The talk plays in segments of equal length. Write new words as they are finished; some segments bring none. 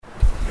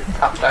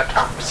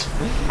Tops.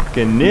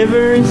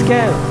 Carnivorous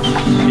couch,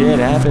 it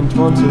happens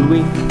once a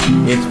week.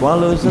 It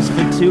swallows us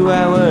for 2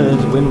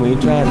 hours when we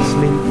try to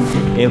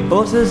sleep. It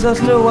forces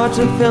us to watch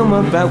a film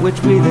about which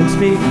we then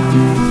speak.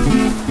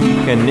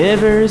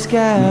 Carnivorous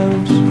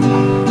couch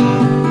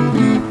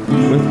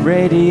with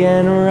Brady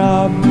and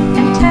Rob.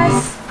 And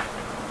Tess.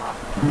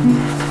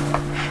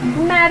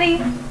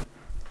 Maddie.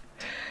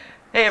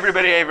 Hey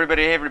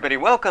everybody,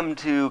 welcome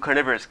to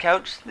Carnivorous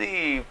Couch,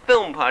 the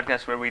film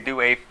podcast where we do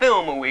a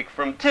film a week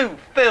from two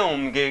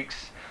film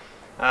geeks.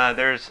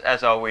 There's,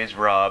 as always,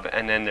 Rob,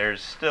 and then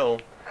there's still...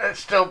 It's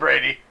still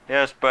Brady.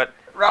 Yes, but...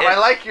 Rob, I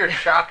like your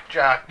shock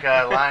jock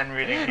line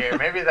reading here.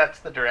 Maybe that's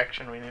the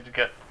direction we need to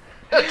go.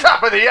 The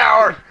top of the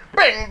hour!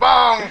 Bing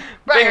bong!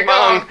 Bing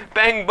bong!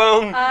 Bang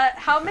boom!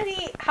 How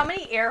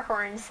many air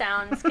horn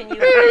sounds can you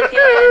give in?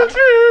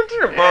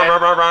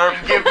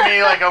 Give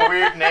me like a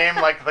weird name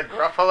like the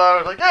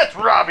Gruffalo. Like, that's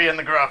Robbie and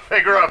the Gruff.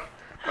 Hey, Gruff,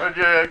 what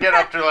did you get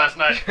up to last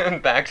night?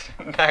 back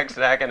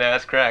sack and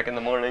ass crack in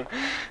the morning.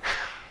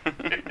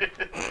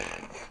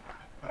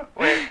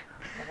 Wait,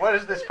 what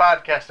is this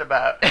podcast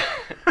about?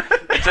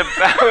 It's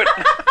about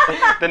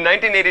the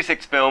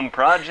 1986 film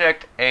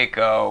Project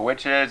A-ko,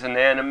 which is an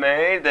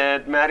anime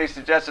that Maddie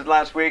suggested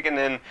last week and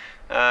then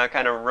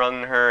kind of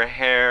wrung her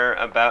hair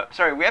about.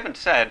 Sorry, we haven't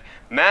said.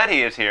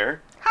 Maddie is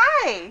here.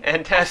 Hi.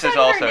 And Tess is her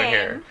also name.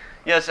 here.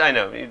 Yes, I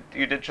know.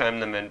 You did chime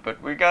them in,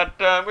 but we got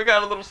a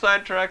little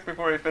sidetracked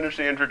before we finished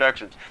the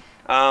introductions.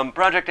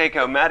 Project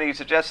A-ko, Maddie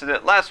suggested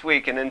it last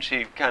week, and then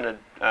she kind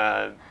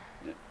of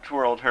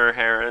twirled her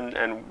hair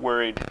and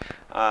worried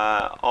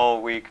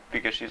all week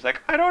because she's like,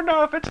 I don't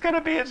know if it's going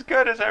to be as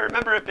good as I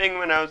remember it being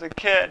when I was a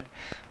kid.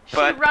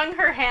 But she wrung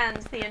her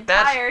hands the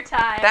entire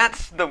time.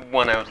 That's the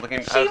one I was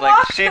looking for. She I was like,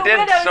 walked she the did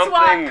widow's something.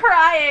 walk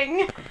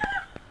crying.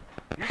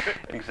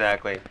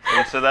 Exactly.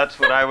 And so that's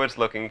what I was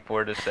looking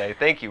for to say.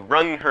 Thank you.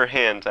 Wrung her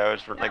hands. I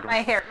was like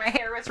my hair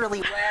was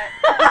really wet.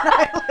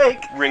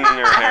 wringing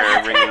her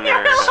hair, wringing her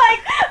hair. You're like,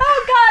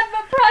 oh God,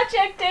 but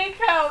Project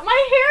A-ko,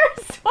 my hair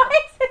is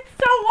it's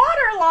so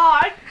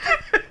waterlogged.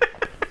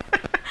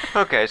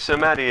 Okay, so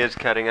Maddie is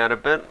cutting out a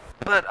bit,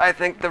 but I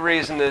think the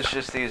reason is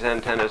just these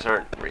antennas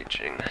aren't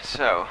reaching.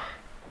 So,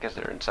 I guess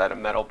they're inside a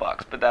metal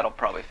box, but that'll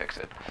probably fix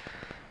it.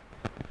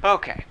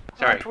 Okay,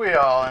 sorry. Aren't we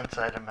all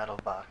inside a metal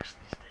box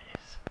these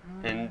days?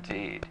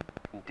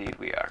 Indeed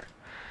we are.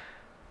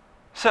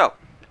 So,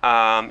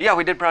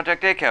 we did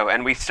Project A-ko,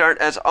 and we start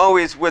as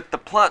always with the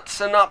plot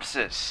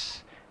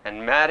synopsis.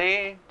 And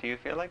Maddie, do you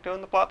feel like doing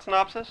the plot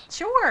synopsis?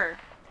 Sure.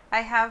 I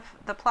have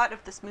the plot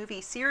of this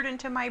movie seared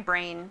into my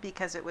brain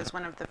because it was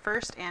one of the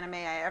first anime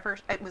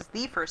it was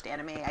the first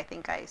anime I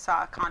think I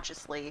saw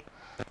consciously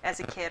as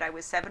a kid. I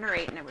was 7 or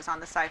 8 and it was on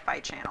the Sci-Fi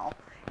Channel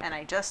and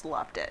I just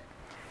loved it.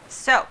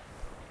 So,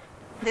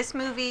 this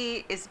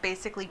movie is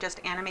basically just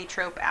anime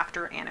trope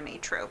after anime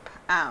trope.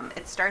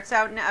 It starts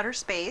out in outer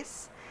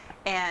space,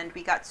 and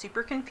we got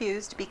super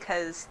confused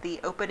because the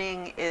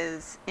opening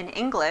is in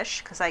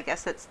English, because I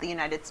guess it's the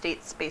United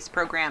States Space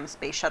Program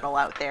space shuttle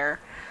out there.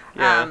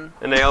 Yeah,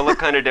 and they all look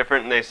kind of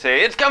different, and they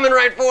say, it's coming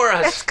right for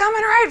us! It's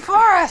coming right for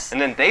us! And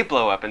then they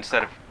blow up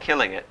instead of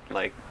killing it,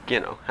 like,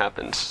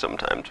 happens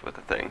sometimes with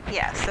a thing.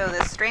 Yeah, so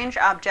this strange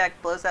object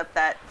blows up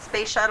that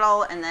space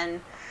shuttle, and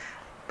then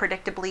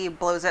predictably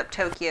blows up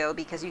Tokyo,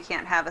 because you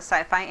can't have a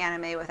sci-fi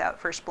anime without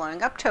first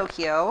blowing up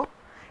Tokyo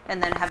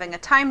and then having a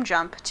time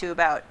jump to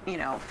about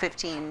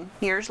 15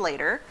 years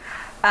later,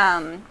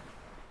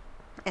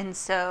 and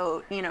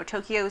so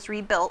Tokyo is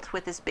rebuilt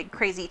with this big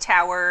crazy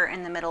tower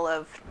in the middle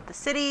of the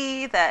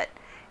city that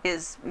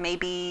is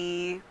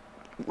maybe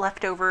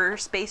leftover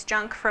space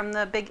junk from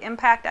the big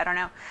impact, I don't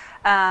know,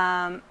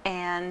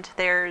 and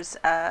there's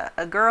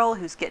a girl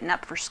who's getting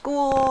up for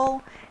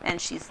school, and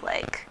she's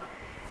like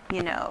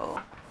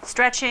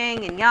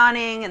stretching and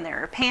yawning, and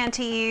there are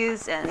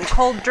panties and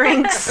cold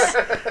drinks,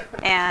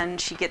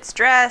 and she gets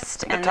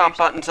dressed. The top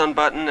button's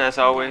unbuttoned, as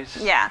always.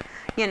 Yeah,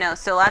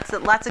 so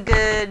lots of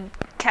good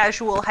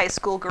casual high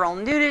school girl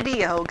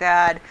nudity. Oh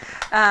God.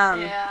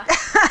 Yeah.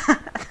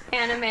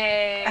 Anime.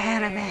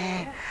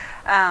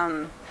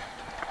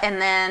 And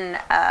then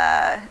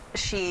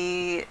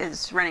she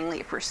is running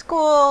late for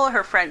school.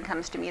 Her friend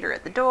comes to meet her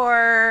at the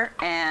door,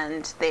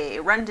 and they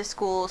run to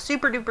school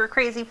super duper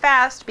crazy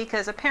fast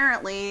because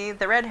apparently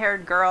the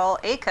red-haired girl,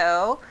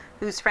 A-ko,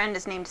 whose friend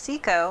is named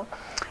Seiko,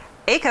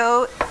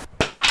 A-ko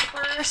is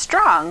super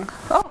strong.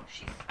 Oh,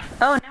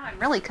 now I'm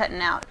really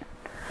cutting out.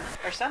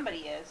 Or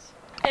somebody is.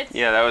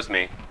 Yeah, that was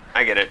me.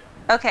 I get it.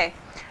 Okay.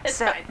 It's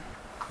fine.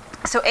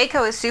 So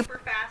A-ko is super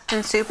fast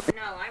and super...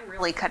 No, I'm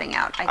really cutting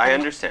out. I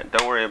understand.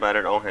 Don't worry about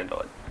it. I'll handle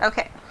it.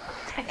 Okay.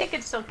 I think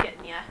it's still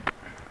getting you.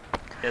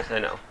 Yes, I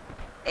know.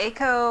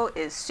 A-ko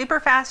is super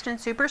fast and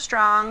super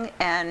strong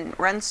and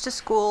runs to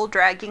school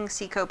dragging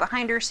Seiko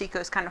behind her.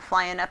 Seiko's kind of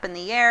flying up in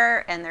the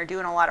air, and they're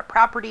doing a lot of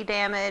property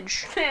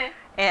damage.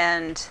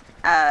 And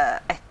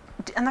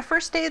on the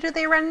first day, do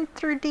they run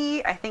through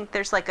D? I think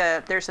there's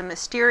a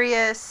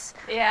mysterious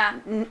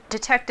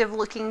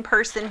detective-looking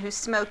person who's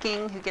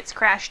smoking who gets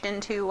crashed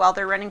into while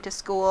they're running to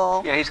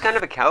school. Yeah, he's kind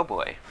of a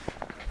cowboy.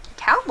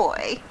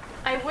 Cowboy?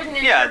 I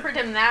wouldn't Yeah. interpret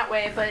him that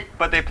way, but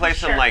But they play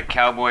some Sure. like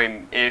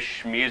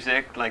cowboy-ish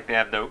music, like they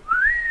have the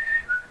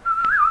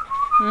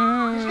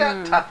He's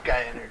got tough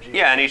guy energy.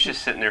 yeah, and he's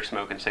just sitting there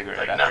smoking cigarette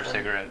Like after nothing,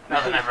 cigarette.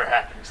 nothing ever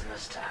happens in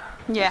this town.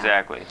 Yeah.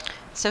 Exactly.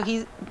 So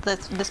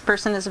this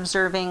person is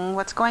observing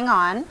what's going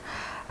on,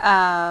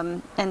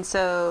 and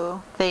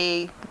so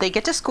they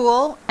get to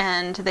school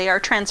and they are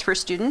transfer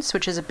students,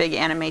 which is a big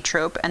anime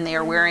trope, and they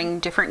are wearing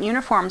different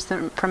uniforms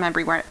from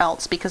everywhere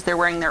else because they're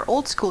wearing their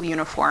old school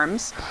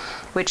uniforms,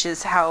 which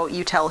is how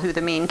you tell who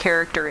the main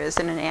character is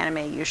in an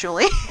anime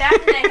usually. that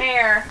and the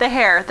hair. The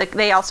hair.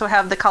 They also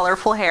have the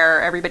colorful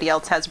hair. Everybody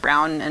else has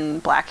brown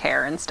and black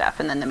hair and stuff,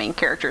 and then the main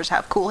characters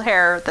have cool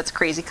hair that's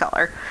crazy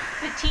color.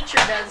 The teacher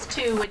does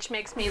too, which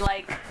makes me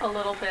like a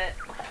little bit.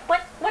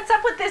 What's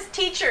up with this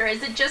teacher?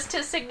 Is it just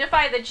to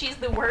signify that she's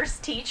the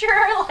worst teacher?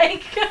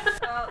 Like,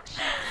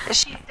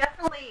 She's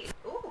definitely.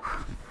 Ooh.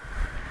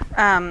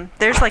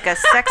 There's like a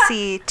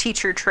sexy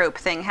teacher trope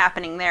thing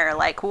happening there.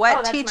 Like, what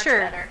Oh, that's much teacher?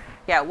 better.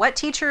 Yeah, what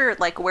teacher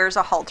like wears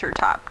a halter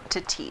top to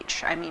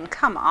teach? I mean,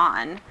 come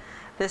on.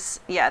 This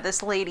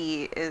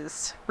lady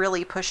is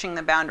really pushing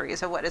the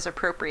boundaries of what is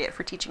appropriate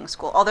for teaching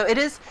school. Although it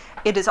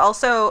is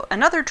also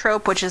another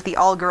trope, which is the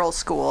all-girls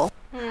school.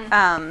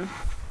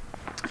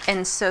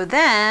 And so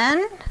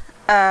then,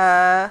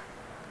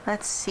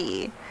 let's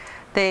see.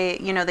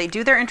 They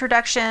do their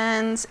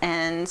introductions,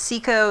 and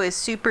Seiko is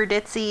super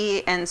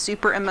ditzy and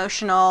super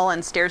emotional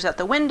and stares out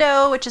the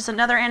window, which is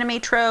another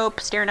anime trope,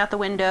 staring out the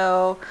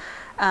window.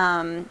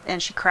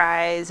 And she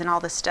cries and all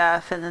this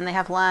stuff. And then they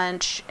have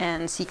lunch,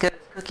 and Seiko's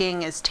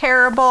cooking is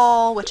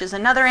terrible, which is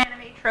another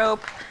anime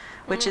trope,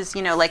 which is,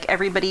 like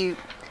everybody.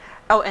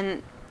 Oh,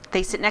 and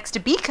they sit next to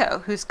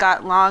Biko, who's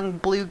got long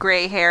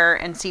blue-gray hair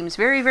and seems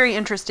very, very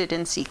interested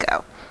in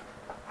Seiko.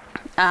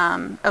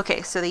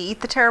 Okay, so they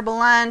eat the terrible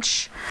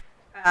lunch.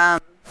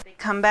 They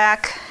come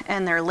back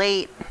and they're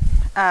late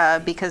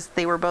because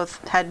they were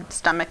both had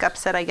stomach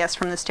upset, I guess,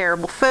 from this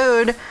terrible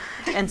food.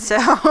 And so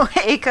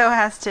Eiko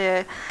has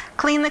to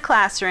clean the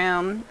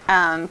classroom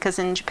because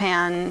in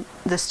Japan,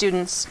 the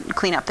students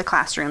clean up the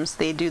classrooms.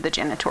 They do the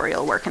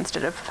janitorial work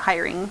instead of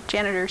hiring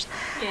janitors.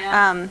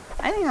 Yeah.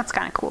 I think that's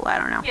kind of cool. I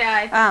don't know. yeah,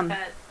 I think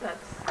that's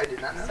I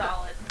did not know that.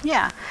 solid.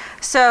 Yeah.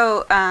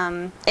 So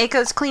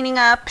Eiko's cleaning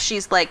up.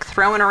 She's like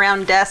throwing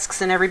around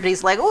desks, and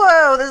everybody's like,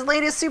 "Whoa, this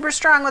lady's super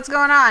strong. What's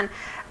going on?"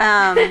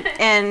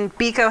 And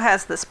Biko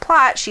has this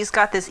plot. She's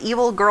got this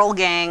evil girl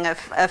gang of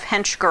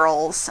hench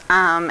girls,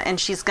 and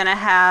she's gonna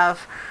have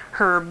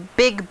her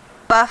big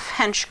buff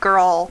hench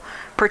girl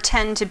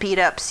pretend to beat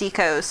up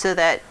Seiko so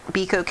that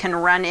Biko can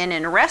run in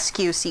and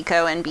rescue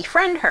Seiko and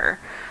befriend her.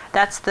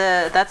 That's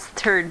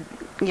her,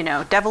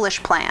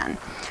 devilish plan.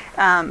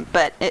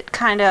 But it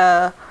kind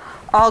of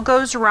all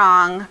goes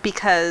wrong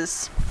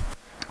because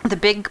the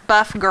big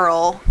buff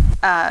girl,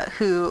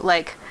 who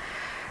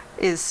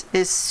is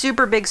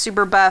super big,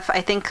 super buff.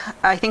 I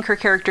think her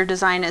character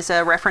design is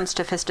a reference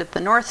to Fist of the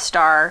North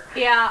Star.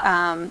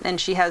 Yeah.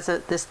 And she has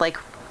this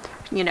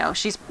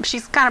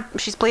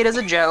she's played as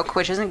a joke,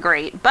 which isn't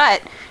great,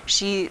 but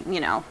she,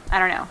 I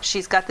don't know.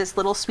 She's got this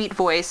little sweet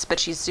voice, but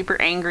she's super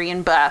angry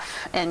and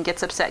buff and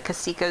gets upset because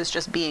Seiko's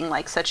just being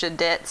like such a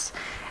ditz.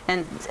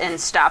 And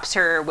stops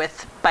her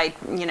by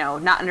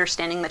not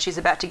understanding that she's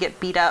about to get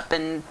beat up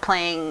and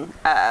playing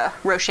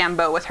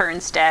Rochambeau with her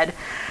instead.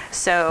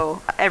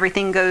 So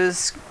everything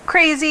goes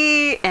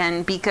crazy,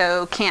 and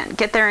Biko can't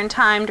get there in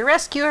time to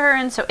rescue her,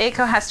 and so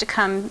Eiko has to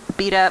come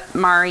beat up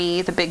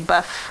Mari, the big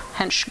buff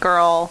hench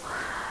girl,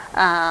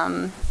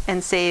 and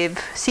save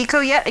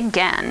Seiko yet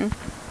again.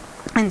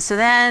 And so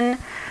then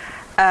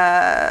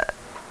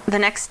the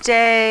next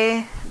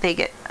day they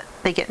get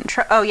in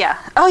trouble. Oh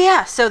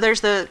yeah. So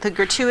there's the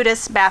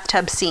gratuitous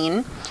bathtub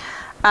scene,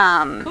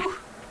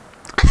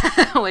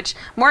 which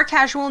more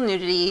casual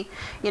nudity.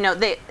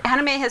 The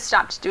anime has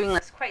stopped doing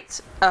this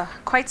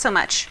quite so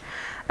much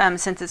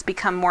since it's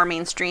become more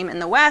mainstream in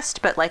the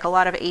West. But like a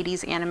lot of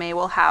 80s anime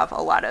will have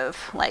a lot of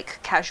like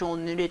casual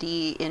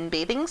nudity in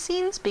bathing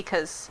scenes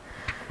because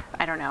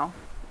I don't know,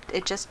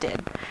 it just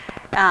did.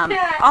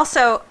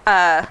 Also,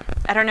 I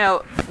don't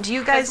know. Do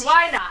you guys?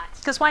 Why not?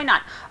 Because why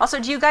not? Also,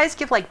 do you guys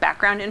give like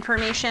background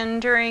information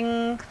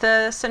during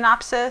the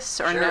synopsis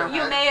or Sure. no?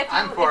 You may if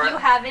I'm for you it.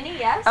 have any.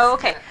 Yes. Oh,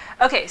 okay.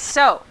 Okay,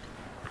 so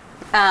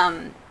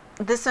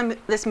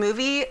this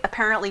movie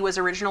apparently was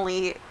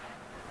originally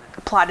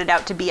plotted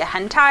out to be a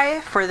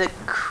hentai for the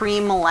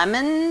Cream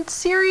Lemon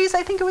series,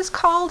 I think it was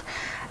called,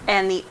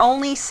 and the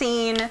only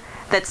scene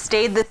that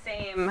stayed the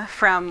same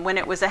from when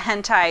it was a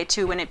hentai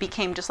to when it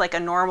became just like a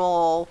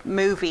normal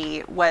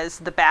movie was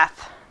the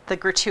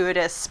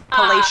gratuitous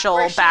palatial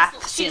where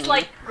bath scene. She's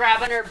like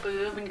grabbing her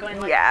boob and going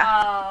like, Yeah.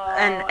 oh,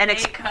 And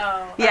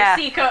Eiko. yeah.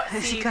 Seiko.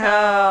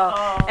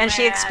 Oh, and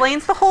she man.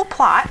 explains the whole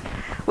plot,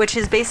 which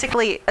is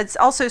basically, it's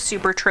also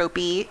super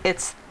tropey.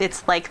 It's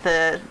like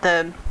the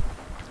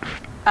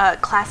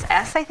Class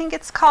S, I think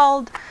it's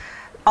called,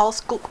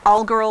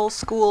 all girls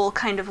school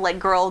kind of like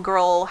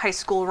girl high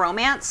school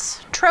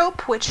romance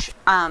trope, which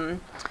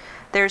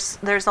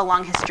there's a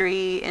long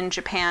history in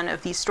Japan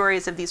of these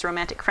stories of these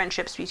romantic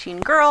friendships between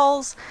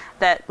girls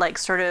that like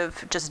sort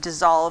of just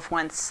dissolve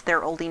once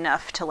they're old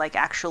enough to like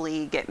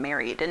actually get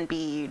married and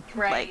be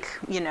like,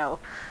 you know,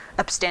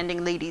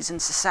 upstanding ladies in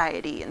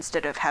society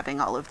instead of having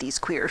all of these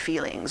queer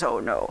feelings. Oh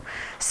no.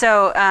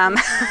 So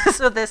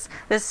so this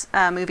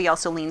movie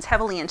also leans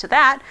heavily into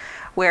that,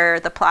 where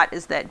the plot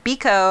is that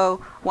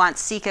Biko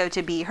wants Siko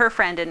to be her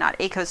friend and not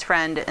Eiko's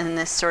friend in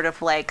this sort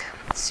of like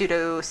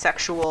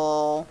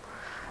pseudo-sexual,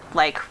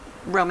 like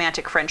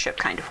romantic friendship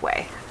kind of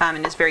way,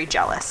 and is very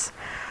jealous.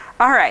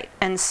 All right,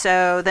 and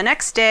so the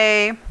next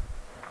day,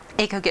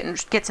 Eiko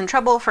gets in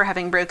trouble for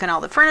having broken all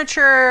the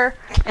furniture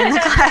in the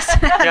class.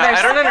 Yeah,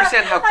 I don't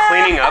understand how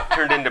cleaning up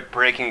turned into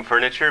breaking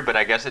furniture, but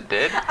I guess it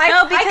did. I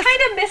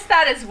kind of missed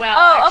that as well.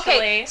 Oh,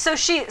 actually. okay. So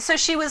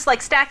she was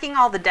like stacking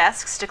all the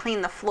desks to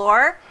clean the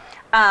floor.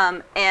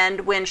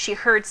 And when she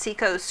heard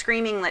Siko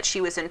screaming that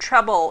she was in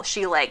trouble,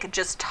 she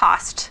just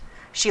tossed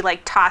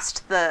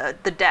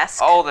the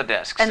desk. All the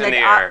desks and in the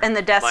air. And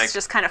the desks like,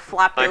 just kind of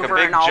flopped like over a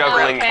big and all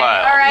juggling over.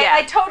 pile. All right, Yeah.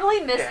 I totally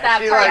missed that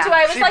she, part like, too.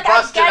 I was she like,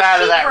 I busted guess out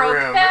of she that broke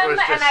room. It them, was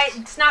just-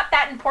 and it's not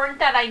that important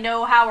that I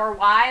know how or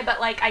why, but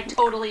like I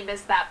totally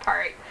missed that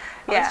part.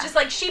 Yeah. It's just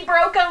like she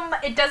broke them.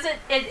 It doesn't.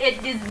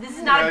 This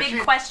is not a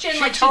big question. She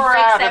like she tore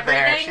breaks out of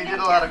there. everything. She did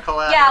a lot of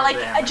collateral Yeah, like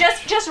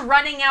damage. just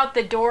running out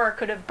the door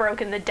could have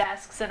broken the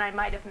desks, and I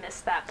might have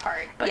missed that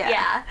part. But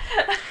Yeah.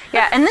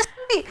 Yeah, and this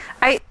movie,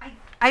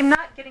 I'm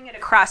not getting it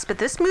across, but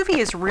this movie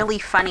is really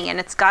funny, and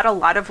it's got a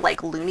lot of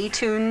like Looney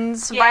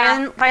Tunes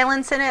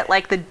violence in it,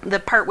 like the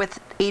part with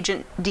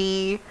Agent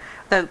D,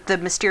 the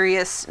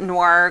mysterious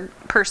noir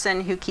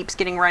person who keeps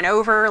getting run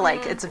over.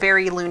 Like it's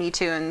very Looney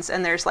Tunes,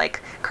 and there's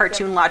like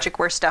cartoon logic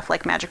where stuff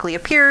like magically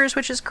appears,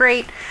 which is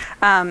great.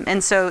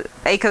 And so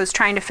Eiko's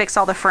trying to fix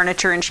all the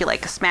furniture, and she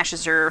like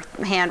smashes her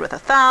hand with a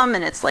thumb,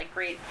 and it's like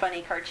great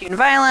funny cartoon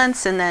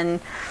violence. And then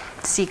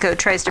Siko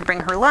tries to bring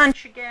her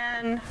lunch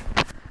again.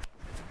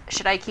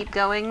 Should I keep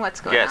going?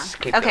 What's going on? Yes,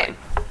 keep going.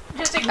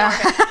 Just ignore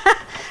it.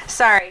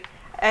 Sorry.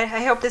 I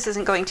hope this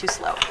isn't going too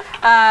slow.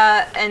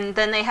 And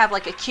then they have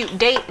like a cute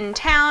date in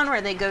town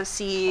where they go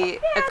see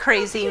a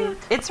crazy...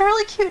 It's a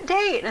really cute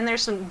date, and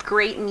there's some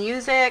great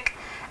music.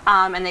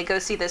 And they go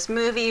see this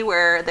movie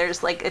where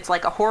there's like... It's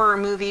like a horror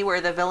movie where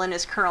the villain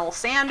is Colonel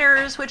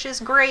Sanders, which is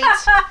great.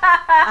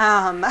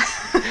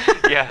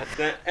 Yeah,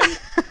 and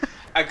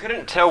I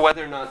couldn't tell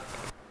whether or not...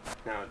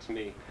 Now it's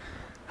me.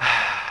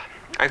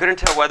 I couldn't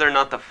tell whether or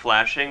not the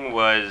flashing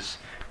was...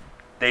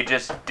 They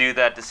just do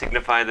that to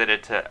signify that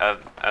it's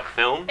a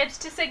film? It's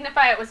to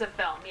signify it was a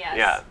film, yes.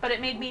 Yeah. But it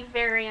made me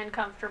very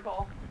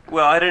uncomfortable.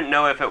 Well, I didn't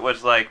know if it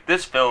was like,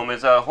 this film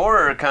is a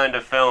horror kind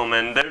of film,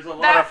 and there's a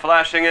lot of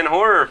flashing in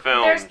horror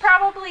films. There's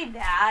probably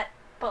that,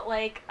 but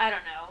like, I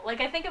don't know.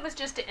 Like, I think it was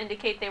just to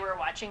indicate they were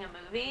watching a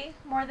movie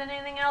more than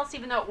anything else,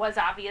 even though it was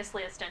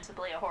obviously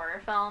ostensibly a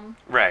horror film.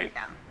 Right.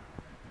 Yeah.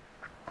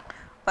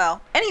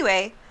 Well,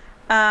 anyway,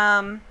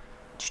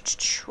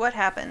 what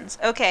happens?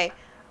 Okay.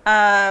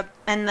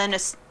 And then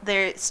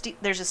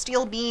there's a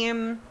steel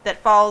beam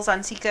that falls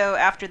on Siko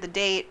after the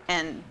date,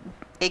 and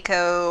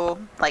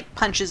Eiko like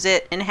punches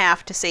it in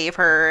half to save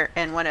her,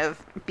 and one of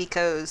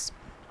Biko's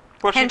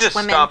Well, she just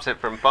henchwomen- stops it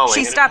from falling.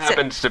 She and stops it it.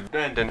 happens to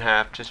bend in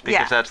half just because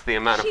Yeah. that's the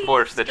amount of She's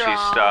force that she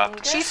strong.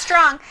 stopped. She's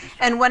strong,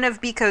 and one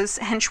of Biko's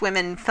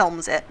henchwomen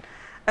films it.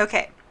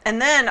 Okay,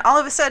 and then all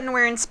of a sudden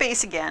we're in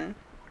space again,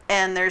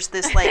 and there's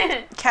this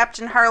like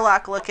Captain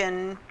Harlock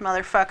looking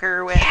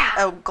motherfucker with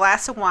a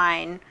glass of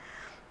wine,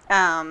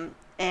 and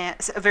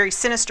a very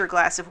sinister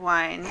glass of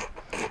wine,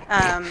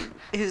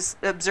 who's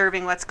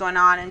observing what's going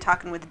on and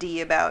talking with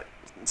Dee about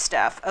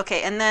stuff.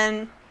 Okay, and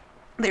then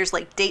there's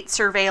like date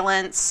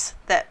surveillance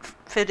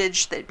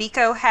footage that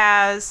Biko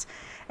has,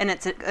 and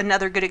it's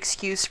another good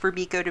excuse for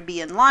Biko to be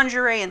in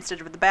lingerie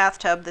instead of the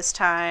bathtub this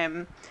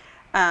time.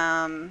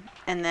 And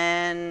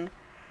then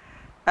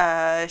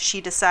she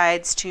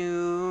decides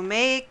to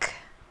make,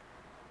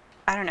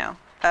 I don't know.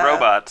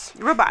 Robots.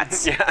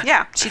 Robots.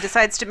 Yeah. She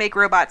decides to make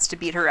robots to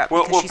beat her up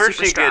Well, because she's first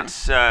super she strong.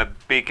 gets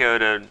Biko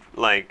to,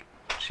 like,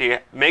 she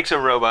makes a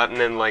robot, and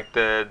then, like,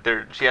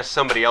 she has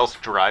somebody else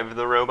drive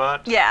the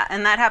robot. Yeah,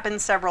 and that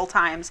happens several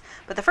times.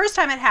 But the first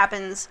time it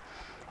happens,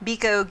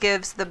 Biko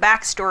gives the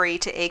backstory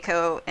to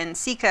Eiko and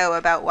Siko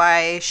about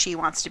why she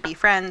wants to be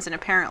friends, and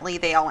apparently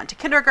they all went to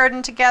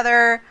kindergarten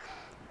together.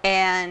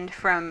 And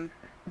from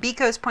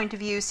Biko's point of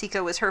view,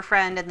 Siko was her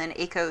friend, and then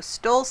Eiko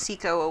stole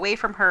Siko away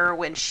from her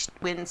when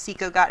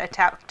Siko got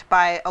attacked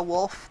by a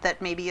wolf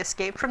that maybe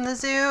escaped from the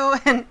zoo,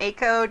 and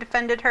Eiko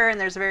defended her, and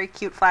there's a very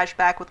cute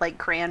flashback with like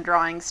crayon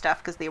drawing stuff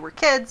because they were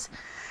kids.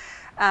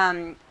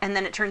 And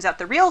then it turns out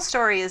the real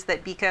story is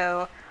that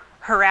Biko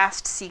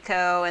harassed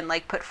Siko and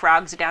like put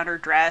frogs down her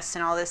dress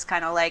and all this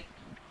kind of like,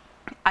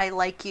 I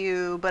like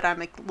you, but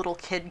I'm a little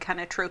kid kind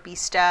of tropey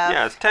stuff.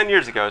 Yeah, it's 10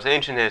 years ago. It's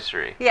ancient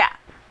history. Yeah.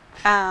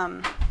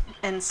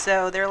 And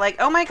so they're like,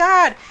 oh my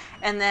god.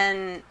 And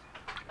then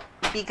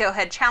Biko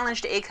had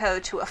challenged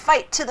Eiko to a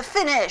fight to the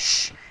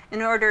finish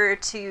in order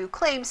to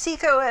claim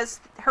Siko as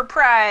her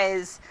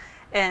prize.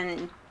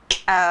 And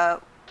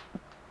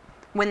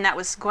when that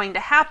was going to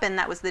happen,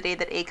 that was the day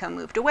that Eiko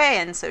moved away,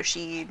 and so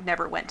she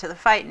never went to the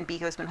fight, and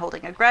Biko's been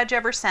holding a grudge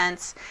ever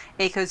since.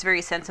 Eiko's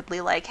very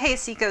sensibly like, hey,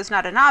 Seiko's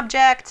not an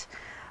object.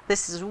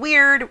 This is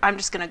weird. I'm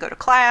just going to go to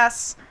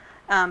class.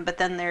 But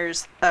then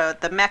there's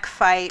the mech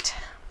fight,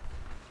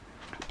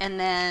 and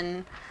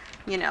then,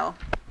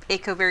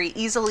 Eiko very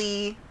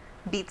easily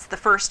beats the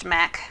first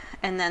mech,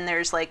 and then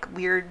there's like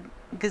weird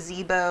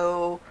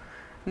gazebo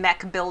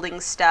mech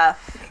building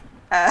stuff.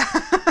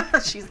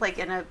 She's like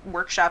in a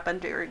workshop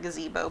under a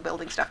gazebo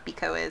building stuff,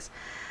 Biko is.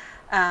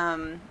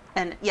 And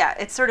yeah,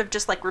 it sort of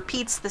just like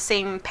repeats the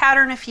same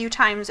pattern a few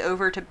times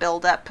over to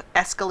build up,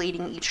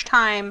 escalating each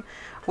time,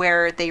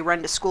 where they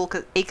run to school,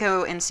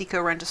 Eiko and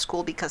Seiko run to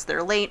school because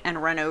they're late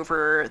and run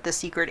over the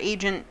secret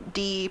agent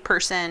D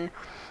person.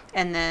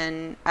 And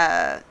then,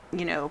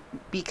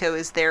 Biko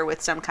is there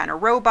with some kind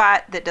of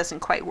robot that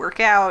doesn't quite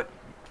work out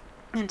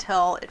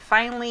until it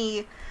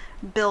finally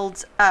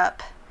builds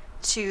up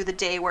to the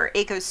day where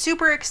Eiko's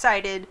super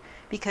excited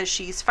because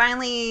she's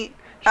finally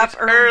up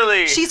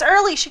early. She's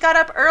early. She got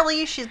up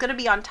early. She's going to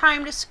be on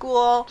time to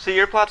school. See,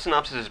 your plot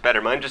synopsis is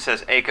better. Mine just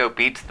says Eiko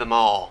beats them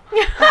all.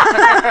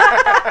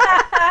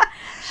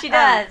 She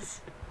does.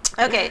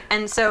 Okay,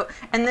 and this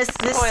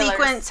Spoilers.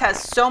 sequence has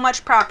so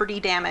much property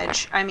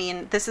damage. I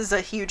mean, this is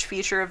a huge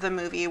feature of the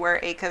movie where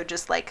Eiko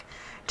just like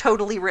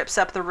totally rips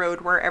up the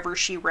road wherever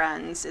she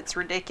runs. It's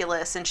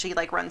ridiculous, and she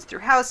like runs through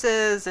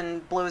houses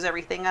and blows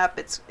everything up.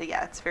 It's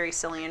very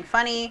silly and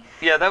funny.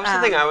 Yeah, that was the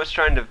thing I was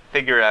trying to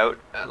figure out.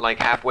 Like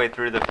halfway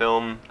through the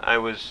film, I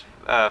was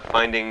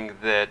finding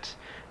that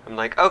I'm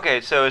like,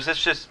 okay, so is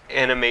this just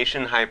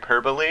animation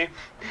hyperbole?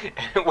 And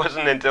it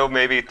wasn't until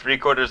maybe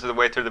 3/4 of the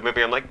way through the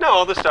movie I'm like, no,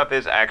 all this stuff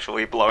is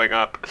actually blowing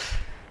up.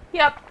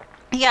 Yep.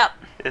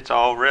 It's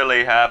all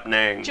really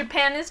happening.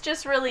 Japan is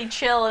just really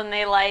chill, and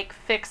they like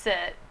fix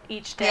it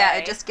each day.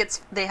 Yeah,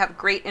 they have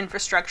great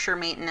infrastructure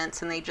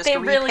maintenance, and they just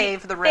repave really,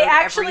 the road they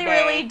actually every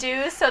day. really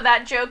do, so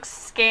that joke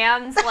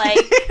scans like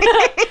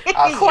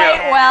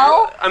quite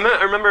well.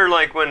 I remember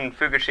like when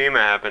Fukushima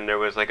happened, there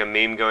was like a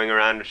meme going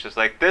around which is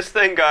like, this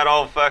thing got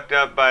all fucked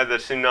up by the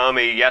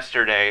tsunami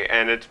yesterday,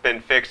 and it's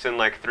been fixed in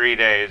like 3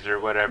 days or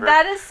whatever.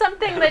 That is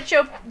something that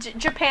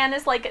Japan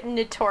is like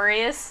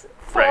notorious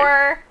for,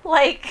 Right.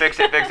 like Fix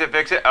it.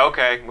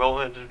 Okay, well,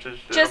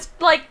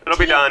 it'll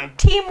be done.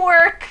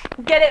 Teamwork,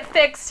 get it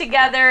fixed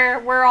together.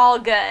 We're all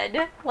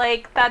good.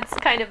 Like that's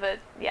kind of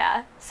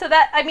So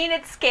that, I mean,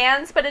 it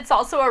scans, but it's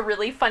also a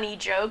really funny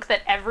joke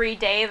that every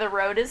day the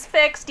road is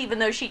fixed, even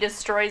though she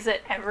destroys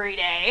it every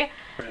day.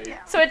 Right.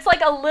 Yeah. So it's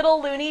like a little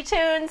Looney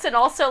Tunes, and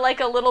also like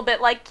a little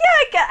bit like,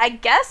 I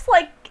guess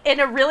like in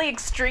a really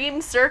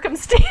extreme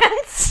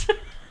circumstance.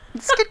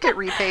 This could get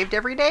repaved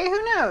every day.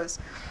 Who knows?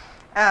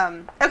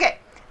 Okay,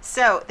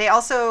 so they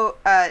also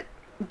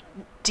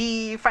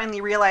Dee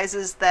finally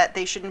realizes that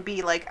they shouldn't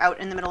be like out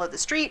in the middle of the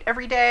street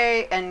every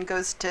day, and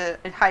goes to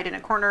hide in a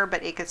corner,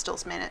 but Eiko still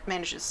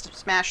manages to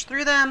smash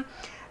through them.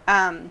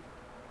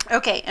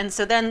 Okay, and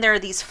so then there are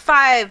these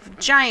 5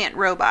 giant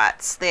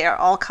robots. They are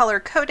all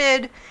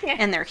color-coded,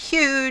 and they're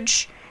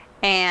huge,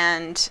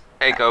 and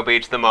Eiko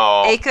beats them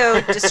all.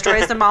 Eiko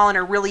destroys them all in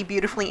a really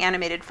beautifully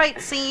animated fight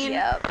scene.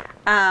 Yep.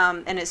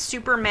 And is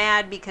super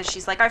mad because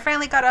she's like, I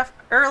finally got off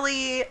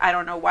early. I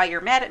don't know why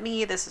you're mad at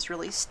me. This is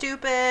really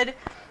stupid.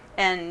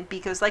 And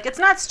Biko's like, it's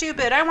not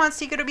stupid. I want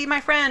Seiko to be my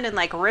friend. And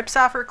like rips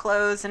off her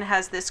clothes and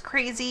has this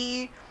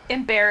crazy,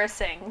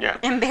 Embarrassing.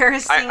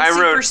 embarrassing I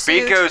super wrote,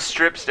 suit. Biko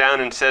strips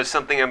down and says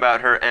something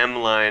about her M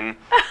line,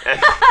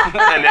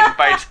 and then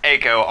fights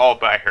Eiko all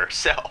by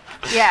herself.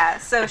 Yeah,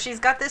 so she's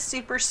got this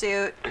super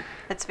suit.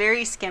 It's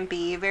very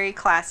skimpy, very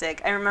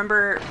classic. I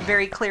remember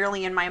very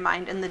clearly in my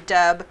mind in the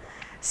dub,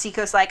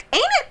 Seiko's like,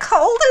 ain't it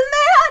cold in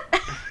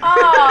that?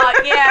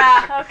 Oh,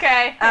 yeah,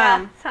 okay.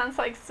 Yeah, sounds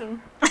like some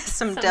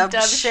dub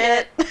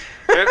shit.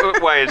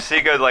 Why, is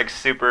Seiko like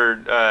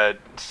super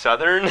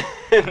southern?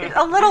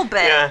 A little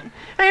bit. Yeah.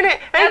 Ain't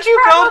That's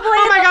you cold? probably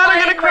Oh my the god, I'm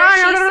line gonna where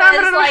cry.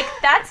 She says, like,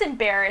 that's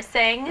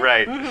embarrassing.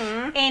 Right.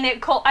 Ain't it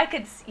cold? I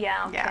could,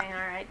 yeah, okay, Yeah.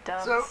 all right,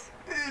 dubs. So,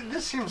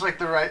 this seems like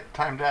the right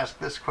time to ask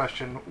this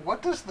question.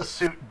 What does the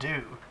suit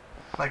do?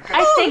 Like,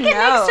 I think it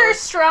knows? makes her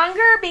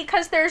stronger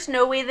because there's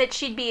no way that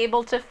she'd be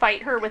able to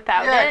fight her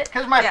without yeah, it.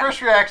 because my Yeah.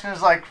 first reaction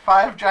is like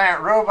 5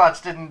 giant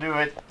robots didn't do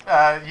it.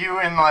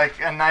 You in like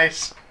a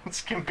nice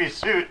skimpy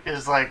suit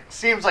is like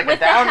seems like With a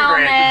the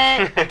downgrade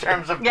helmet. in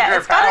terms of Yeah, pure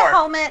it's got power. a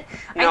helmet.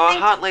 No, I a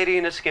think hot lady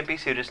in a skimpy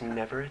suit is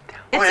never a down.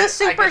 it's Well, a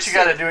super I guess you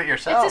got to suit. do it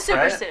yourself. It's a super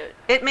right? suit.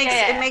 It makes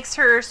Yeah. it makes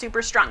her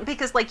super strong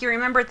because, like, you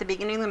remember at the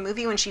beginning of the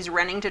movie when she's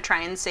running to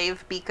try and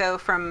save Biko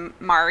from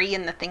Mari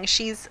and the things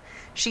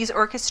she's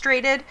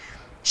orchestrated,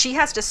 she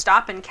has to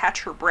stop and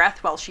catch her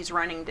breath while she's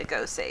running to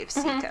go save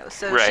Seiko.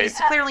 So Right. she's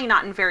clearly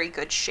not in very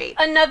good shape.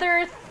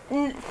 Another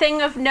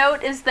thing of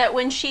note is that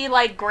when she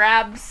like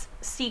grabs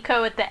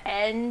Seiko at the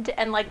end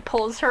and like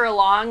pulls her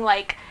along,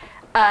 like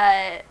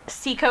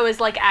Seiko is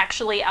like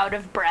actually out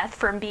of breath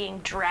from being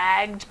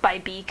dragged by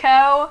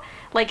Biko.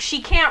 Like,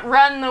 she can't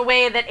run the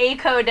way that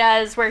Eiko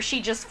does, where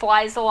she just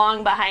flies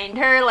along behind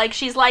her. Like,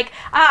 she's like,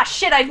 ah,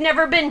 shit, I've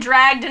never been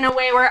dragged in a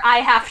way where I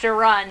have to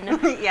run.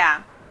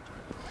 Yeah.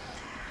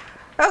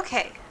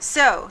 Okay,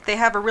 so they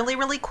have a really,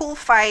 really cool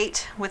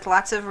fight with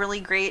lots of really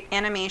great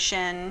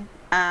animation.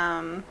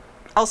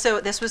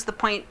 Also, this was the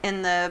point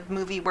in the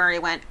movie where I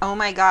went, oh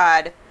my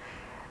god,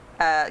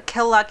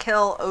 Kill La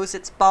Kill owes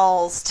its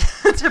balls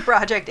to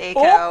Project Eiko.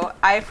 Oh.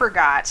 I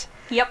forgot.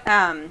 Yep.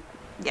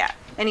 Yeah.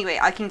 Anyway,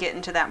 I can get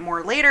into that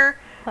more later.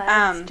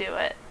 Let's do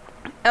it.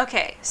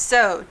 Okay,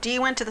 so Dee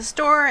went to the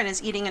store and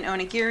is eating an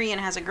onigiri and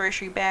has a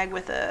grocery bag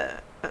with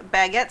a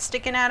baguette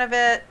sticking out of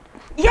it.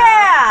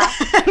 Yeah!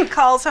 And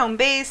calls home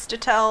base to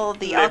tell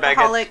the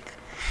alcoholic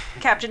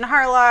Captain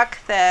Harlock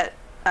that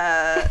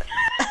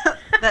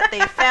that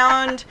they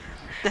found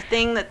the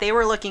thing that they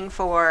were looking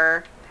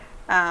for,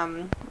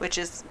 which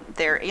is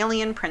their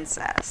alien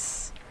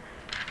princess.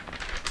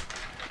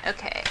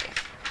 Okay.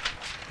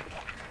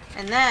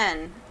 And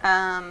then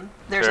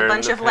there's a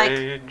bunch of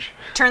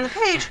turn the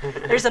page.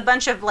 There's a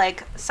bunch of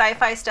like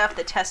sci-fi stuff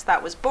that Tess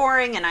thought was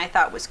boring and I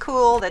thought was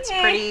cool. That's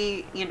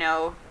pretty,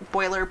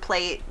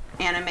 boilerplate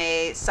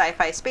anime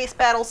sci-fi space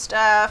battle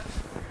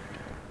stuff.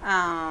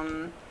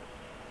 And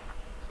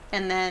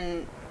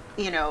then,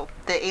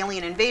 the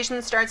alien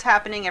invasion starts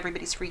happening.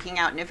 Everybody's freaking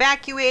out and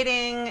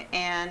evacuating,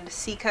 and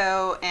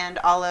Seiko and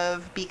all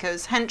of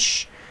Biko's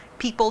hench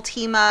people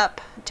team up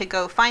to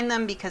go find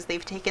them because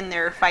they've taken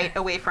their fight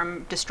away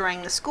from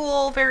destroying the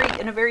school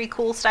in a very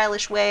cool,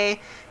 stylish way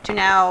to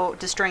now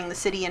destroying the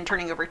city and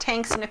turning over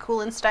tanks in a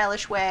cool and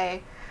stylish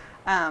way.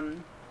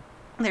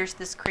 There's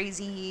this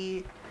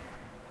crazy,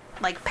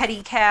 like,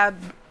 pedicab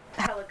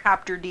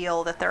helicopter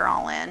deal that they're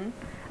all in.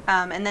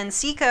 And then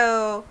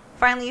Seiko,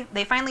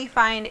 they finally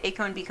find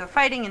Eiko and Biko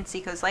fighting, and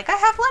Seiko's like, I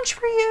have lunch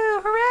for you,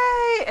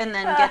 hooray! And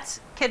then gets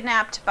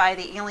kidnapped by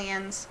the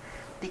aliens,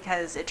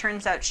 because it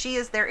turns out she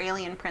is their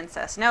alien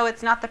princess. No,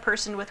 it's not the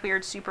person with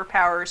weird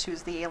superpowers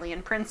who's the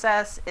alien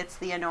princess. It's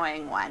the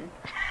annoying one.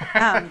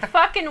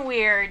 Fucking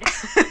weird.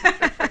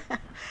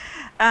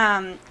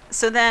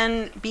 So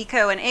then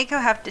Biko and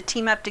Eiko have to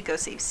team up to go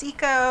save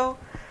Seiko.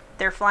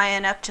 They're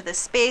flying up to the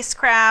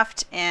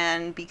spacecraft,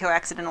 and Biko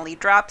accidentally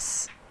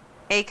drops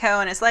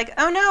Eiko and is like,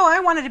 oh no, I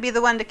wanted to be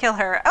the one to kill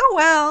her. Oh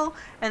well.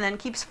 And then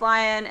keeps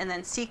flying, and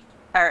then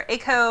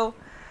Eiko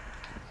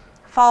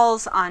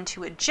falls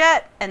onto a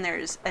jet, and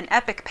there's an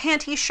epic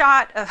panty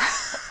shot of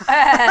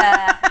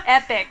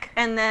epic.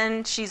 And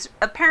then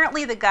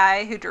apparently the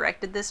guy who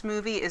directed this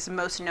movie is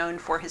most known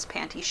for his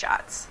panty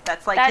shots.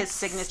 That's his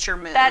signature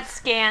move. That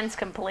scans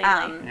completely.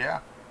 Yeah.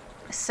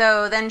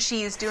 So then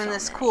she's doing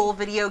this cool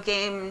video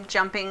game,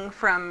 jumping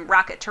from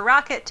rocket to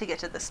rocket to get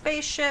to the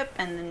spaceship,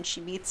 and then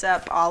she beats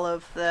up all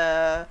of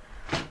the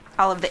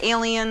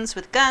aliens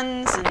with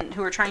guns and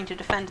who are trying to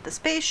defend the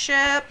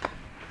spaceship.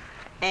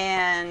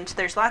 And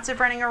there's lots of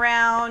running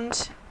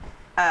around.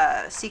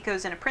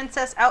 Seiko's in a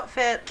princess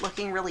outfit,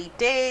 looking really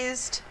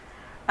dazed.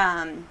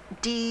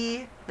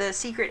 Dee, the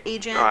secret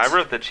agent. Oh, I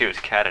wrote that she was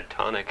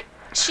catatonic.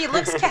 She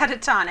looks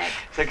catatonic.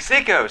 It's like,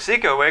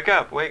 Seiko, wake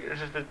up. Wait,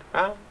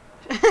 oh.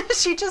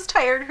 She just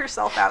tired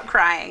herself out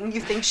crying.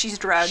 You think she's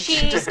drugged.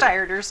 She just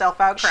tired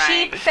herself out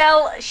crying.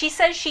 She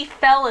says she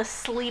fell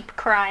asleep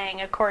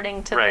crying,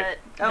 according to the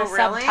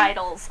Really?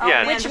 subtitles.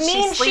 Yeah. Which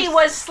means she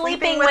was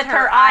sleeping with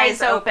her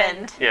eyes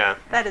opened. Yeah.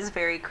 That is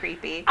very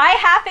creepy. I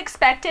half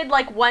expected,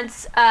 like,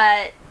 once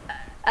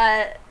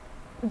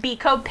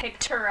Biko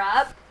picked her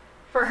up,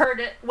 for her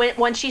to,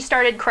 when she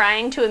started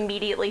crying, to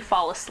immediately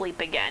fall asleep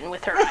again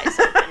with her eyes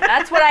open.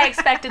 That's what I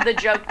expected the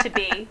joke to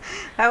be.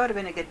 That would have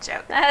been a good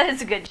joke. That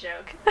is a good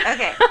joke.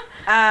 Okay.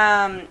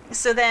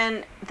 So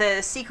then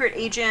the secret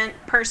agent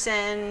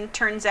person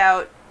turns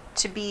out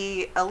to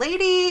be a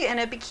lady in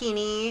a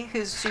bikini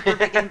who's super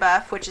big and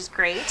buff, which is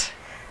great.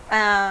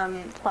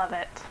 Love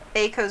it.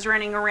 Eiko's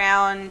running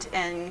around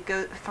and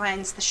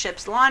finds the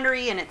ship's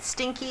laundry, and it's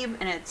stinky,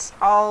 and it's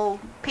all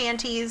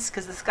panties,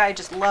 because this guy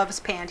just loves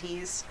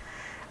panties.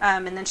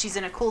 And then she's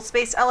in a cool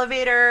space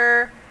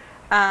elevator.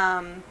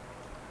 And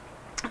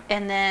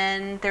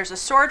then there's a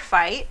sword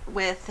fight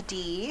with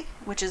Dee,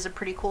 which is a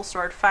pretty cool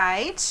sword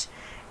fight.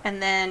 And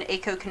then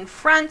Eiko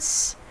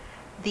confronts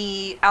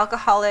the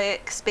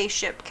alcoholic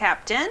spaceship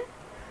captain,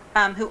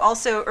 who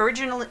also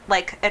originally,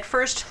 at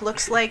first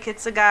looks like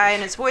it's a guy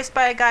and is voiced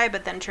by a guy,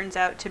 but then turns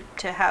out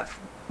to have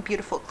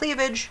beautiful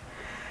cleavage.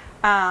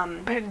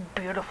 Big,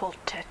 beautiful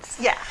tits.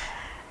 Yeah.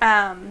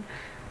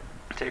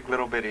 Take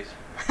little bitties.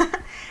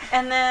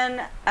 And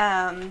then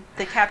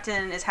the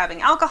captain is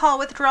having alcohol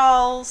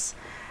withdrawals,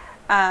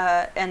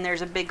 and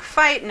there's a big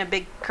fight and a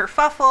big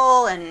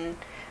kerfuffle, and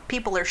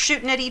people are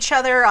shooting at each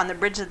other on the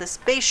bridge of the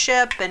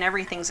spaceship, and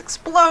everything's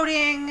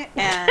exploding,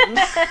 and...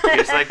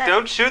 He's like,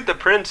 don't shoot the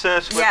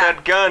princess with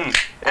that gun.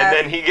 And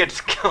then he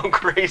gets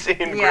crazy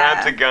and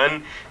grabs a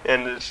gun,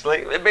 and it's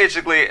like,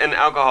 basically an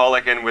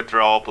alcoholic in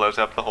withdrawal blows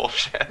up the whole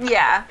ship.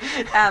 Yeah.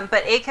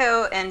 But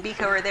Eiko and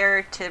Biko are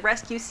there to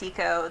rescue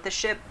Seiko.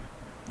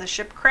 The the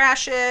ship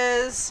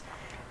crashes,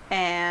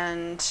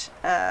 and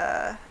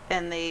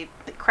they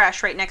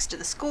crash right next to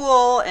the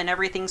school, and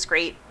everything's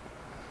great.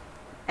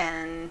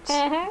 And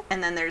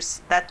and then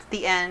that's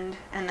the end.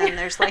 And then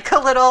there's like a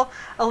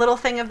little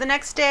thing of the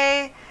next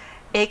day.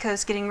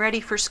 Aiko's getting ready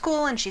for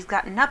school, and she's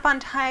gotten up on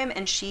time,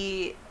 and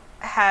she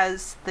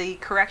has the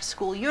correct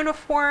school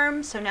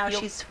uniform. So now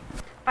she's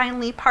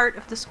finally part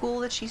of the school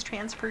that she's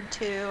transferred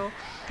to.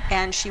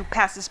 And she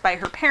passes by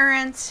her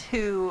parents,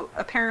 who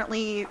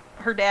apparently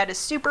her dad is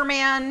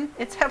Superman.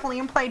 It's heavily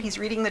implied. He's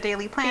reading the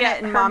Daily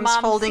Planet, and mom's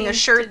holding a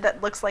shirt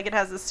that looks like it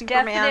has a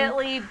Superman.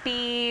 Definitely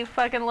be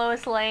fucking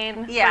Lois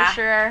Lane, for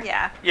sure.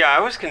 Yeah. Yeah, I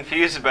was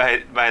confused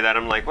by that.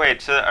 I'm like,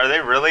 wait, so are they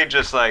really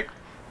just like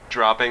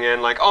dropping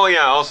in like, oh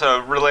yeah,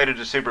 also related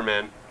to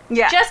Superman?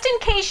 Yeah. Just in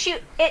case you,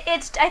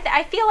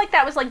 I feel like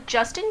that was like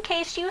just in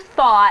case you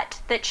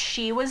thought that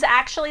she was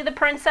actually the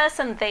princess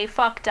and they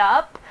fucked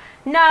up.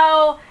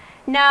 No,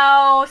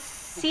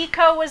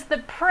 Seiko was the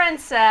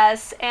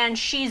princess and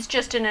she's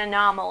just an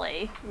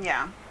anomaly.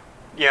 Yeah.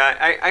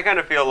 Yeah, I kind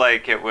of feel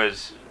like it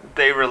was,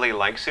 they really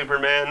like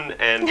Superman,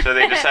 and so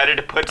they decided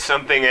to put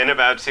something in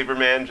about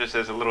Superman just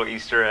as a little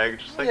Easter egg.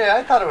 Just like, Yeah,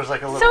 I thought it was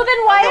like a little. So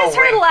then why a little is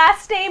her wink.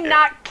 last name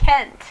not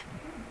Kent?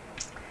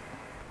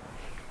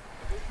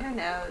 Who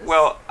knows?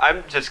 Well,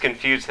 I'm just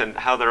confused in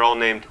how they're all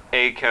named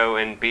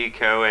Aiko and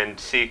Biko and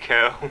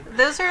Seiko.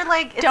 those are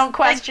like, it's Don't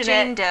question like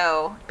Jane it.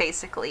 Doe,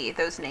 basically.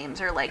 Those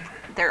names are like,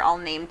 they're all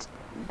named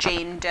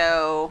Jane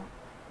Doe,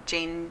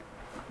 Jane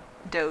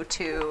Doe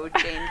 2,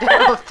 Jane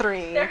Doe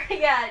 3.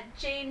 Yeah,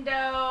 Jane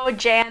Doe,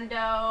 Jan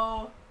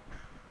Doe,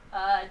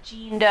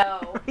 Jean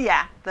Doe.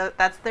 Yeah,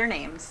 that's their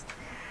names.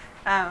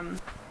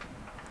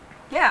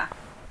 Yeah.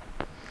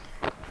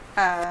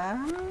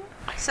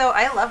 So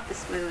I love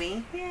this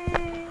movie.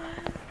 Yay.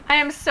 I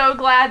am so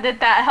glad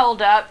that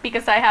held up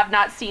because I have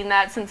not seen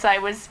that since I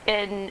was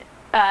in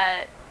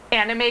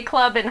anime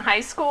club in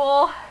high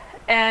school,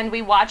 and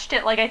we watched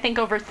it like I think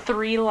over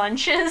 3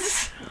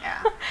 lunches.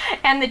 Yeah.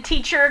 And the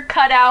teacher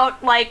cut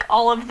out like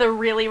all of the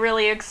really,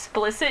 really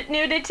explicit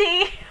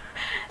nudity.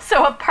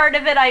 So a part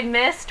of it I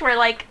missed where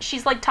like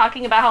she's like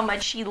talking about how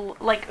much she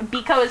like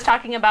Biko is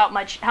talking about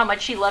how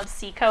much she loves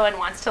Seiko and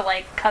wants to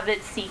like covet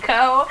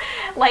Seiko.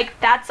 Like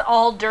that's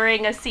all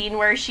during a scene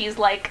where she's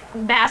like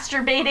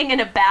masturbating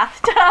in a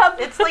bathtub.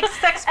 It's like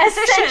sex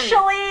position.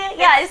 Essentially,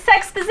 yeah, it's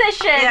sex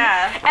position.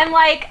 Yeah. And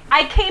like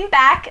I came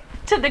back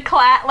to the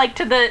class, like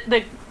to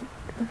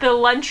the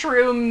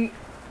lunchroom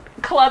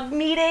club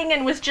meeting,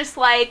 and was just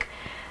like,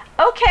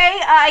 okay,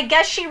 I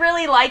guess she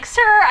really likes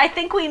her. I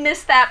think we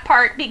missed that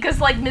part because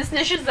like Miss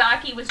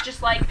Nishizaki was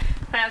just like,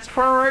 fast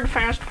forward.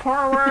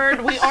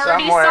 We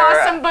already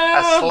saw some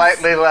boobs. A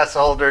slightly less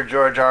older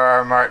George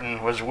R.R.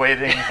 Martin was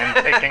waiting and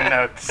taking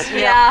notes.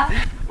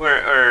 Yeah.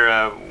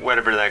 Or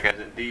whatever that guy's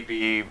in,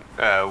 DB,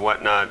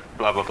 whatnot,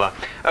 blah, blah, blah.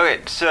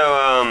 Okay,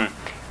 so,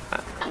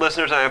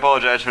 listeners, I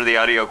apologize for the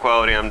audio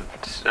quality. I'm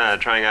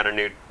trying out a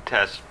new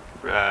test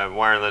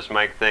wireless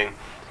mic thing.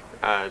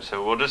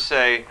 So we'll just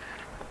say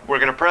we're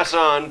going to press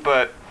on,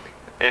 but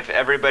if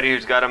everybody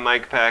who's got a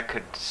mic pack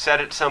could set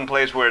it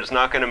someplace where it's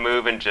not going to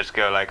move and just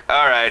go like,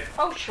 all right,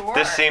 Oh, sure.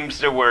 this seems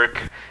to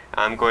work,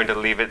 I'm going to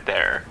leave it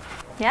there.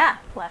 Yeah,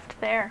 left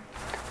there.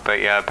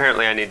 But yeah,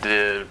 apparently I need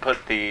to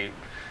put the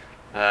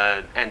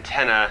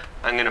antenna,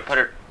 I'm going to put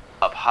it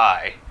up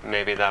high.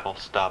 Maybe that'll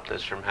stop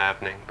this from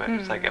happening. But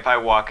it's like if I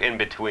walk in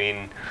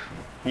between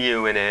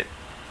you and it,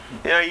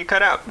 you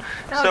cut out.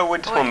 Oh, So we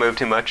just won't boy. move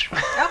too much.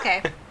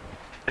 Okay.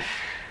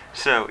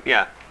 So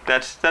yeah,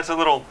 that's a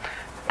little.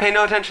 Pay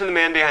no attention to the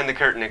man behind the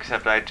curtain,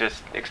 except I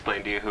just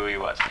explained to you who he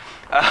was,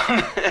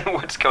 and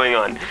what's going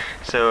on.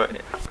 So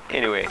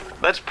anyway,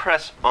 let's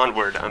press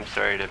onward. I'm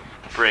sorry to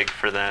break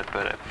for that,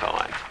 but I felt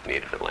I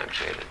needed to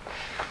lampshade it.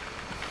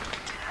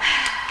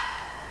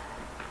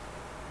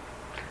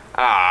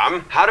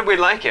 How do we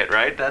like it,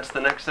 right? That's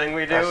the next thing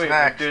we do. That's We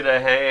next. do the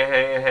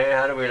hey,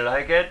 how do we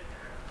like it?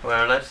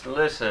 Well, let's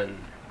listen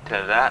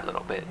to that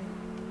little bit.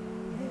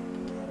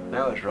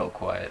 That was real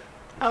quiet.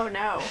 Oh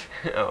no.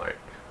 Alright,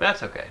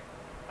 that's okay.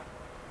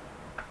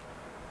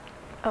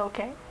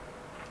 Okay.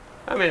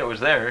 I mean, it was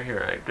there.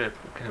 Here,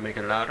 can I make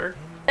it louder?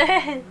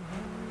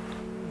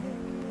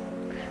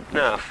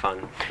 No,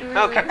 fun.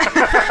 Okay.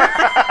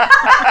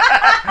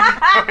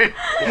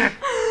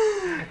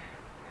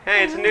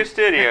 Hey, it's a new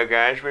studio,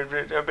 guys.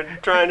 I've been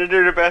trying to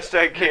do the best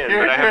I can,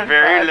 but I have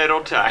very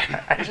little time.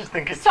 I just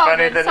think it's So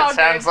funny good, that so it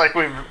sounds good. like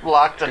we've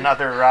locked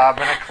another Rob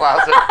in a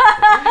closet.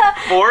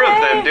 4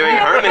 of them doing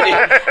harmony.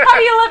 How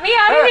do you let me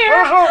out of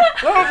here?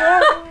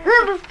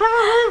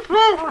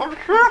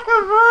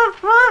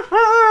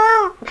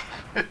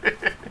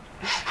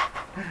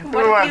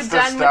 What have wants you to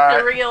done with start?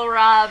 the real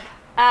Rob?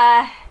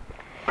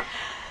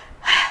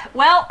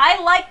 Well, I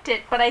liked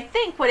it, but I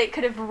think what it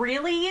could have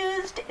really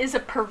used is a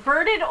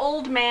perverted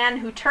old man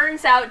who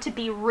turns out to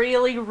be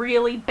really,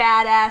 really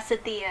badass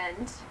at the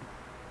end.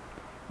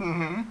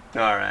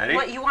 Alrighty.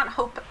 What, you want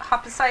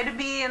Hokusai to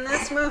be in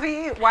this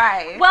movie?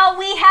 Why? Well,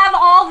 we have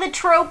all the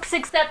tropes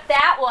except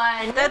that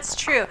one. That's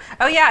true.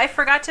 Oh yeah, I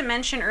forgot to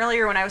mention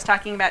earlier when I was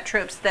talking about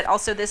tropes that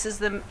also this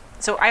is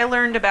so I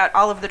learned about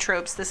all of the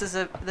tropes. This is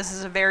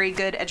a very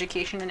good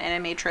education in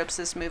anime tropes,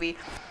 this movie.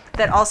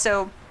 That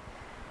also,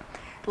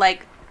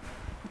 like,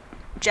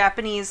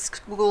 Japanese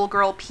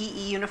schoolgirl PE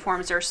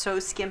uniforms are so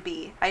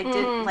skimpy.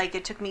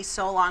 It took me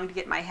so long to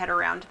get my head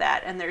around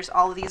that. And there's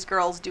all of these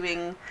girls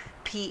doing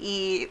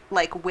PE,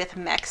 like, with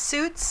mech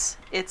suits.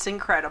 It's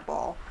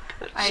incredible.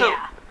 So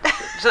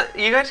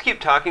you guys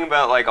keep talking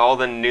about, like, all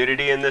the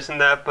nudity and this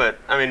and that, but,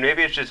 I mean,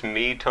 maybe it's just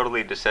me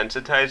totally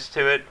desensitized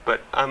to it,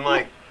 but I'm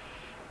like,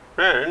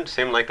 it didn't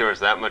seem like there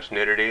was that much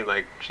nudity.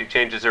 Like, she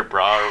changes her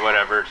bra or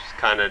whatever. It's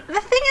kind of... The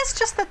thing is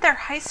just that they're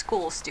high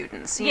school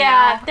students, you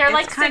Yeah, know? they're It's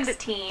like kinda-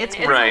 16. It's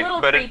It's right, a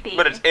little but creepy.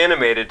 but it's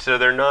animated, so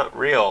they're not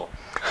real.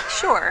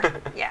 Sure,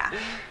 yeah.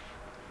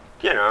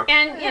 You know.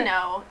 And, you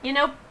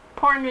know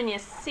porn when you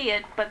see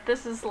it, but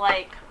this is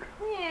like,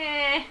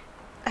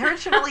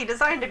 Originally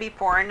designed to be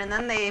porn, and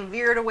then they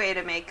veered away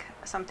to make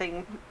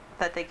something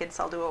that they could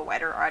sell to a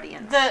wider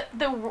audience.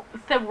 The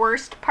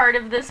worst part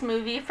of this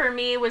movie for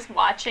me was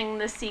watching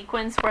the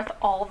sequence with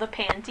all the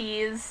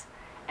panties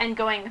and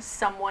going,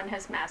 someone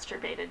has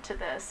masturbated to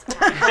this. And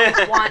I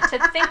don't want to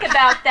think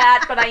about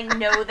that, but I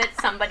know that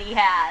somebody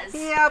has.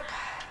 Yep.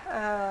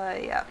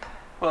 Yep.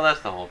 Well,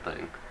 that's the whole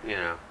thing. You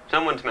know,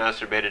 someone's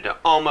masturbated to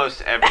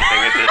almost everything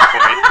at this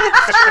point.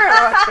 It's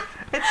true.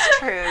 It's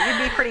true. You'd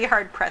be pretty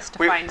hard pressed to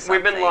find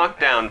something. We've been locked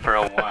down for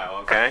a while,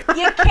 okay?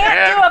 You can't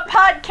do a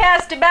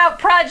podcast about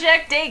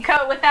Project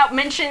Daco without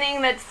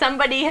mentioning that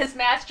somebody has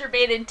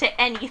masturbated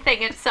to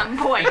anything at some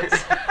point.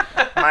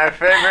 My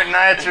favorite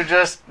nights are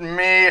just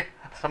me,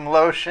 some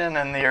lotion,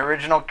 and the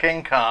original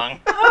King Kong.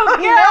 Oh,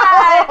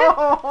 God!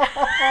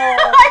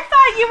 I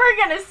thought you were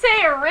going to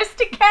say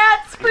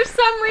Aristocats for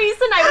some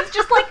reason. I was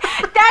just like,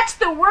 that's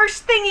the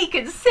worst thing he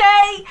could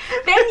say.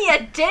 Then you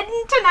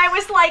didn't, and I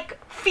was like,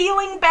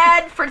 feeling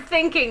bad for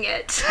thinking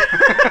it.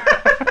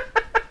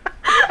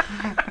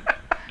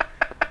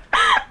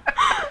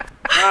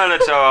 Oh,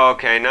 that's all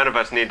okay. None of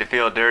us need to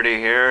feel dirty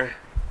here.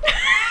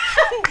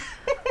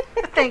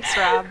 Thanks,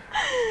 Rob.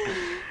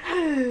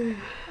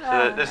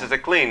 So this is a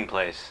clean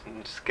place.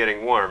 It's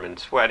getting warm and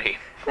sweaty.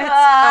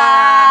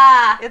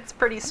 It's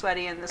pretty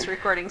sweaty in this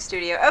recording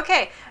studio.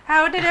 Okay,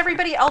 how did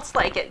everybody else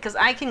like it? Because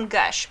I can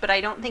gush, but I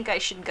don't think I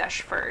should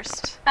gush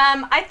first.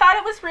 I thought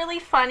it was really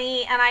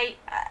funny, and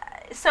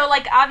so,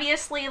 like,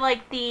 obviously,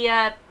 like,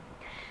 the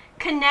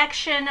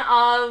connection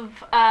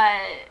of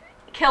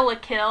Kill la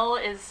Kill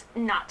is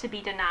not to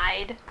be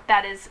denied.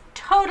 That is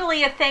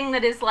totally a thing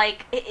that is,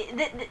 like,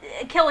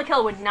 Kill la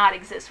Kill would not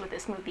exist with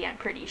this movie, I'm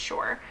pretty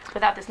sure,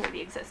 without this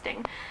movie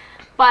existing.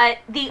 But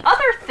the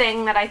other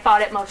thing that I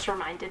thought it most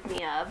reminded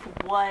me of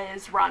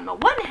was Ranma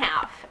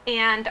 1/2,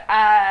 and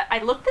I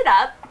looked it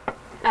up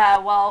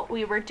while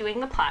we were doing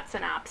the plot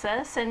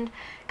synopsis, and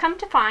come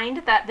to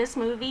find that this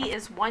movie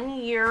is 1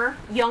 year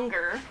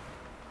younger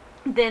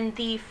than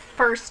the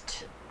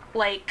first,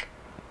 like,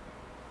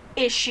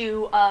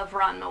 issue of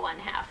Ranma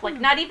 1/2.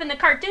 Like, not even the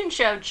cartoon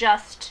show,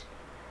 just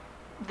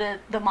the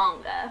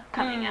manga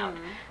coming out.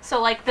 So,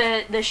 like,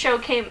 the show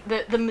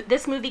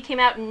this movie came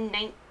out in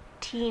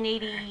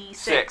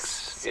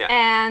 1986. Yeah.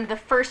 And the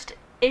first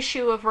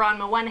issue of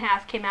Ranma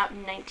 1/2 came out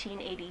in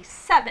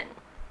 1987.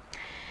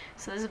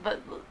 So this is, but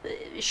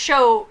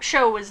show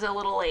was a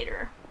little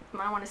later.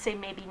 I want to say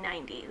maybe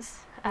 90s.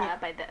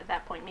 By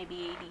that point,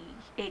 maybe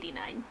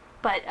 89.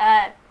 But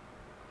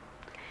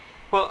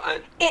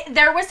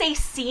there was a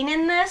scene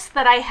in this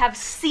that I have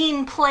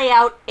seen play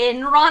out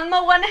in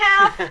Ranma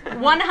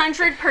 1/2,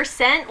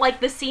 100%. Like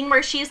the scene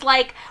where she's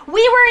like,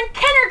 "We were in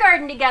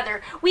kindergarten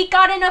together. We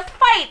got in a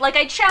fight. Like,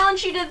 I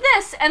challenged you to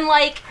this." And,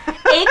 like,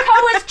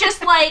 Eiko is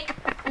just, like,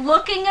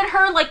 looking at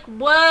her like,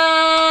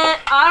 "What?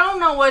 I don't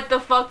know what the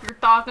fuck you're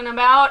talking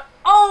about."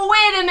 "Oh,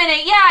 wait a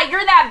minute, yeah,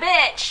 you're that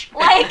bitch."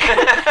 Like,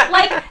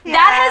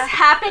 that has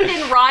happened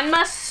in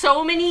Ranma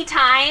so many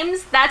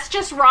times. That's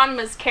just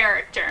Ranma's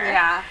character.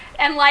 Yeah.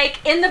 And, like,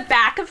 in the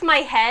back of my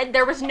head,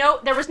 there was no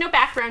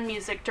background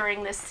music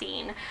during this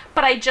scene,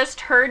 but I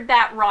just heard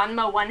that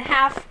Ranma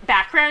 1/2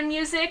 background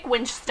music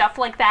when stuff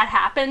like that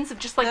happens,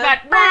 just like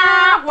that.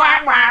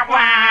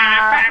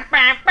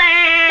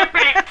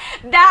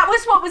 That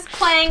was what was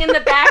playing in the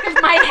back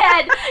of my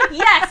head.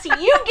 Yes,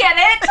 you get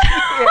it.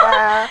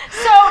 Yeah.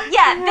 So,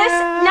 yeah, this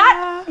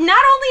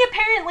not only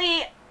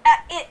apparently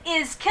it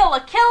is Kill la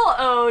Kill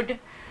ode,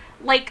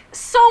 like,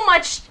 so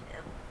much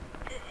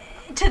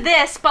to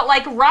this, but,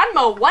 like,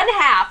 Ranma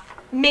 1/2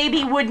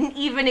 maybe wouldn't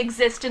even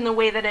exist in the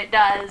way that it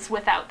does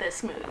without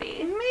this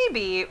movie.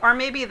 Maybe, or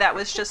maybe that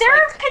was just They're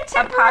like a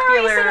contemporaries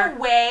popular. in a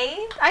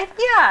way,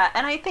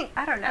 And I think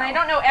I don't know. and I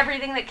don't know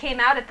everything that came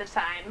out at the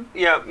time.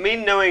 Yeah, me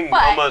knowing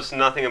But- almost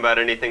nothing about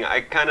anything, I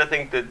kind of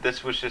think that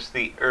this was just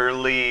the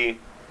early...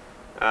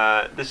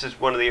 this is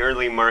one of the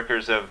early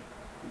markers of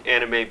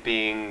anime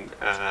being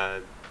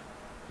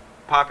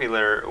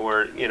popular,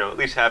 or, you know, at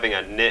least having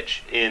a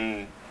niche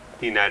in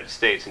the United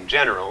States in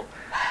general.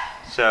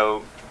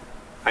 So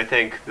I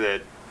think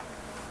that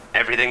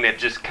everything that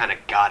just kind of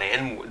got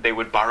in, they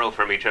would borrow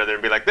from each other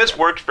and be like, "This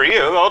works for you,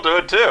 I'll do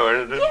it too."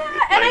 Yeah,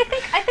 and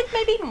I think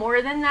maybe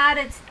more than that,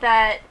 it's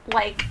that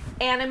like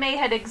anime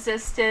had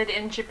existed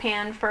in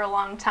Japan for a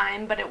long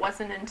time, but it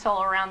wasn't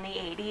until around the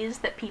 80s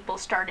that people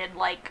started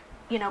like,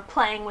 you know,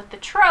 playing with the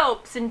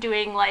tropes and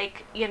doing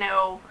like, you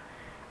know,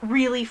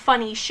 really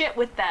funny shit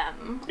with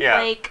them. Yeah.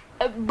 Like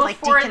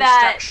before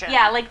that,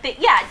 yeah, like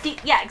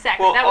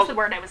exactly. Well, that was the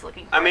word I was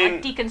looking for. I mean,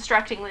 like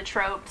deconstructing the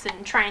tropes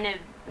and trying to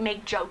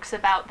make jokes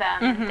about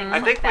them and things I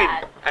think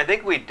that. I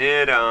think we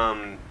did.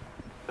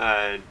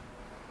 I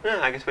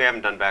guess we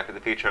haven't done Back to the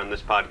Future on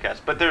this podcast,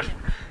 but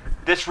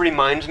this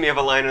reminds me of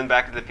a line in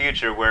Back to the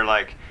Future where,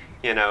 like,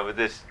 you know,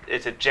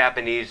 it's a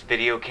Japanese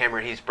video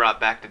camera he's brought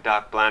back to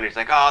Doc Brown. He's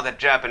like, "Oh, the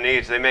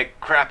Japanese, they make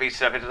crappy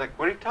stuff." He's like,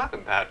 "What are you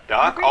talking about,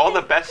 Doc? All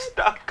the best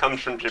stuff comes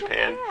from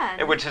Japan,"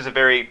 which is a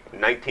very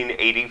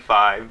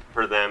 1985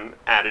 for them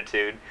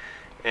attitude.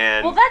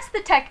 And well, that's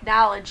the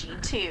technology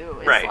too.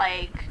 It's right.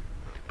 like.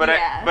 But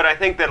yeah. I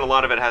think that a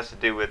lot of it has to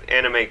do with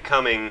anime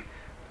coming,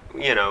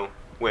 you know,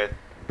 with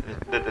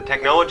that the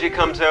technology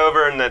comes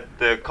over and that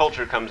the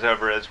culture comes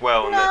over as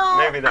well, and that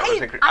maybe that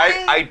was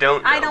I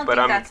don't know, I don't but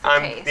think that's the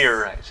I'm case.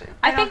 theorizing.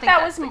 I think that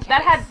that's was the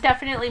that case. had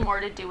definitely more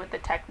to do with the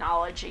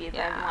technology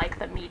than like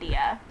the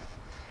media.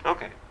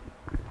 Okay.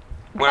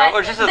 Well, it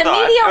was just a the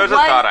thought. media It was a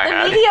thought I the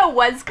had. media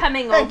was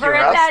coming Thank over you,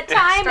 at Russ. that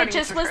time. It Starting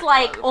just to was drift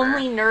like over.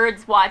 only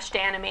nerds watched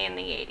anime in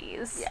the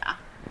 80s. Yeah.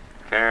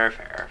 Fair.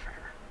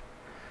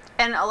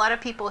 And a lot of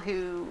people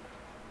who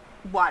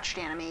watched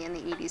anime in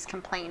the 80s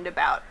complained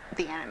about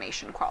the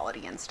animation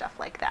quality and stuff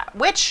like that,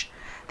 which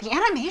the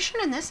animation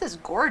in this is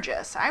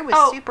gorgeous. I was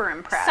super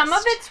impressed. Some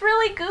of it's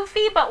really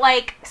goofy, but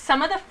like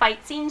some of the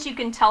fight scenes, you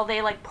can tell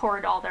they like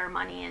poured all their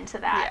money into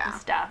that and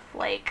stuff.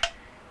 Like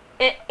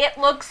it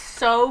looks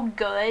so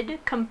good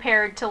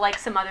compared to like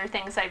some other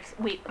things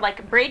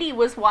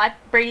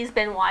Brady's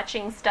been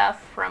watching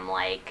stuff from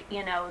like,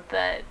 you know,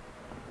 the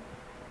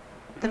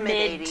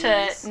mid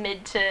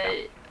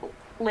to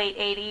late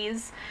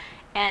 80s,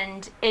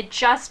 and it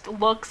just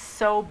looks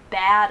so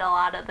bad a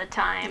lot of the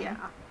time. Yeah.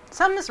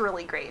 Some is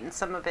really great, and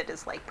some of it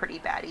is like pretty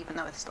bad, even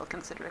though it's still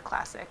considered a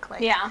classic.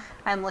 Like, Yeah.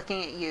 I'm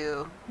looking at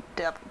you,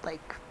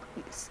 like,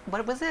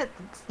 what was it?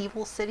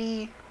 Evil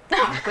City?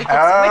 Wicked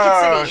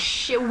Oh,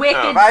 City.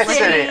 Wicked Vice City.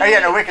 City. Oh yeah,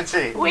 no, Wicked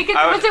City. Was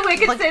it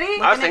Wicked Look- City?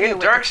 look- I was Looking at thinking you,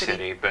 Dark Wicked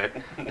City, but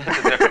that's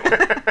a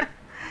different one.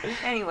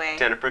 Anyway.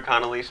 Jennifer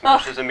Connelly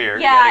smashes a mirror.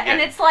 Yeah, yet again.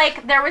 and it's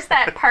like there was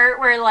that part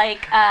where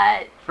like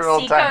For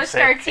old Seiko time's sake.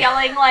 starts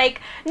yelling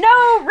like,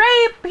 "No,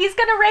 rape! He's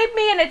gonna rape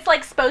me!" And it's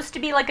like supposed to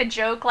be like a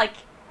joke, like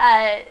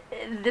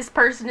this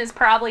person is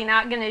probably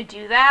not gonna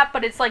do that.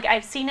 But it's like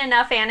I've seen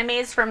enough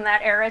animes from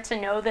that era to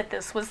know that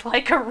this was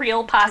like a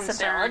real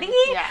possibility.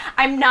 Concern. Yeah.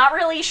 I'm not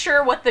really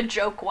sure what the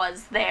joke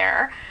was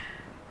there.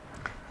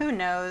 Who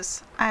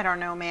knows? I don't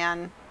know,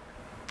 man.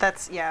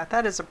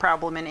 That is a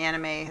problem in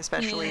anime,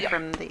 especially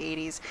from the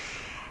 80s.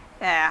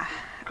 Yeah.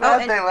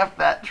 Glad they left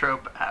that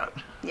trope out.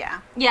 Yeah.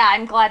 Yeah,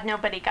 I'm glad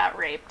nobody got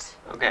raped.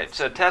 Okay,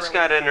 so Tess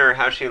got in her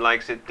how she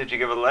likes it. Did you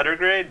give a letter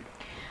grade?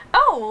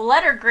 Oh,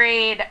 letter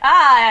grade.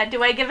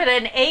 Do I give it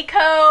an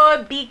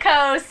A-ko,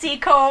 B-ko,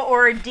 C-ko,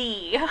 or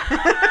D?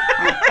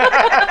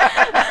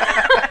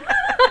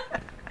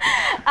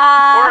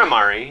 Or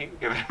Amari. You can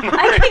give it Amari.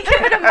 I can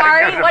give it a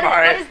Mari. Give it a What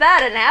Mari. is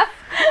that, an F?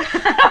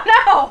 I don't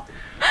know.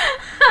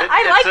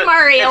 I like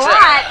Mari a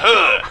lot.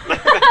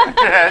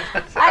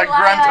 It's a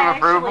grunt of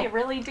approval. I actually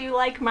really do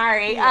like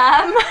Mari.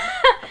 I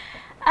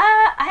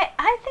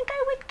think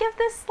I would give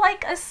this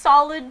like a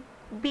solid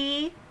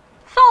B.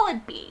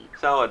 Solid B.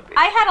 Solid B.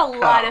 I had a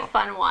lot Oh. of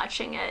fun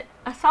watching it.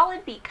 A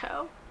solid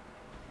B-ko.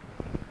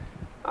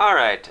 All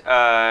right,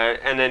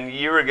 and then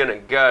you were gonna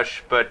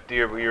gush, but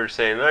you were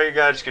saying, "Oh, you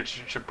guys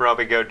should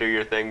probably go do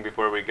your thing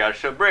before we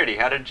gush." So Brady,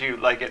 how did you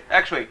like it?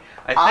 Actually,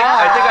 I think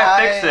I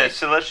fixed this.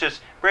 So let's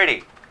just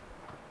Brady.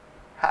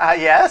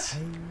 Yes.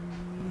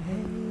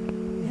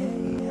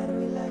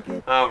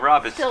 Oh,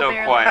 Rob is Still so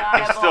barely quiet.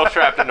 He's audible. still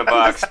trapped in a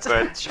box,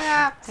 but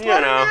Trapped. you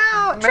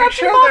know. Make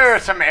sure there are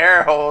some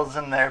air holes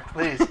in there,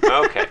 please.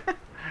 Okay,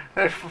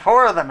 There's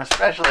 4 of them,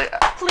 especially.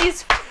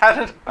 Please How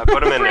did I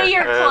put them in Free there.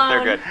 your They're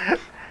clone. good.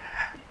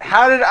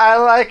 How did I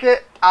like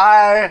it?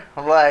 I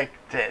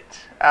liked it.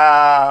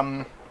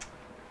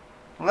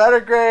 Letter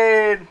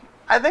grade.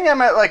 I think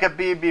I'm at like a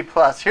B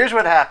plus. Here's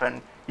what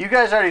happened. You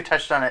guys already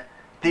touched on it.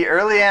 The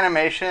early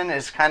animation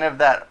is kind of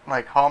that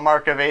like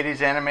hallmark of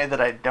 80s anime that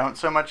I don't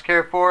so much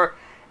care for.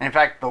 And in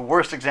fact, the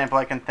worst example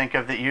I can think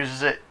of that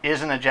uses it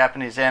isn't a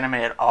Japanese anime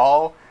at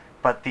all,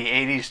 but the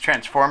 80s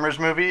Transformers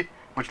movie,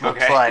 which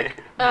looks Okay. like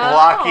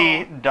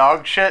blocky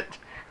dog shit.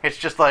 It's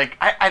just like,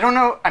 I don't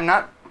know, I'm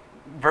not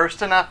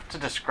versed enough to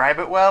describe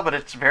it well, but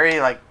it's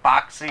very like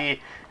boxy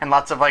and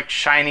lots of like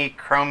shiny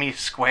chromy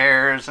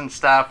squares and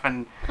stuff,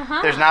 and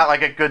there's not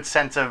like a good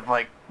sense of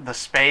like the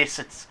space.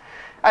 It's,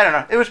 I don't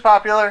know, it was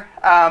popular.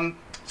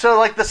 So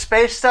like the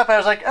space stuff, I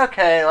was like,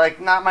 okay,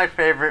 like not my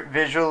favorite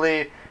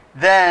visually.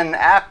 Then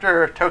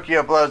after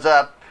Tokyo blows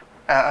up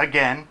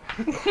again,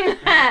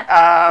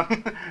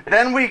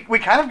 Then we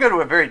kind of go to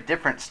a very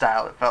different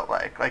style. It felt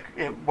like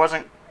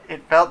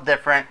it felt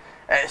different.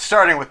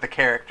 Starting with the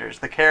characters.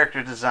 The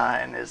character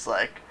design is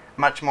like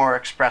much more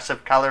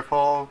expressive,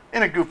 colorful,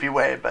 in a goofy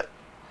way, but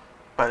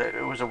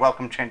it was a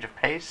welcome change of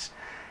pace.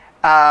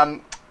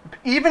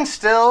 Even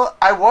still,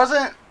 I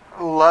wasn't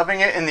loving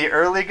it in the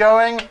early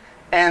going,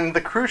 and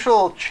the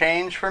crucial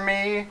change for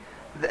me,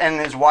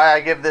 and is why I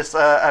give this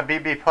a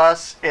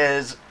BB+,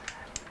 is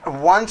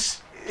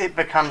once it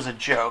becomes a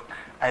joke,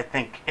 I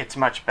think it's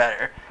much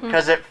better.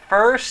 Because at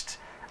first,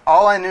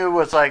 all I knew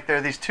was like there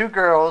are these two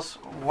girls,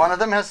 one of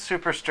them has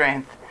super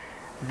strength,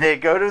 they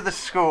go to the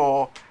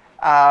school,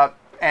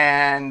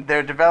 and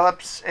there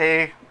develops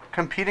a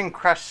competing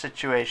crush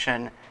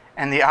situation,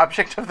 and the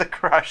object of the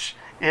crush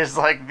is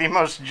like the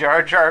most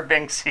Jar Jar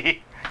Binksy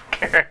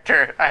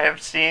character I have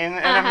seen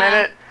in a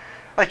minute.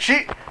 Like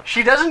she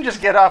doesn't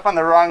just get off on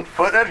the wrong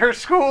foot at her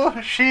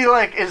school, she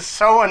like is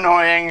so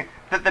annoying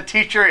that the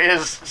teacher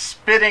is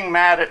spitting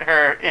mad at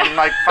her in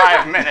like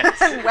 5 minutes.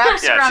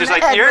 Yeah, she's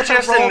like, you're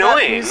just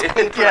annoying.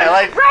 Yeah,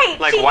 like Right.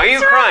 Like, she why are you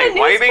hits her on crying? the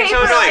Why are you being so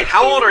newspaper annoying? like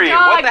How she's old a are you?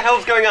 dog. What the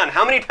hell's going on?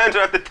 How many times do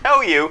I have to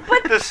tell you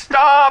to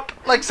stop?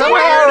 Like What are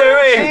somehow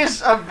you doing?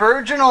 she's a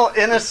virginal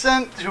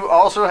innocent who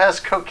also has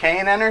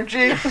cocaine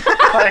energy.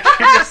 Like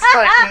she just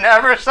like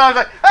never stops.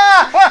 Like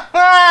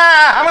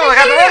I'm gonna look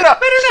out the window.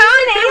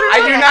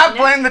 I do not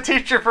blame the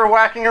teacher for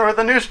whacking her with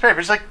a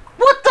newspaper. She's like,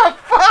 what the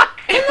fuck?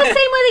 In the same way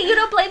that you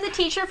don't blame the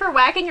teacher for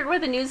whacking her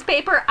with a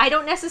newspaper, I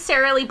don't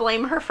necessarily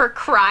blame her for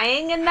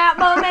crying in that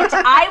moment.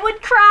 I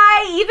would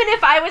cry even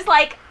if I was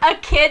like a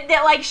kid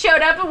that like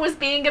showed up and was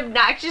being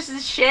obnoxious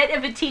as shit.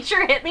 If a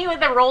teacher hit me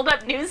with a rolled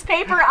up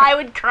newspaper, I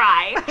would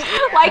cry.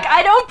 Like,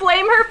 I don't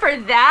blame her for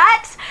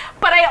that,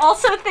 but I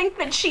also think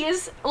that she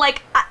is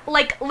like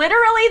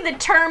literally the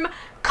term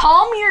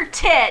calm your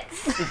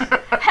tits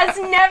has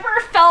never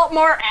felt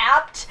more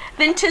apt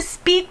than to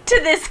speak to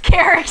this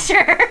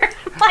character.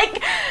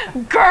 Like,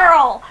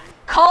 girl,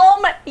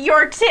 calm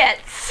your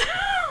tits.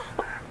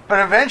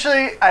 But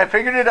eventually, I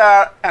figured it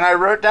out, and I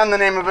wrote down the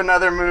name of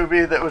another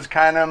movie that was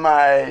kind of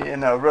my,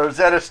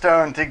 Rosetta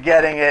Stone to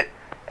getting it.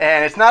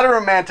 And it's not a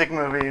romantic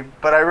movie,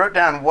 but I wrote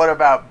down What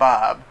About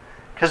Bob?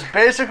 Because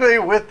basically,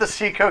 with the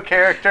Seiko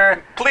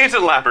character, Please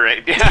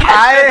elaborate. Yeah.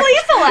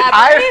 Please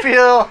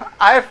elaborate.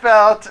 I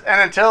felt,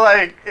 and until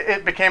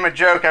it became a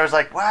joke, I was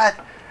like, what?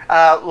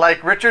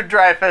 Like Richard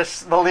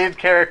Dreyfuss, the lead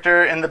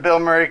character in the Bill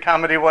Murray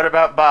comedy What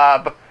About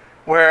Bob,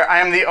 where I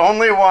am the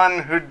only one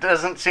who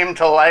doesn't seem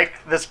to like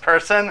this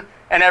person,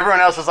 and everyone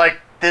else is like,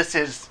 this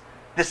is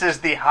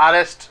the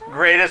hottest,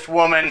 greatest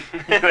woman you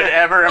could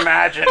ever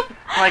imagine.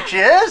 I'm like, she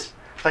is?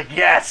 It's like,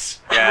 yes.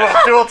 Yes.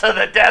 We'll duel to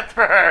the death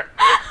for her.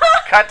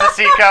 Cut to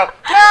Seiko.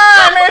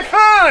 I made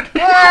food!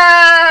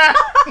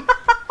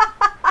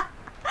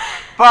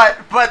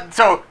 But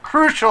so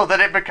crucial that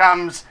it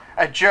becomes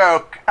a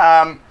joke.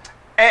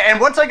 And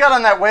once I got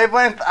on that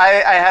wavelength,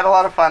 I had a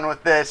lot of fun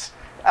with this.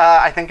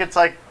 I think it's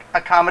like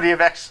a comedy of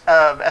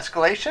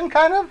escalation,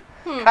 kind of.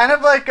 Kind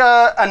of like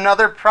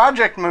another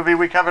Project movie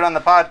we covered on the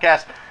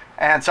podcast.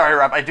 And sorry,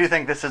 Rob, I do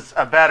think this is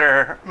a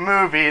better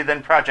movie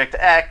than Project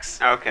X.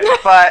 Okay.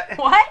 But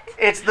What?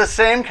 it's the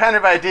same kind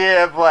of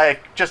idea of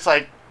just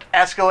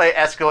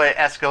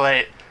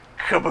escalate,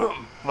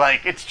 kaboom.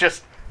 Like it's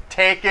just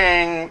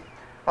taking,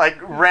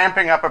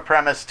 ramping up a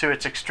premise to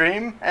its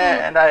extreme,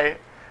 and I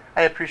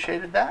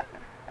appreciated that.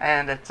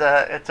 And it's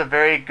a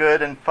very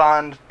good and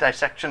fun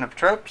dissection of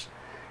tropes,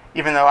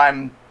 even though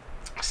I'm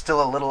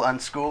still a little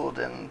unschooled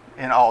in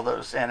all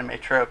those anime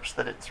tropes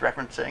that it's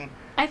referencing.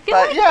 I feel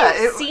But like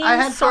yeah, you've I seen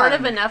had sort fun.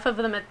 of enough of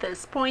them at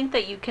this point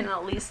that you can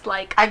at least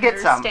I get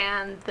some.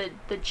 understand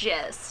the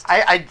gist.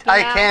 I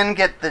Yeah. can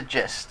get the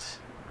gist.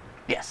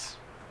 Yes.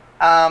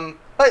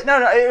 But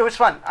no, it was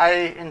fun. I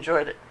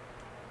enjoyed it.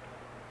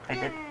 I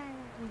did.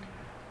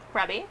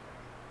 Robbie?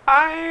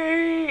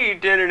 I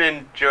didn't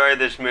enjoy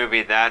this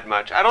movie that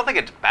much. I don't think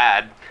it's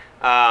bad.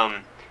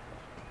 And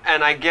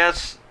I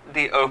guess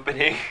the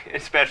opening,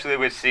 especially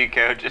with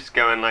Seiko just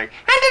going like,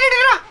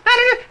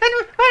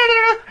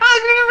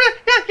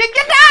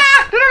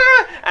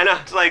 and I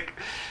was like,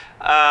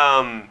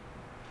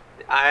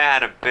 I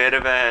had a bit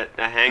of a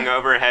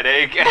hangover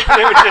headache, and it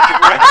was just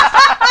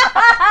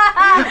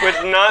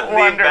was not the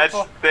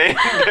Wonderful. best thing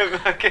to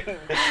fucking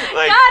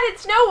like. God,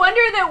 it's no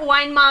wonder that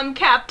Wine Mom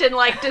Captain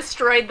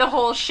destroyed the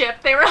whole ship.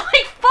 They were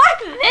like, fuck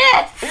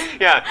this!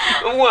 Yeah,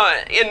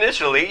 well,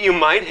 initially, you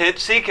might hit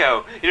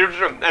Seiko.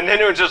 And then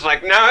it was just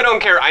like, no, I don't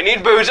care. I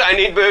need booze,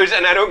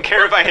 and I don't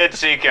care if I hit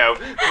Seiko.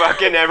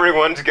 Fucking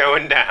everyone's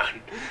going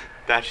down.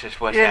 That's just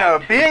what's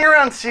happening. Being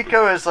around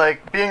Seiko is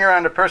like being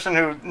around a person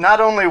who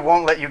not only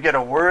won't let you get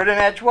a word in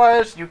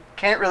edgewise, you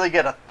can't really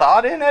get a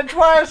thought in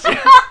edgewise.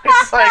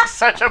 It's like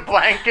such a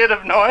blanket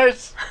of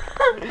noise.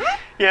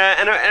 Yeah,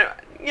 and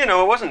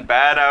it wasn't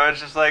bad. I was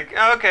just like,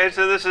 oh, okay,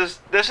 so this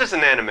is an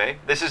anime.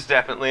 This is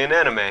definitely an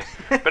anime.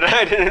 But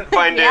I didn't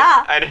find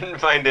Yeah. I didn't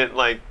find it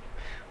like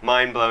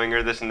mind-blowing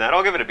or this and that.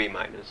 I'll give it a B-.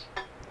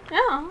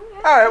 Oh,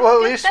 All right, well,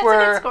 at Good- least that's a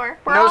we're good score.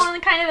 We're no, all in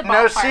kind of the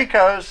no ballpark.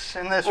 Seikos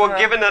in this Well, room.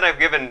 given that I've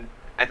given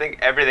I think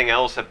everything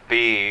else a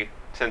B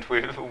since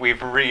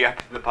we've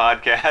re-upped the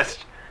podcast.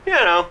 You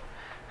know.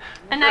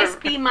 A nice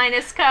B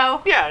minus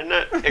co. Yeah,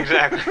 no,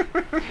 exactly.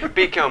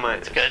 B co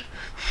minus. Good.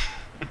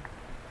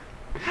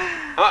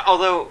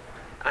 Although,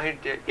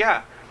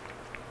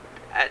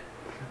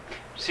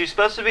 she's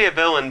supposed to be a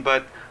villain,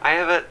 but I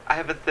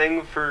have a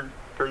thing for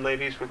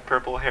ladies with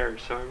purple hair,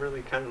 so I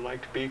really kind of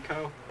liked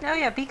Biko. Oh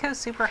yeah, Biko's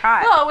super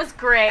hot. Oh, it was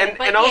great.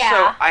 And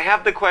also, I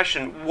have the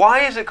question: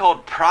 why is it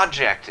called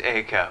Project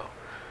A-ko?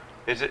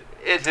 Is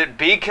it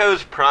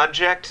Biko's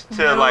project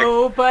to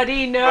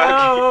Nobody knows.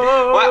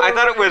 Well, I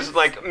thought it was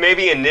like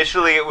maybe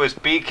initially it was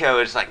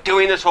Biko. It's like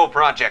doing this whole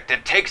project.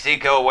 It takes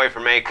Eiko away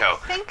from A-ko.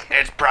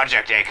 It's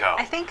Project A-ko.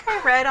 I think I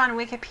read on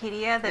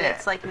Wikipedia that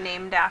it's like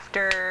named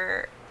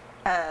after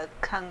a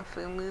kung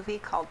fu movie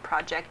called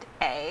Project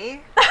A.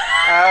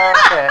 Oh,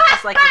 okay.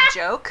 It's like a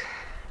joke.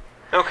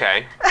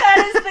 Okay.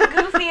 That is the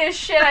goofiest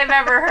shit I've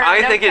ever heard.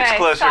 I think it's Okay,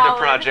 closer solid. to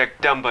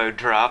Project Dumbo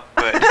Drop,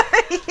 but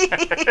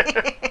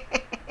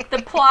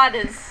The plot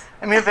is.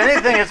 I mean, if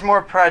anything, it's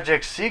more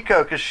Project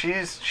Seiko because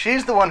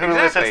she's the one who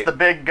Exactly. elicits the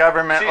big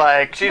government she's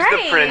Right.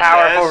 the princess.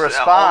 Powerful All the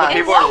response. In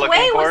people are what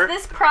looking way for. was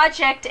this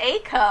Project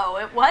A-ko?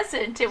 It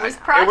wasn't. It was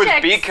It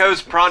Project. was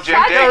Biko's Project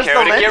Biko's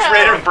A-ko the to get linchpin.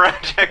 rid of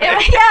Project A-ko.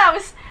 Yeah, it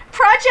was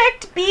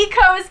Project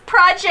Biko's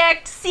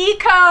Project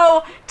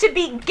C-ko to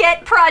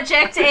get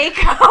Project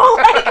A-ko.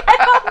 Like,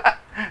 I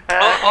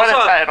what a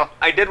Also, title.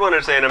 I did want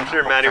to say, and I'm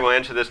sure Maddie will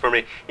answer this for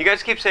me. You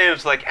guys keep saying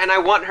it's like, and I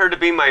want her to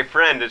be my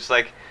friend. It's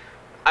like,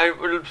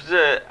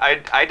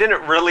 I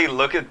didn't really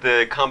look at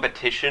the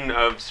competition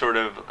of sort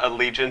of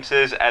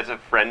allegiances as a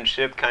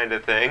friendship kind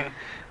of thing.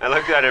 I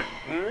looked at it,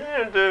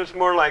 it was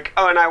more like,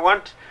 oh, and I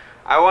want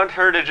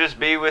her to just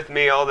be with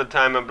me all the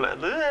time.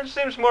 It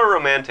seems more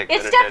romantic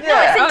it's than it did. definitely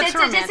Yeah. Oh, it's it's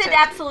romantic.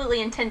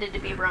 absolutely intended to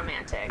be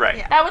romantic. Right.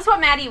 Yeah. That was what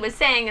Maddie was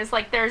saying. Is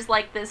like there's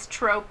like this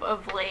trope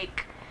of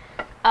like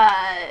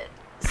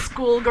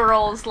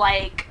schoolgirls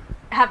like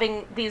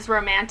having these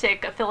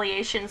romantic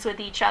affiliations with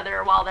each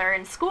other while they're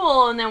in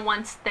school, and then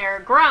once they're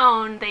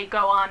grown, they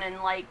go on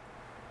and like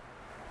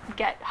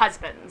get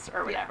husbands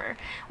or whatever.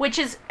 Which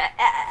is,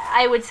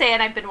 I would say,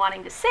 and I've been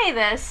wanting to say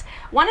this,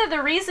 one of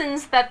the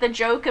reasons that the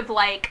joke of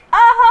like,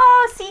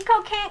 oh,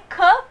 Seiko can't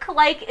cook,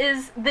 like,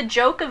 is the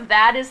joke of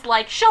that is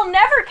like, she'll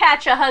never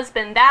catch a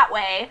husband that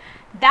way.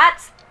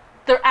 That's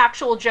the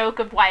actual joke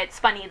of why it's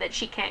funny that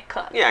she can't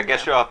cook. Yeah, I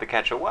guess she'll have to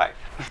catch a wife.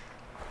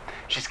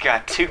 She's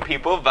got 2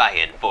 people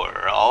vying for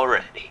her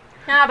already.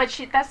 No, but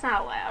that's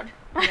not allowed.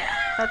 Yeah,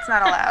 that's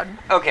not allowed.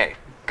 Okay,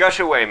 gush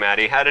away,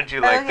 Maddie. How did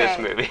you like this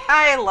Okay. movie?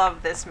 I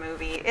love this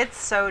movie. It's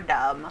so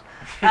dumb,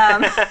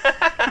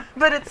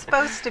 but it's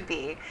supposed to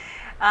be.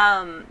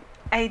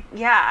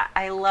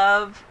 I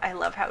love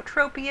how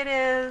tropey it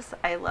is.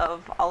 I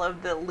love all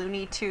of the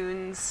Looney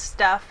Tunes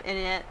stuff in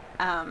it.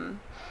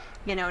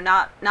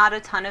 Not a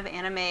ton of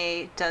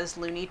anime does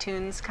Looney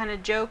Tunes kind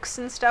of jokes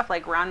and stuff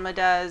like Ranma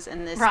does,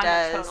 and this Ranma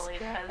does, totally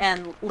does.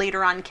 and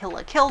later on Kill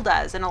la Kill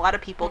does, and a lot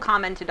of people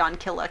commented on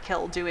Kill la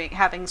Kill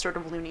having sort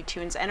of Looney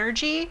Tunes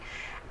energy,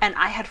 and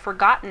I had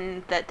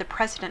forgotten that the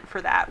precedent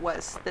for that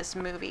was this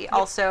movie.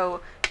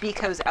 Also,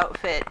 Biko's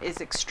outfit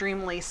is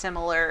extremely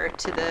similar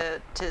to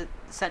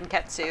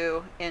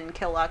Senketsu in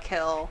Kill la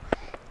Kill,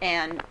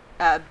 and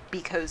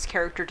Biko's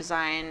character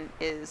design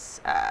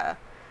is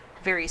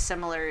very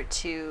similar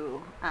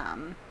to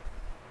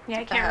Yeah,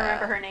 I can't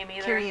remember her name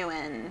either.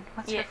 Kiryuin.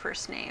 What's Yeah. her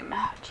first name?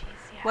 Oh, jeez,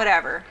 yeah.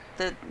 Whatever.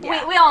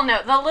 We all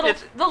know the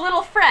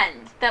little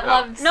friend that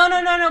loves. No.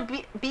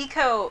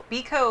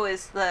 Biko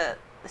is the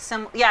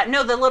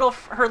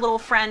her little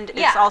friend is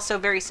Yeah. also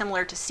very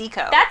similar to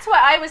Seiko. That's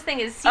what I was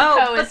thinking.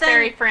 Seiko is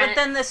very friend. But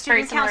then the student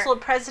very similar. council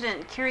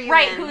president Kiryuin,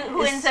 Right,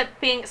 who ends up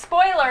being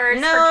spoilers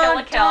for Kill no,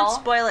 la Kill. don't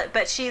spoil it.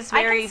 But she's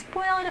I very. can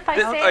spoil it if I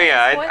say Oh it's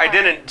yeah, a spoiler. I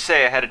didn't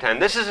say ahead of time.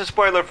 This is a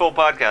spoiler-full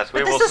podcast.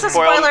 But this is a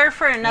spoiler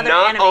for another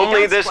not anime.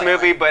 only Don't this spoil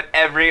movie, it. but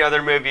every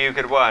other movie you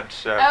could watch.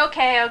 So.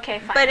 Okay,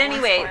 fine. But I won't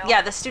anyway, spoil.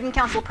 yeah, the student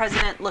council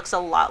president looks a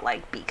lot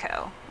like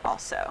Biko,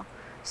 also.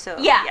 So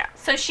Yeah.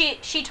 So she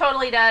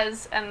totally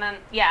does, and then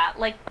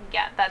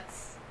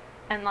that's,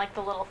 and like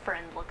the little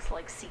friend looks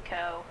like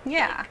Seiko.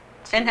 Yeah. like,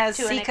 And has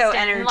to an Seiko extent.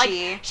 And, like,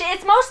 energy.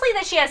 it's mostly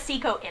that she has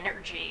Seiko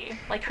energy.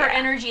 Like her Yeah.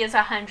 energy is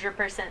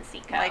 100%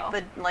 Seiko.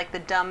 like the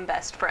dumb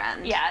best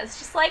friend. Yeah, it's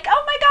just like,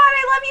 oh my god,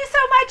 I love you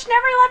so much.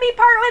 Never let me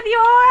part with you.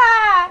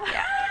 Ah.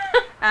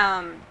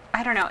 Yeah.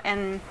 I don't know,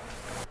 and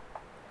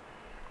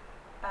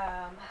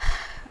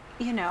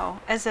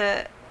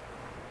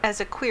as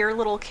a queer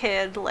little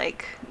kid,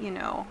 like,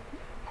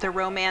 the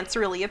romance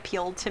really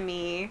appealed to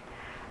me.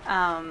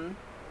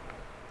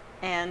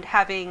 And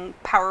having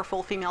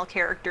powerful female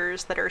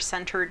characters that are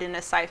centered in a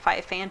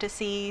sci-fi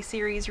fantasy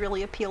series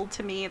really appealed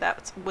to me.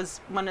 That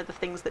was one of the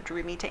things that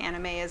drew me to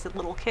anime as a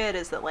little kid,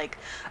 is that like,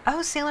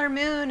 oh, Sailor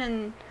Moon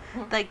and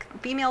like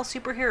female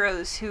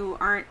superheroes who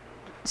aren't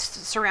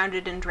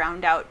surrounded and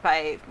drowned out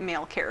by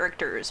male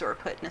characters or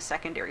put in a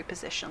secondary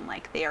position.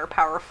 Like, they are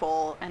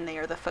powerful and they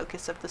are the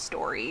focus of the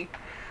story.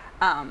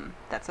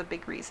 That's a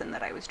big reason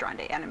that I was drawn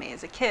to anime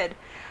as a kid.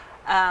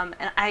 And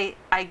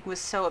I was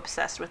so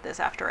obsessed with this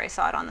after I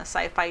saw it on the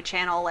Sci-Fi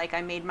Channel. Like,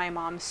 I made my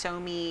mom sew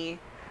me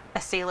a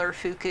Sailor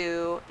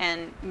Fuku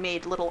and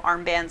made little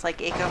armbands like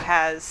Eiko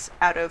has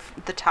out of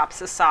the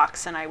tops of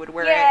socks, and I would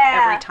wear it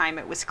every time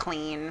it was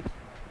clean.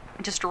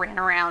 Just ran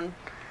around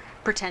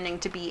pretending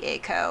to be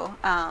Eiko.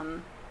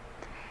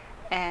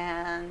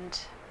 And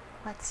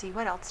let's see,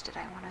 what else did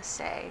I want to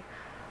say?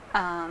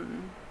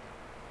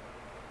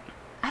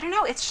 I don't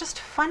know, it's just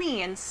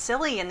funny and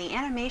silly, and the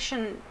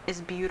animation is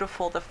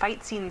beautiful. The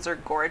fight scenes are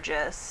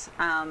gorgeous,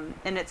 and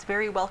it's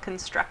very well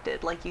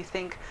constructed. Like, you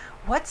think,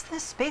 what's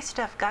this space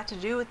stuff got to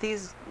do with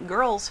these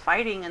girls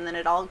fighting? And then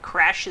it all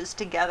crashes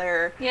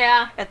together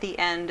at the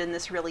end in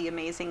this really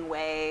amazing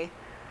way.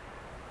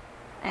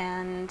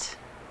 And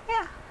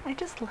yeah, I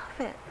just love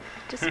it.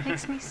 It just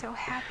makes me so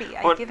happy.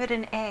 I give it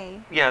an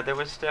A. Yeah, there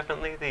was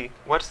definitely the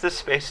what's this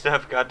space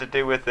stuff got to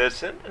do with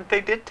this? And they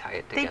did tie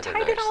it together. They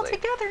tied it all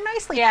together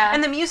nicely. Yeah.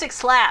 And the music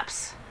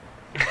slaps.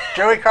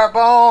 Joey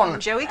Carbone.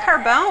 Joey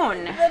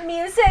Carbone. The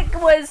music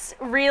was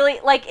really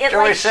like it.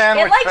 Joey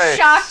Sandwich Face.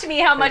 Shocked me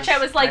how much I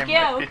was like, name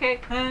yeah, might be-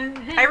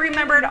 okay. I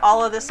remembered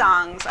all of the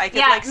songs. I could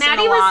like sing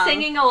Maddie along. was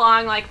singing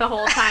along like the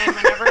whole time.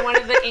 Whenever one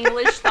of the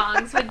English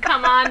songs would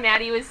come on,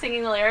 Maddie was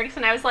singing the lyrics,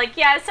 and I was like,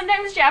 yeah.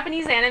 Sometimes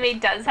Japanese anime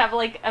does have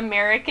like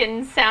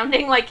American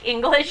sounding like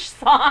English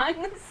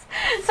songs,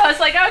 so I was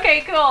like,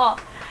 okay, cool.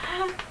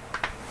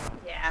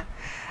 Yeah.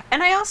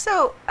 And I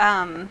also,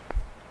 I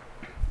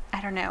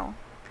don't know.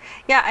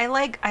 Yeah,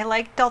 I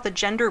liked all the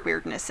gender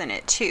weirdness in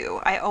it too.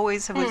 I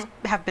always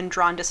have been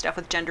drawn to stuff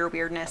with gender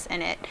weirdness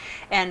in it.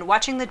 And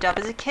watching the dub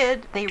as a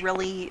kid, they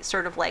really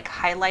sort of like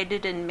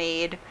highlighted and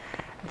made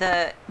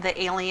the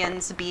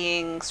aliens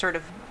being sort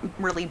of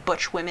really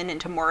butch women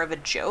into more of a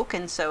joke,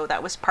 and so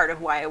that was part of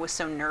why I was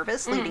so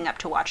nervous leading up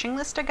to watching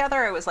this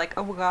together. I was like,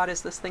 oh god,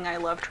 is this thing I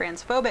love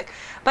transphobic?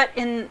 But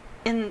in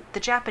the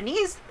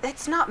Japanese,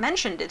 it's not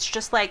mentioned. It's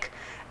just like,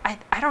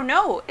 I don't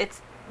know.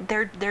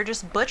 They're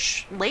just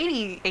butch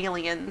lady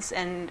aliens,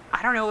 and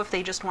I don't know if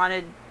they just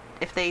wanted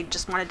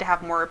to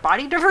have more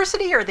body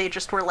diversity, or they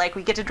just were like,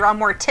 we get to draw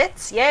more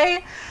tits,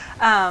 yay.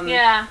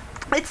 Yeah.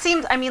 It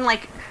seems, I mean,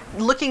 like,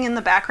 looking in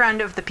the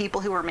background of the people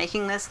who were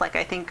making this, like,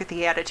 I think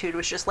the attitude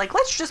was just like,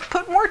 let's just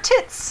put more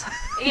tits.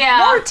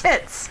 Yeah. More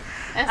tits.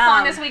 As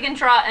long as we can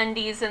draw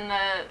undies in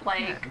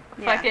the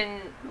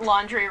fucking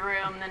laundry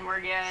room, then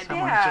we're good.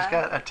 Someone's just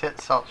got a tit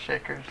salt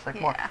shaker. Just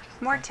like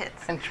more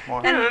tits. Inch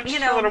more. And,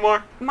 just a little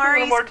more.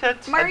 Mari's, a little more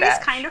tits. Mari's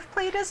dash. kind of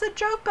played as a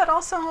joke, but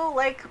also,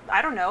 like,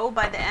 I don't know,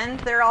 by the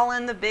end, they're all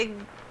in the big,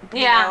 you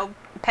Yeah. know,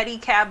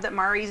 pedicab that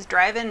Mari's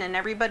driving, and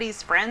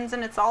everybody's friends,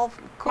 and it's all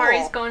cool.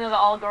 Mari's going to the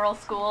all-girls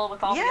school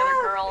with all the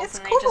other girls, it's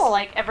and they cool. just,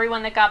 like,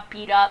 everyone that got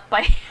beat up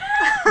by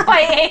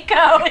by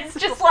Eiko is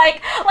just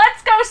like,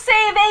 let's go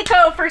save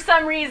Eiko for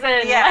some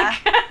reason. Yeah.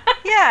 Like,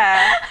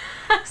 Yeah.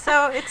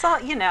 So it's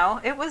all, you know,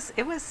 it was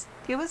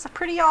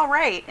pretty all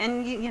right.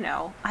 And you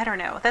know, I don't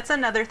know. That's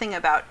another thing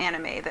about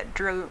anime that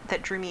drew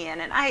me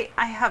in. And I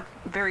have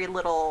very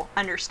little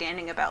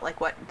understanding about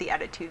like what the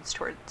attitudes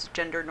towards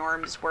gender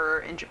norms were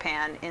in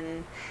Japan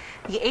in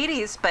the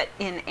 80s, but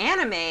in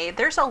anime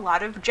there's a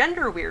lot of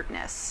gender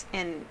weirdness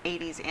in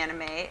 80s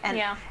anime,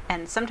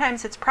 and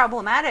sometimes it's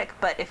problematic,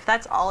 but if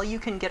that's all you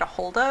can get a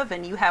hold of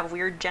and you have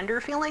weird gender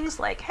feelings,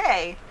 like,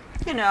 hey,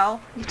 you know,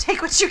 you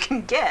take what you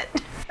can get.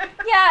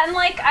 yeah, and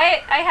like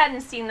I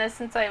hadn't seen this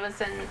since I was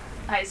in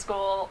high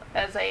school,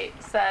 as I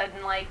said,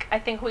 and like I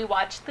think we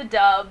watched the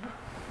dub.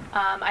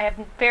 I have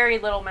very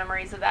little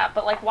memories of that,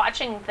 but like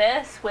watching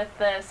this with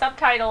the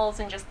subtitles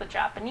and just the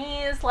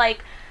Japanese,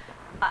 like,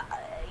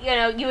 you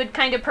know, you had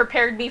kind of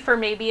prepared me for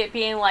maybe it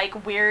being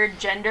like weird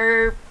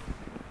gender,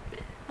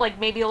 like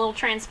maybe a little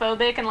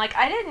transphobic, and like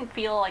I didn't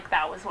feel like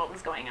that was what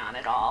was going on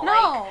at all.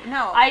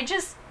 No. I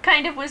just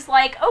kind of was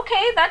like,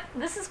 okay,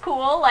 this is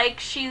cool. Like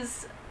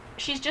she's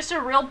just a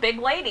real big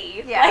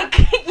lady. Yeah. Like,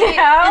 you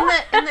know?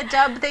 In the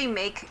dub, they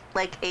make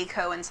like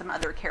Eiko and some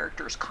other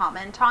characters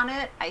comment on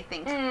it. I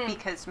think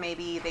because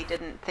maybe they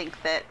didn't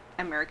think that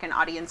American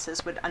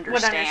audiences would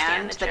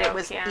understand the that joke, it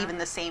was yeah. even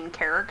the same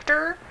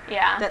character.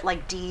 Yeah. That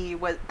like D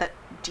was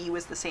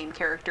the same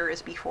character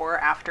as before,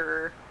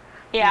 after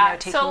Yeah. you know,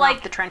 taking so like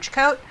off the trench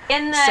coat.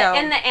 in the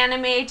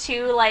anime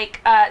too,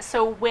 like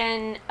so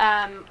when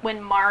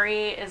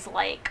Mari is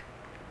like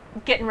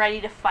getting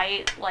ready to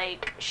fight,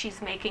 like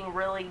she's making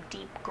really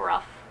deep,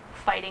 gruff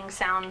fighting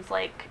sounds,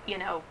 like, you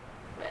know,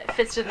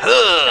 Fist of the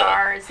North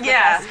Star is the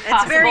best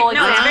it's very possible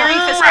example. it's very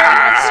Fist Fist of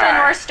of the the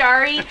North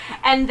Star. North Starry,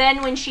 and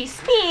then when she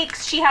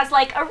speaks, she has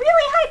like a really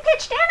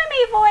high-pitched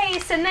anime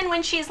voice, and then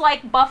when she's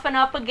like buffing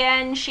up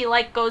again, she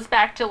like goes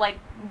back to like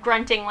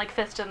grunting like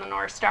Fist of the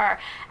North Star,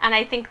 and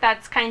I think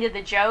that's kind of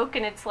the joke,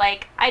 and it's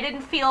like, I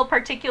didn't feel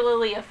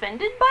particularly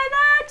offended by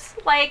that.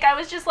 Like, I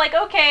was just like,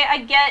 okay, I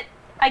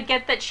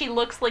get that she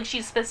looks like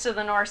she's Fist of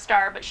the North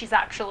Star, but she's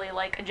actually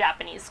like a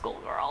Japanese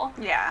schoolgirl.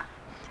 Yeah.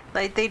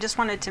 Like, they just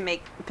wanted to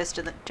make Fist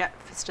of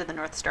the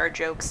North Star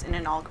jokes in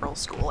an all-girls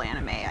school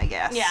anime, I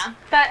guess. Yeah.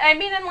 But, I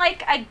mean, and,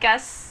 like, I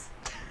guess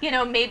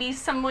maybe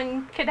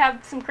someone could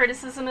have some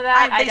criticism of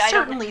that.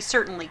 They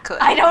certainly could.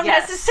 I don't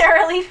yes.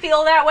 necessarily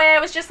feel that way. I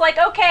was just like,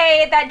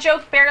 okay, that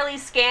joke barely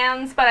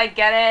scans, but I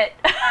get it.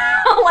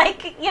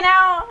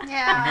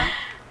 Yeah.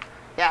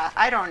 Yeah,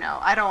 I don't know.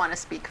 I don't want to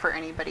speak for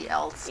anybody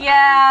else.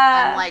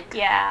 Yeah. I'm like,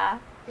 yeah.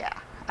 Yeah,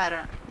 I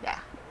don't, yeah.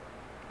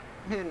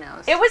 Who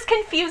knows? It was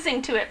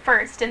confusing to at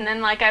first, and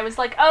then, I was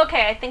like,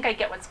 okay, I think I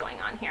get what's going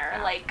on here.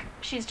 Yeah.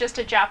 She's just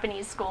a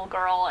Japanese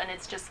schoolgirl, and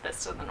it's just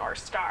this to the North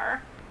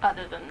Star.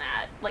 Other than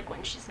that,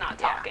 when she's not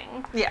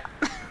talking. Yeah.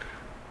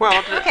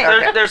 Well,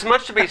 Okay. there's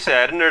much to be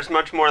said, and there's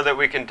much more that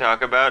we can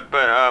talk about,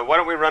 but why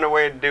don't we run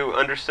away and do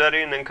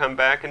understudy and then come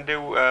back and do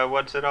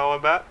what's it all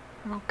about?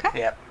 Okay.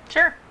 Yep.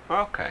 Sure.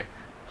 Okay.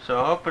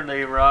 So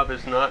hopefully Rob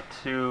is not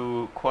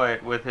too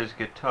quiet with his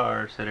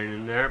guitar sitting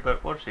in there,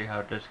 but we'll see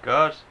how this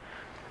goes.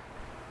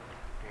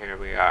 Here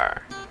we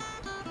are.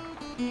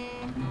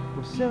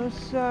 We're so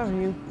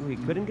sorry we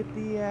couldn't get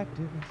the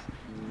actors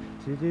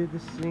to do the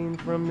scene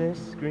from this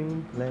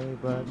screenplay,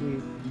 but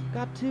we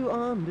got 2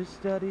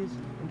 understudies,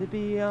 and to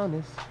be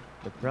honest,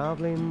 they're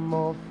probably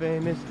more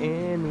famous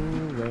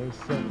anyway.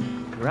 So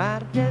try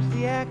to guess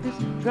the actors,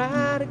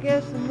 try to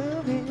guess the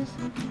movies.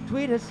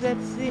 Tweet us at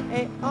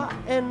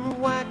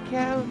CARNY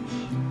Couch.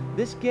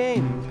 This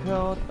game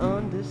called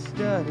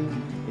Understudy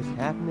is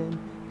happening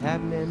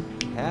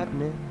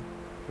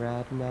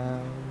right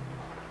now.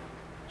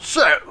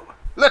 So,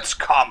 let's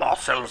calm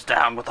ourselves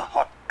down with a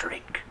hot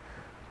drink.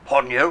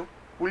 Ponyo,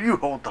 will you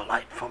hold the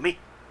light for me?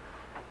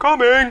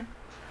 Coming!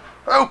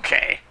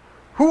 Okay.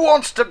 Who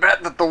wants to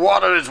bet that the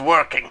water is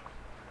working?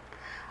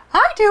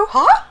 I do,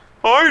 huh?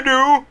 I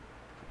do!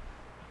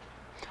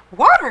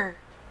 Water.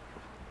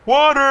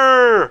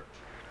 Water!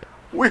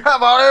 We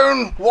have our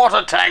own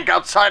water tank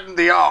outside in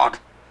the yard.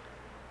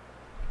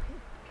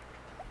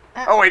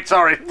 Oh, wait,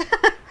 sorry.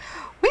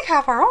 We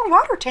have our own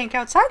water tank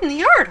outside in the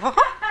yard, huh?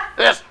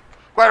 Yes,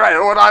 quite right,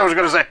 what I was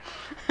going to say.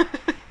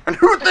 And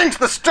who thinks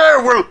the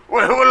stir will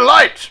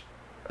light?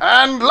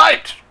 And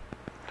light.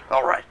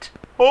 All right.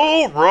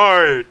 All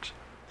right.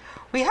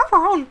 We have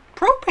our own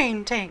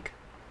propane tank.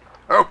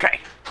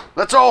 Okay,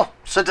 let's all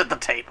sit at the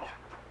table.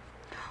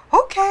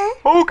 Okay.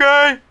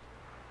 Okay.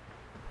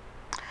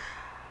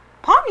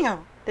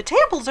 Ponyo, the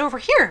table's over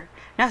here.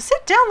 Now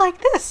sit down like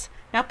this.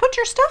 Now put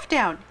your stuff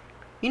down.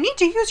 You need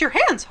to use your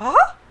hands,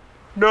 huh?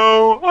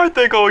 No, I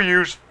think I'll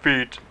use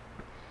feet.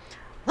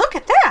 Look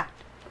at that.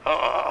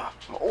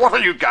 What are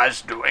you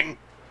guys doing?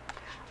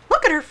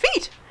 Look at her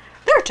feet.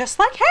 They're just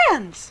like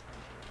hands.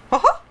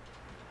 Uh-huh.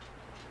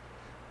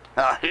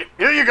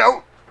 Here you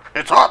go.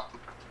 It's hot.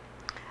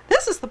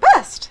 This is the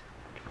best.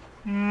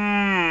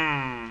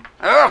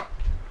 Oh,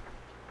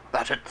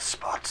 that hit the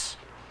spots.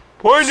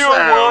 Ponyo So,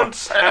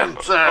 wants...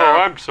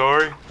 oh, I'm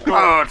sorry.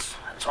 Oh,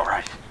 it's all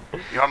right.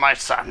 You're my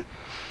son.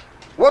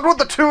 What would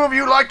the 2 of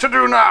you like to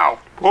do now?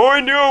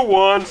 Ponyo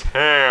wants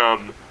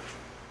ham.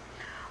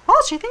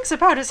 All she thinks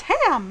about is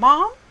ham,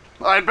 Mom.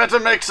 I'd better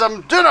make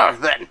some dinner,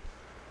 then.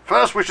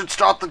 First, we should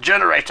start the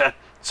generator,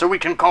 so we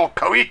can call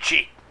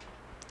Koichi.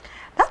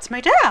 That's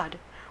my dad.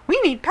 We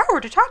need power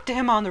to talk to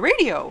him on the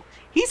radio.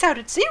 He's out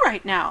at sea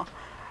right now.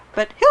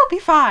 But he'll be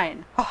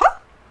fine. Uh-huh.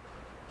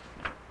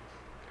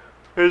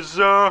 Is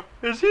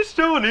he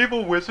still an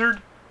evil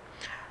wizard?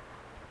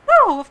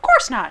 No, of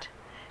course not.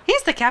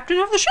 He's the captain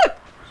of the ship.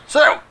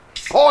 So,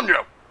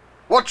 Ponyo,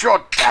 what's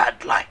your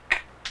dad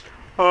like?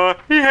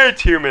 He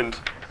hates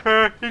humans.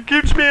 He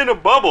keeps me in a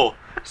bubble.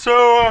 So,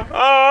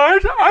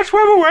 I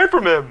swim away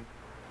from him.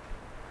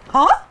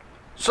 Huh?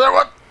 So,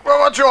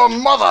 what's your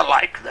mother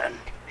like, then?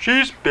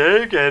 She's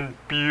big and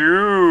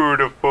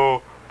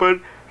beautiful,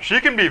 but she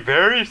can be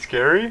very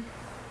scary.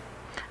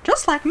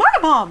 Just like my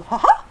mom.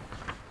 Uh-huh.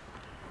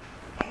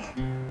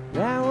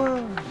 That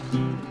was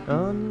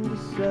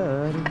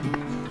Understudy.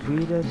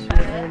 Tweet us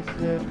your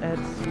answer at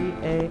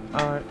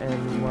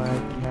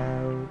CARNY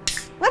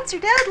Couch. What's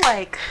your dad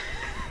like?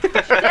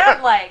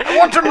 Dad, I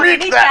want to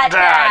meet that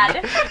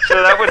dad.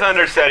 So that was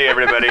Understudy,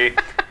 everybody.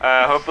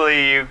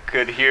 Hopefully you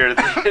could hear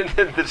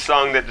the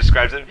song that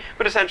describes it.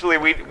 But essentially,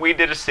 we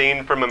did a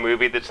scene from a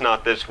movie that's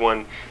not this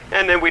one,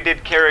 and then we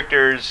did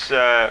characters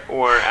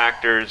or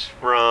actors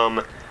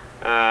from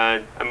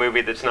a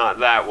movie that's not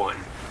that one.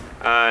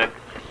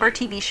 Or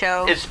TV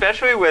show.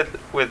 Especially with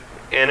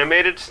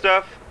animated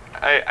stuff,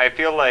 I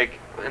feel like,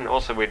 and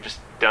also we've just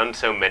done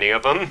so many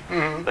of them.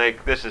 Mm-hmm.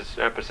 Like, this is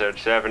episode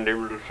 70,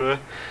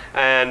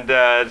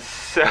 and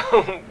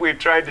so we've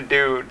tried to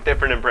do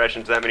different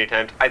impressions that many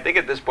times. I think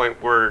at this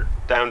point we're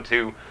down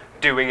to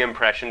doing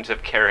impressions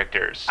of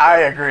characters. I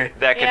agree.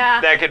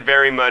 That could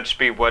very much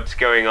be what's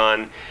going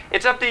on.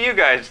 It's up to you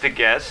guys to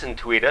guess and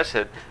tweet us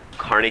at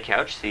Carny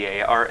Couch,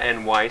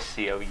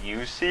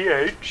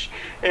 CARNYCOUCH,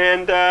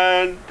 and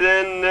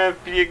then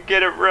if you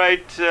get it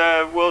right,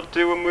 we'll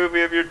do a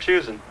movie of your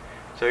choosing.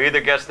 So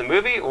either guess the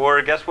movie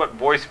or guess what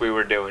voice we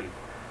were doing.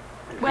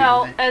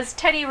 Well, as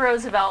Teddy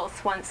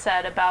Roosevelt once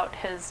said about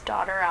his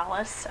daughter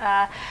Alice,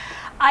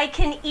 I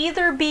can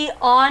either be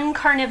on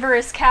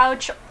Carnivorous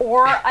Couch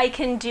or I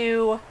can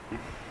do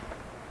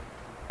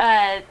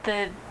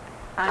the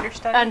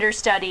Understudy?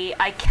 understudy.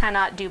 I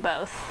cannot do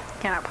both.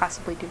 Cannot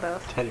possibly do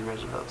both. Teddy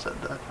Roosevelt said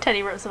that.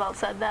 Teddy Roosevelt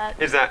said that.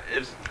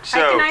 So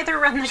I can either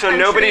run the so country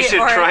nobody should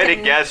or I try to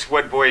can- guess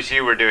what voice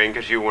you were doing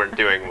because you weren't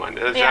doing one.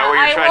 Is Yeah, that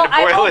what you're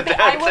trying to boil it down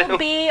I to? will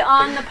be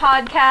on the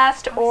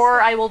podcast, or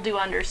I will do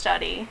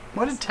understudy.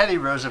 What did Teddy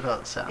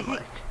Roosevelt sound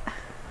like?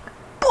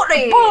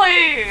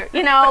 Bully!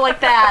 You know, like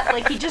that.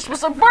 Like he just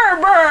was a burr.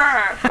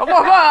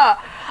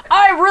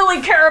 I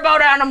really care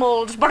about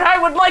animals, but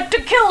I would like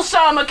to kill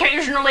some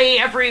occasionally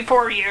every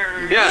 4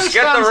 years. Yes, This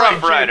get the sounds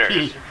Rough like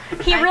Riders.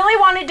 JP. He really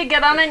wanted to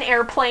get on an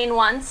airplane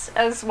once,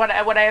 as what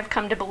I have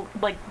come to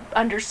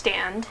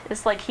understand.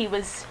 Is like he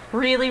was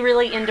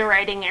really into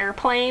riding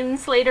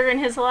airplanes later in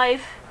his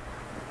life.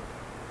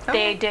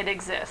 They did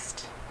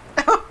exist.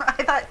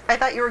 I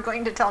thought you were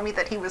going to tell me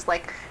that he was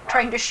like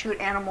trying to shoot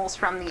animals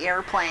from the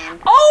airplane.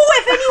 Oh,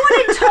 if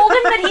anyone had told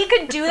him that he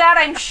could do that,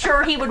 I'm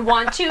sure he would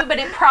want to, but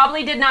it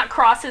probably did not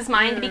cross his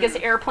mind because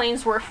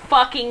airplanes were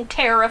fucking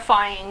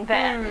terrifying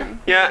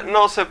then. Yeah, and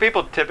also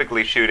people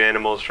typically shoot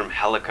animals from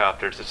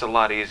helicopters. It's a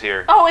lot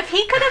easier. Oh, if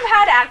he could have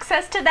had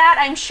access to that,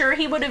 I'm sure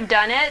he would have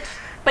done it,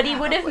 but he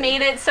would have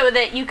made it so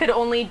that you could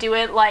only do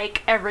it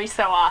like every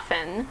so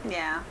often.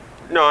 Yeah.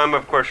 No, I'm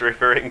of course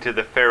referring to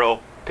the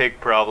feral pig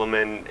problem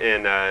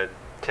in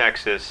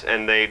Texas,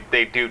 and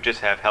they do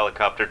just have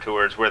helicopter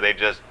tours where they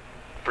just,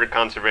 for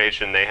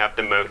conservation, they have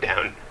to mow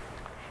down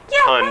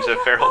tons of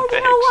feral pigs.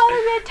 You know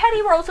what?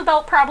 Teddy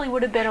Roosevelt probably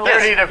would have been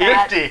okay 30 to with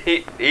that.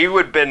 50. He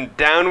would have been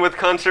down with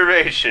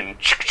conservation.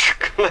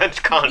 Let's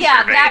conservate.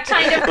 Yeah, that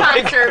kind of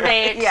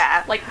conservate.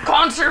 Yeah. Like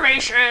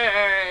conservation.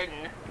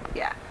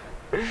 Yeah.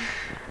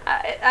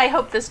 I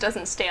hope this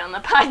doesn't stay on the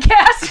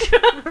podcast.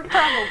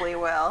 Probably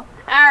will.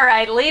 All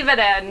right, leave it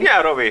in. Yeah,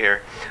 it'll be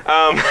here.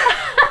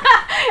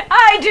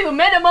 I do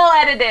minimal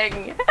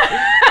editing.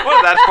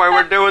 Well, that's why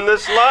we're doing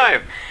this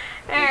live.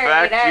 In All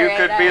fact, right, you all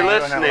could right, be all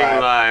right. listening Doing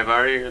it live.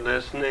 Are you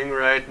listening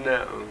right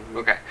now?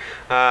 Okay.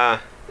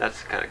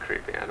 That's kind of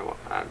creepy. I don't want.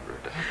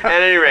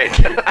 At any rate.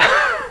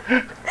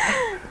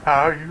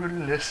 Are you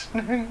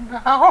listening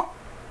now?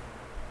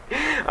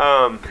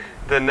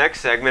 The next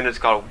segment is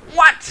called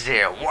What's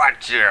It All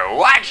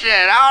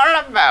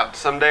About?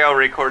 Someday I'll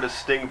record a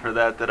sting for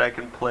that I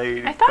can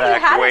play I thought you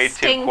back had way a too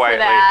sting for quietly.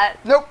 that.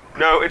 Nope.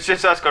 No, it's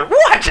just us going,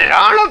 What's it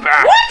all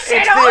about? What's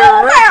It's it all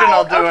the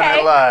original about? doing Okay.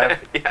 it live.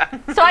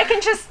 Yeah. So I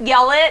can just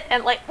yell it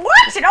and like,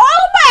 what's it all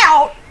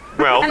about?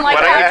 Well, And like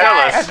why don't you that tell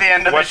guy- us? At the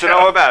end of the What's it show.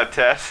 all about,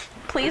 Tess?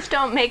 Please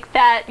don't make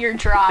that your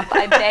drop,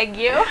 I beg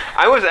you.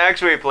 I was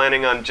actually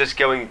planning on just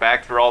going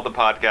back through all the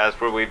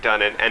podcasts where we've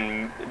done it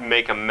and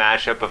make a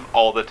mashup of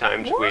all the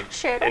times we've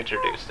Watch it.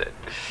 introduced it.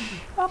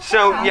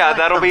 So yeah, like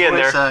that'll the be in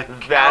there. voice,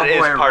 That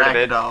is cowboy part of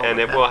it, ragdoll and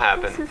it with will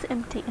that. This happen. is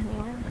empty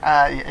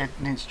anyway. It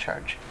needs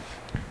charge.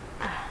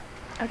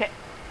 Okay.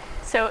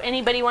 So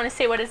anybody want to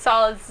say what it's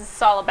all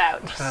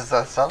about? Is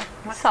that so?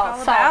 What's It's all, it all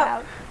it's all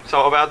about? It's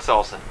all about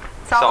salsa.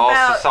 It's all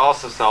about.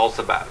 Salsa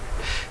about.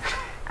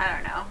 I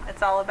don't know.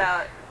 It's all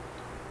about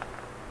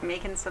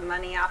making some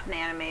money off an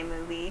anime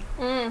movie.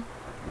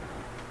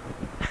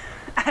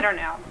 I don't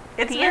know.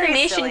 It's The very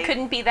animation silly.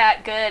 couldn't be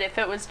that good if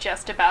it was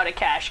just about a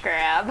cash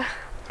grab.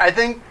 I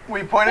think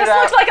we pointed This out.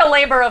 looks like a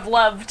labor of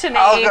love to me.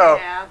 I'll go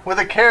Yeah. with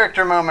a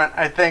character moment.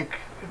 I think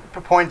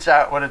points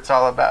out what it's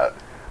all about,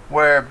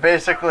 where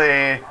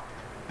basically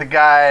the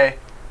guy,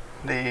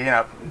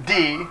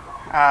 D,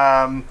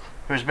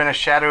 who's been a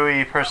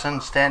shadowy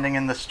person standing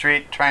in the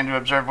street trying to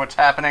observe what's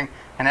happening,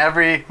 and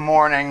every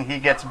morning he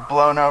gets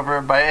blown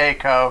over by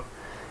Eiko,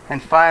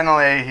 and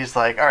finally he's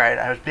like, all right,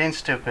 I was being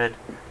stupid.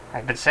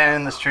 I've been standing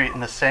in the street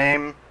and the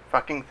same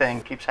fucking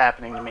thing keeps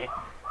happening to me.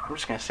 I'm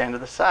just going to stand to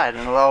the side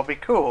and it'll all be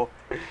cool.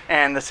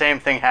 And the same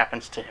thing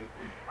happens to him.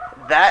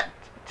 That,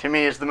 to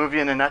me, is the movie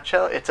in a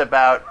nutshell. It's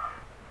about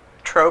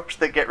tropes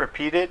that get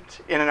repeated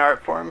in an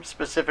art form,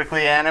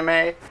 specifically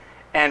anime,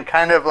 and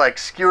kind of like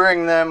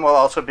skewering them while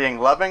also being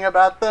loving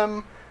about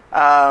them.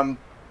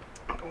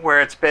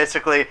 Where it's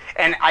basically,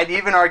 and I'd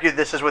even argue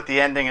this is what the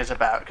ending is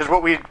about. Because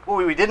what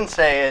we didn't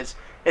say is,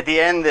 at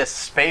the end, this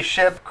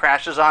spaceship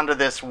crashes onto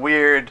this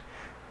weird,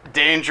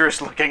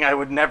 dangerous looking, I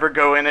would never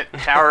go in it,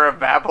 Tower of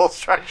Babel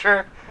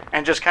structure,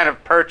 and just kind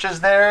of perches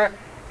there.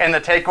 And the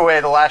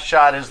takeaway, the last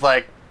shot is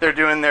like, they're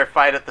doing their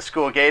fight at the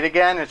school gate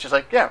again. It's just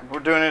like, yeah,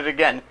 we're doing it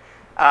again.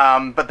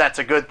 But that's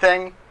a good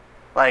thing.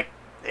 Like,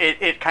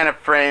 it kind of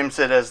frames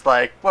it as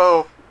like,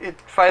 well,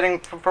 fighting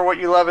for what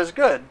you love is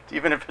good,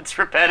 even if it's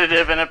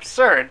repetitive and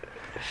absurd.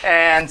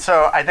 And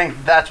so I think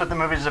that's what the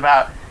movie's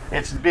about.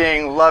 It's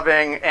being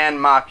loving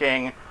and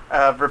mocking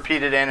of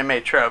repeated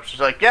anime tropes. It's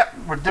like, yep,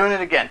 we're doing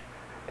it again.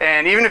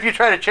 And even if you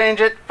try to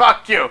change it,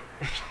 fuck you.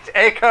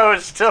 Eiko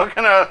is still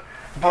going to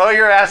blow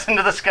your ass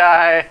into the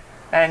sky,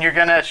 and you're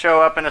going to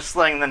show up in a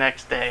sling the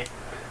next day.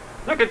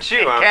 Look at you.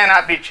 It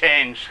cannot be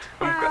changed.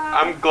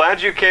 I'm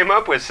glad you came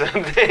up with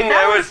something.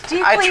 That was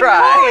deeply I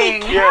tried.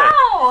 moving. Yeah.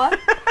 Wow!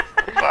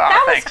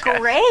 That was thanks, guys.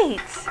 great.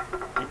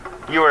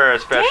 You were a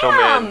special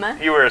Damn.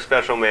 man. You were a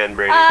special man,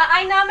 Brady.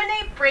 I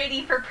nominate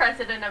Brady for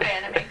president of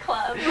Anime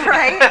Club.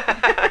 Right?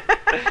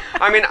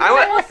 I mean, I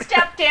will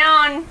step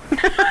down.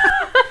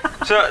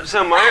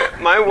 So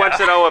my what's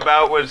it all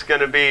about was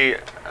going to be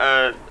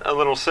a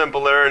little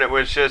simpler, and it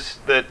was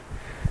just that,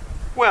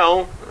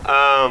 well,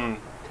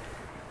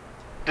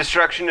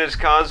 destruction is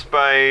caused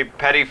by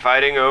petty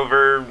fighting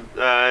over,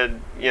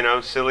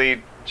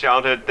 silly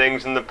childhood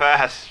things in the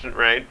past,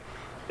 right?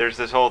 There's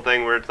this whole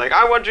thing where it's like,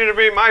 I want you to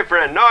be my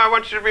friend. No, I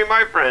want you to be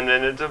my friend.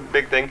 And it's a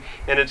big thing.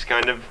 And it's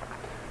kind of,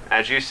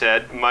 as you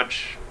said,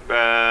 much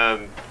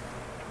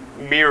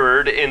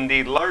mirrored in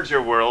the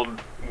larger world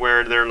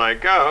where they're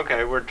like, oh,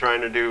 okay, we're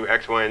trying to do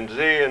X, Y, and Z,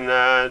 and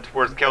it's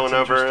worth killing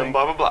over, and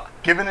blah, blah, blah.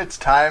 Given its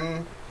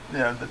time,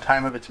 the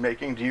time of its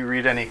making, do you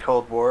read any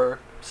Cold War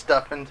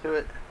stuff into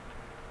it?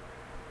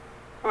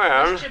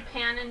 Well, Was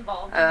Japan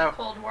involved in the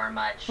Cold War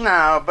much?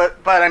 No, but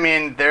I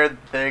mean,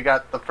 they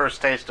got the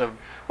first taste of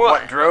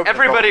what drove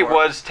everybody the Cold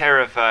War. was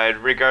terrified,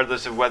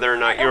 regardless of whether or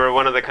not you were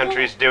one of the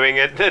countries doing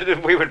it,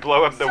 that we would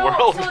blow up the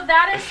world. So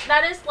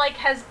that is like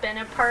has been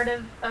a part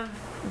of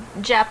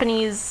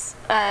Japanese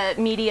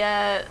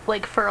media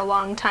like for a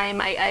long time.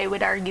 I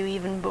would argue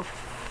even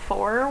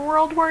before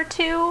World War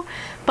II,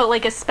 but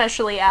like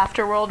especially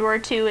after World War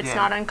II, it's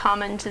not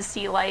uncommon to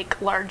see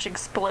like large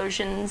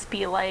explosions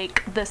be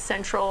like the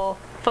central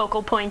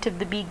focal point of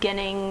the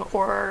beginning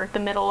or the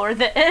middle or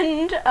the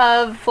end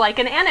of like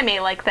an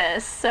anime like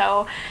this.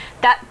 So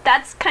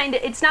that's kind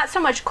of, it's not so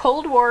much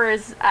Cold War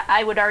as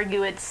I would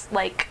argue it's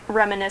like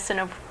reminiscent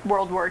of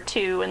World War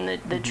II and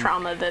the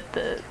trauma that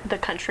the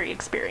country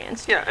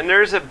experienced. Yeah, and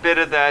there's a bit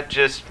of that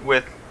just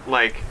with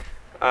like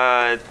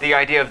the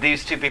idea of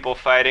these two people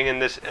fighting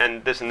and this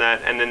and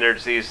that, and then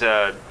there's these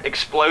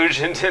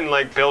explosions and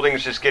like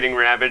buildings just getting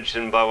ravaged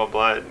and blah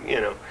blah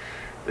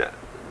blah.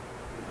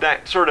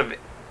 That sort of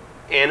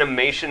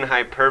animation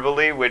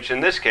hyperbole, which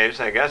in this case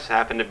I guess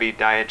happened to be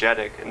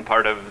diegetic and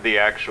part of the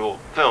actual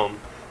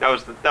film. That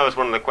was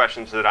one of the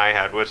questions that I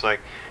had, was like,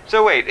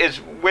 so wait, is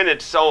when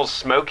it's all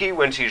smoky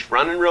when she's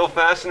running real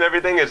fast and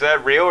everything, is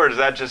that real, or is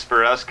that just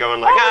for us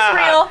going like, it's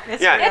real.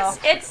 It's yeah, real.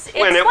 It's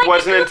when it like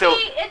wasn't a until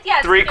goofy,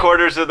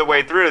 3/4 of the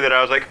way through that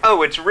I was like,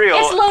 oh, it's real.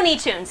 It's Looney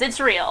Tunes. It's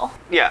real.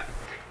 Yeah.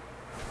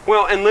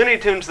 Well, in Looney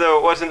Tunes though,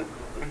 it wasn't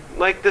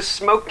like the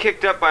smoke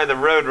kicked up by the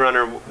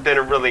Roadrunner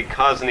didn't really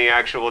cause any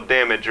actual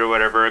damage or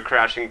whatever, or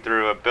crashing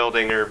through a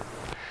building or.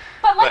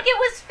 But it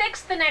was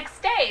fixed the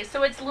next day,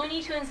 so it's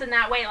Looney Tunes in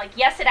that way. Like,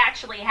 yes, it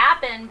actually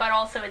happened, but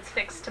also it's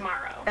fixed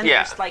tomorrow. And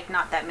there's like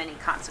not that many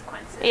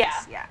consequences. Yeah.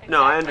 Exactly.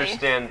 No, I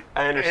understand.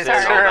 It's all a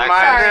that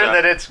reminder kind of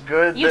that it's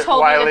good You that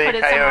told me to Wile E. put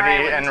it somewhere I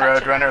Coyote wouldn't and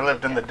touch it. Roadrunner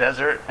lived in the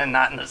desert and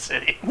not in the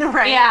city.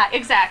 Right. Yeah,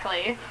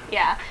 exactly.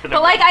 Yeah.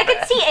 But, like, I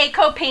could see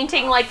Eiko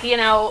painting, like,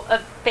 a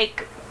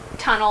fake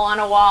tunnel on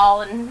a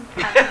wall and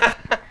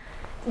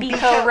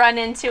Biko run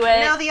into it.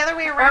 No, the other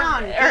way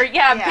around.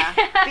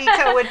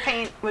 Biko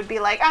would be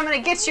like, I'm gonna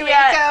get you,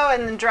 Eiko,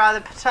 and then draw the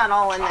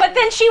tunnel. And but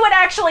then she would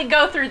actually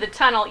go through the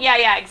tunnel.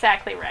 Yeah,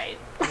 exactly right.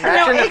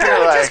 Imagine if Eiko you're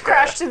would like, just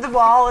crash through the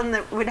wall and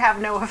it would have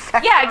no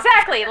effect. Yeah,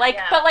 exactly. Like,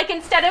 but like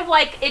instead of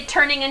like it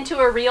turning into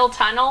a real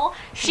tunnel,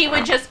 she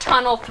would just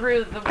tunnel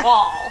through the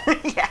wall.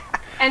 Yeah.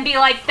 And be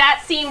like,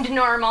 that seemed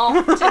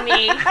normal to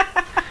me.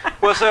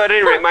 Well, so at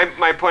any rate,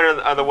 my point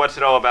on the what's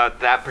it all about,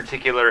 that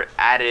particular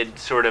added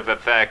sort of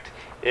effect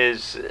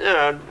is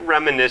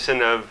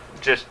reminiscent of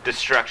just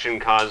destruction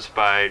caused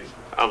by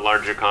a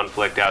larger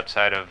conflict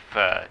outside of,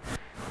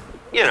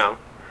 Eiko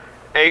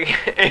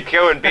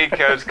and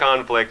Biko's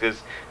conflict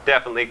is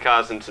definitely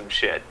causing some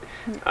shit.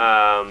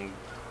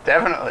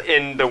 Definitely.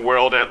 In the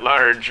world at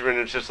large, when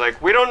it's just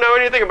like, we don't know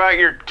anything about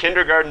your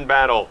kindergarten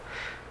battle,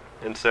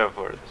 and so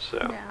forth, so.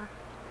 Yeah.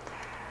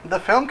 The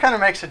film kind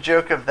of makes a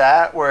joke of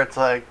that, where it's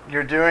like,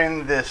 you're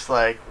doing this,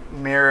 like,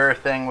 mirror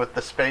thing with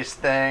the space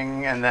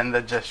thing, and then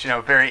the just,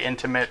 very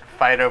intimate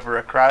fight over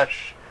a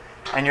crush.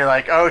 And you're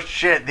like, oh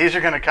shit, these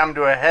are going to come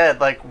to a head.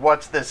 Like,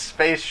 what's this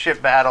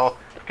spaceship battle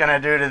going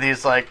to do to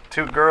these, like,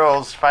 two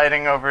girls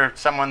fighting over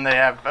someone they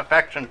have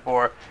affection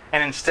for?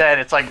 And instead,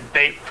 it's like,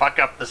 they fuck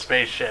up the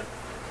spaceship.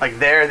 Like,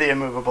 they're the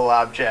immovable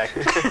object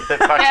that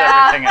fucks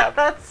everything up.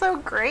 That's so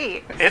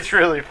great. It's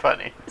really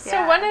funny.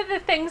 So one of the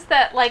things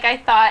that, like, I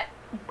thought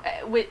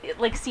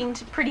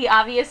seemed pretty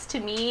obvious to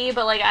me,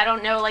 but like I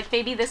don't know, like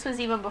maybe this was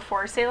even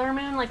before Sailor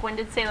Moon. Like when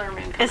did Sailor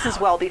Moon come This out? is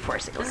well before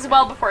Sailor Moon. This is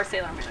well before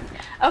Sailor Moon.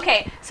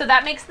 Okay, so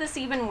that makes this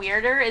even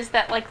weirder, is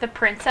that like the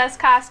princess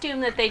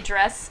costume that they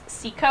dress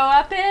Siko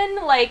up in,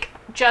 like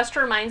just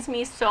reminds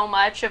me so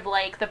much of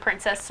like the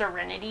Princess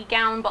Serenity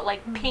gown, but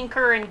like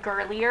pinker and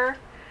girlier.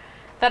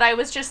 That I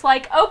was just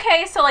like,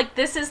 okay, so like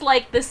this is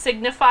like the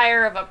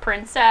signifier of a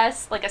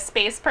princess, like a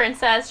space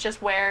princess just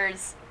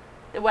wears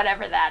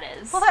whatever that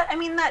is. Well,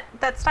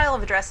 that style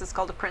of dress is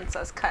called a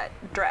princess cut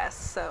dress,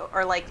 so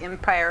or like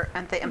Empire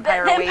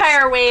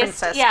waist,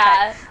 princess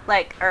cut,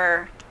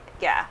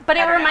 But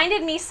it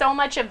reminded me so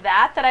much of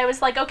that I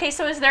was like, okay,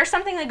 so is there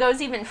something that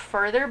goes even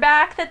further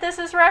back that this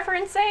is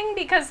referencing?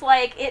 Because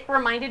like it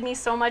reminded me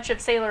so much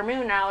of Sailor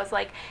Moon, and I was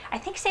like, I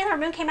think Sailor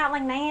Moon came out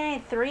like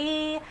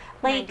 1993.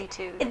 Like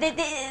 92.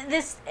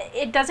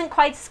 It doesn't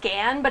quite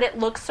scan, but it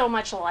looks so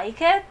much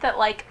like it that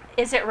like,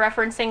 is it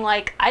referencing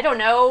like, I don't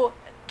know,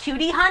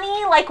 cutie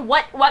honey? Like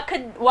what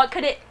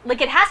could it,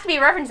 like, it has to be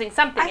referencing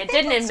something. It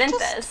didn't invent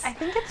this. I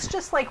think it's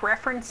just like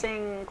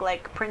referencing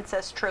like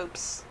princess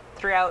tropes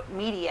throughout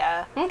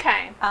media.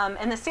 Okay.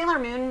 And the Sailor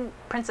Moon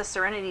Princess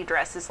Serenity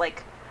dress is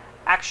like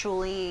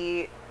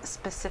actually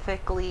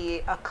specifically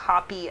a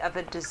copy of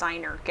a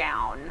designer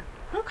gown.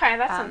 Okay,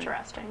 that's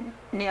interesting.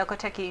 Naoko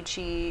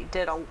Takeuchi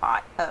did a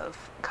lot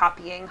of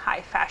copying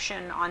high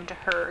fashion onto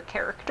her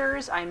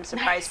characters. I'm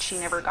surprised she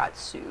never got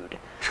sued.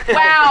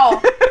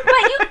 Wow.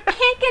 But you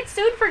can't get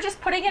sued for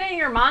just putting it in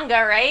your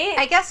manga, right?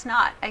 I guess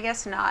not.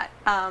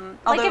 Although,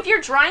 Like, if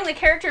you're drawing the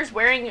characters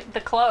wearing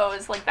the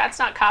clothes, like, that's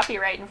not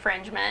copyright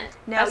infringement.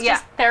 No, that's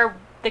yeah. just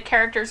the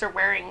characters are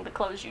wearing the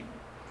clothes you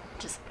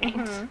just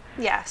paint.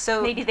 yeah,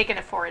 so Maybe they can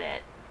afford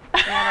it.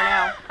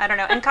 I don't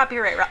know. And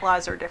copyright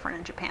laws are different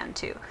in Japan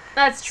too.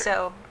 That's true.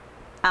 So,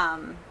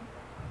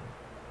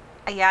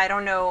 yeah, I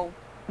don't know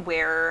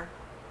where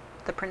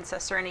the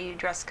Princess Serenity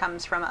dress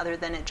comes from, other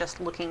than it just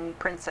looking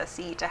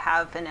princessy to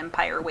have an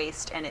empire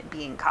waist and it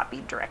being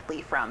copied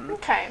directly from.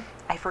 Okay.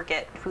 I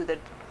forget who the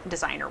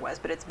designer was,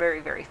 but it's a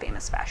very, very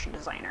famous fashion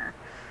designer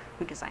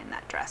who designed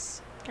that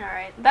dress. All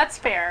right. That's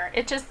fair.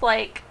 It just,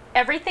 like,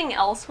 everything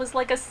else was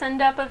like a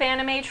send-up of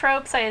anime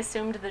tropes. I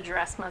assumed the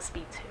dress must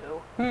be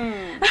too.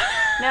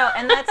 No,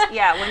 and that's,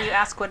 yeah, when you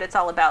ask what it's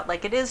all about,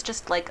 like, it is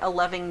just like a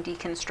loving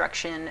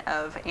deconstruction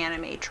of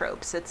anime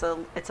tropes. It's a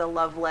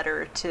love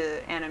letter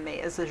to anime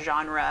as a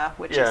genre,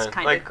 which is kind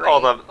of like great. all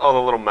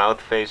the little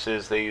mouth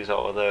faces. They use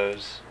all of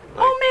those.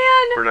 Like,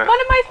 Oh man, we're not- one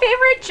of my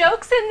favorite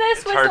jokes in this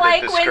It's was hard to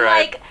like when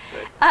describe,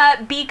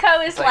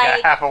 Biko is It's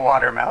like a half a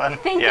watermelon.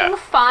 thinking Yeah.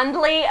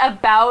 fondly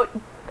about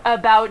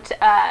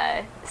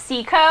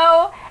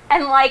Seiko,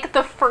 and like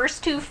the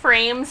first two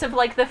frames of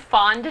like the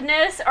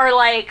fondness are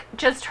like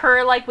just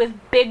her like with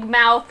big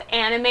mouth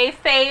anime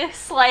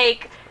face,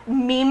 like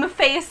meme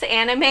face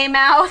anime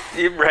mouth.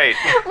 Right.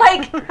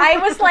 Like I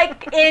was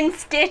like in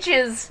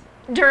stitches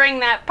during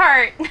that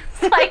part.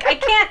 It's like I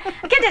can't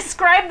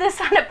describe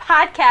this on a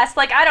podcast.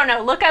 Like, I don't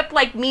know, look up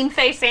like meme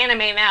face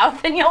anime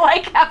mouth and you'll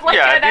like have like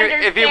Yeah, an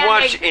understanding. if you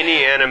watch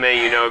any anime,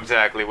 you know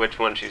exactly which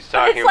one she's It's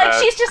talking like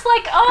about. she's just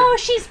like, oh,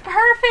 she's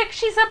perfect,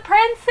 she's a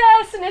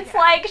princess, and it's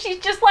like she's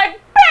just like,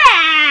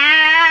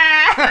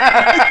 bah!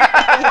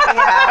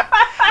 Yeah.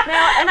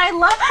 Now, and I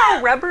love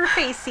how rubber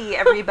facey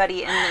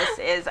everybody in this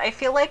is. I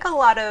feel like a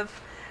lot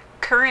of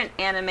current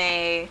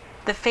anime,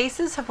 the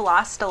faces have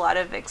lost a lot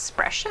of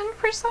expression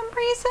for some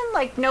reason.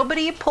 Like,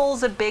 nobody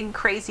pulls a big,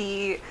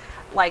 crazy,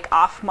 like,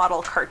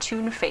 off-model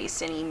cartoon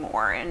face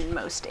anymore in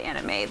most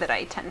anime that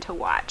I tend to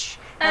watch.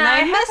 And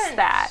I miss haven't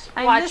that.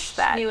 I miss watched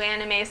that. new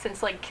anime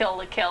since like Kill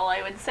la Kill,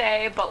 I would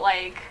say, but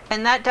like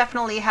And that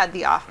definitely had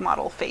the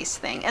off-model face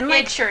thing. And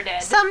like, it sure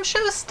did. some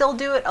shows still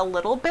do it a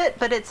little bit,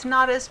 but it's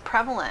not as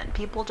prevalent.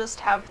 People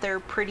just have their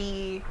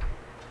pretty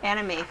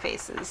anime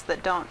faces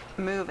that don't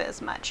move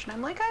as much. And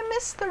I'm like, I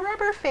miss the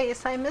rubber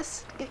face. I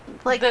miss,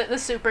 like, the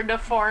super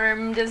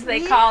deformed, as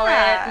they call it,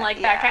 and like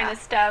that kind of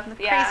stuff.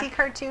 crazy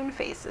cartoon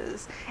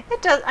faces.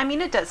 It does, I mean,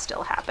 it does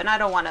still happen. I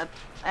don't want to,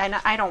 and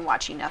I don't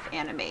watch enough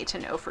anime to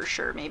know for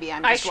sure. Maybe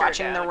I'm I just sure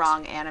watching the don't.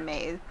 wrong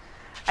anime.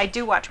 I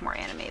do watch more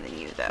anime than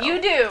you, though. You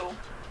do.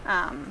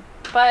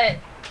 But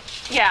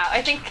yeah,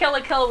 I think Kill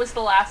la Kill was the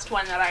last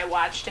one that I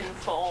watched in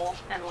full,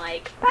 and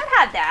like that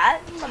had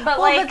that. But Well,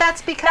 like but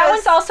that's because that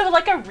one's also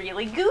like a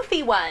really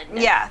goofy one.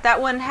 Yeah,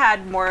 that one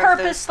had more of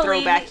those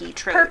throwbacky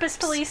tropes.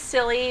 Purposefully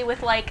silly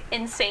with like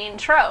insane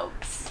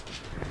tropes.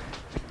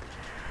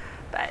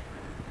 But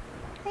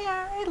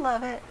yeah, I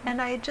love it, and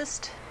I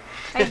just,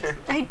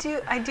 I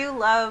do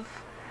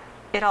love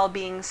it all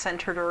being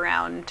centered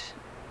around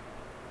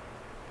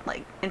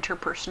like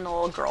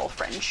interpersonal girl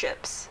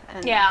friendships,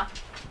 and Yeah.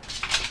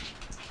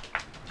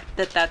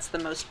 that's the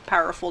most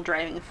powerful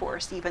driving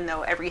force, even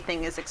though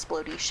everything is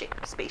explodey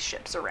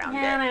spaceships around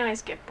Yeah, and it. I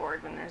always get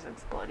bored when there's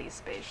explodey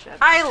spaceships.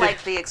 I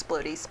like the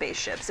explodey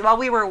spaceships. While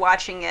we were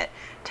watching it,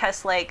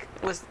 Tess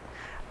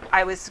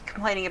I was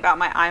complaining about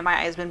my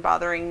eye's been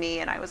bothering me,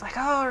 and I was like,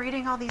 oh,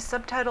 reading all these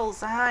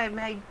subtitles, I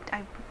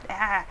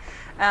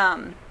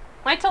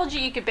told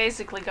you could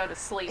basically go to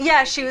sleep. Yeah,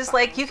 and she it'd be was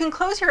fine. like, you can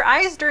close your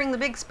eyes during the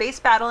big space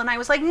battle, and I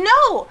was like,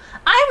 no,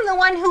 I'm the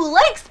one who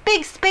likes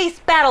big space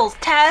battles,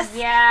 Tess.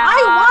 Yeah.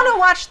 I want to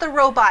watch the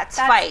robots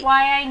That's fight.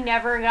 why I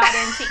never got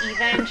into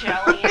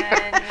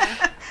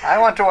Evangelion. I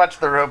want to watch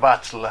the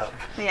robots love.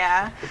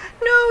 Yeah.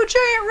 No,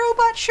 giant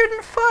robots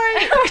shouldn't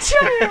fight.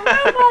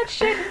 Giant robots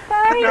shouldn't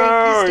fight.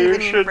 No, you Steven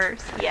should.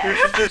 Universe. Yeah. You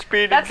should just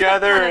be That's like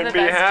together one of and the be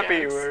best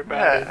happy jokes.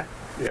 about Yeah. it.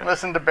 Yeah.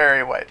 Listen to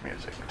Barry White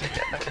music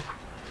together.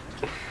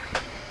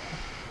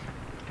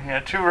 Yeah,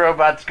 two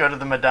robots go to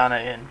the Madonna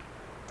Inn.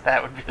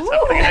 That would be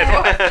something I'd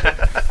watch.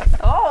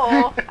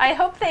 Oh, I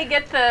hope they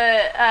get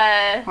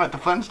the What, the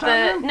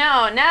Flintstone room?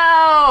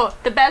 no.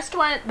 The best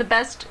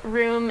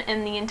room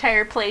in the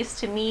entire place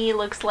to me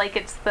looks like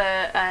it's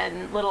the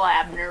Little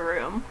Abner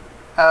room.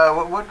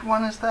 What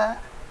one is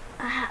that?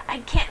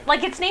 I can't,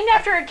 like, it's named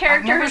after a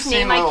character never whose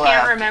seen name I Little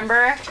can't Abner.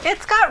 remember.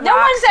 It's got No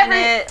rocks one's ever. in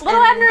it.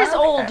 Little and- Abner is Okay.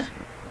 old.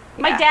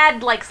 My Yeah.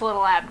 dad likes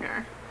Little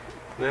Abner.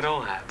 It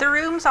all happens. The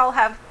rooms all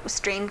have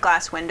stained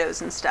glass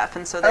windows and stuff,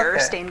 and so there are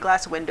Okay. stained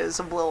glass windows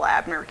of Lil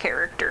Abner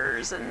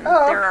characters, and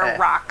Oh, there okay. are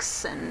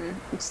rocks and,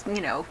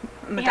 Yeah,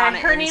 Madonna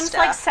her and name's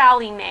stuff. like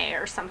Sally Mae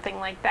or something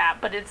like that,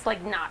 but it's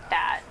like not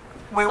that.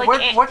 Wait,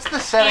 Like what's the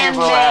setting of Anne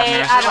Will May,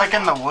 Abner? Is I it like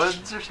don't in the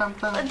woods or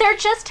something? They're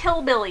just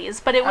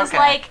hillbillies, but it was Okay.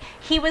 like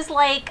he was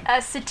like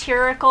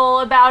satirical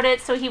about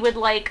it, so he would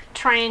like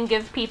try and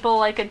give people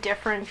like a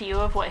different view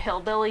of what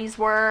hillbillies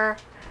were.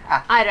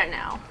 Ah. I don't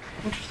know.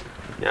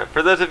 Yeah,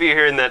 for those of you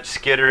hearing that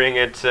skittering,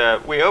 it's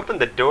we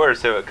opened the door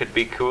so it could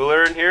be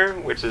cooler in here,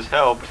 which has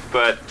helped,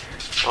 but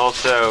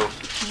also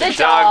The dog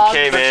dog.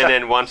 came in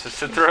and wants us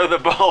to throw the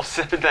ball,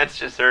 so that's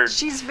just her.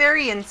 She's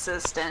very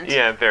insistent.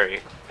 Yeah, very.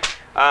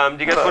 Do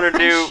you guys want to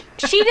do?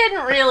 She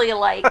didn't really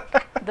like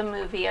the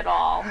movie at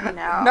all.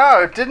 No.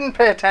 No, didn't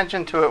pay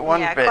attention to it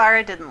one Yeah, bit.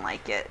 Clara didn't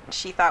like it.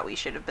 She thought we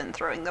should have been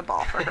throwing the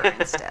ball for her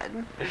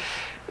instead.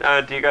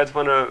 Do you guys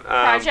want to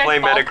Project play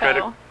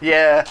Balco.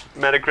 Yeah,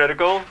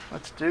 Metacritical?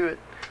 let's do it.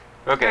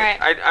 Okay.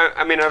 Alright.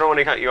 I mean, I don't want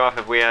to cut you off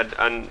if we had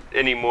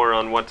any more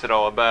on what's it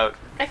all about.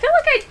 I feel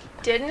like I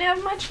didn't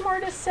have much more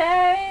to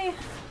say.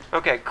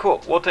 Okay,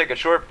 cool. We'll take a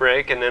short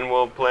break and then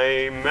we'll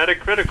play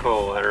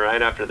Metacritical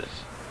right after this.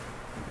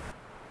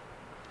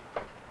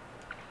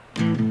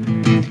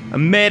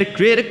 I'm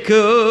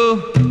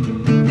Metacritical.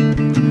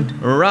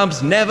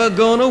 Rob's never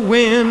gonna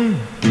win.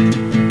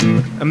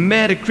 I'm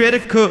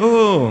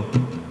Metacritical.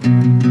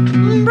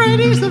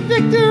 Brady's the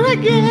victor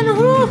again.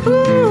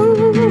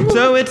 Woo-hoo.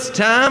 So it's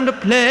time to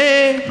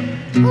play.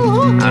 I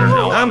don't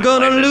know. I'm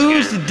gonna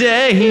lose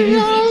today.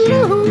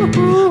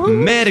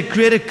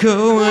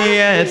 Metacritical,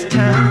 yeah, it's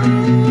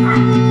time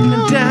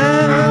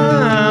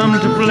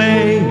to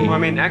play. Well, I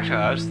mean, actually,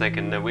 I was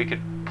thinking that we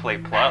could play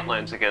plot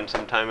lines again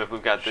sometime if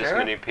we've got this Sure.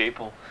 many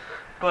people.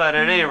 But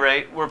at any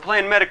rate, we're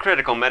playing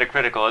Metacritical.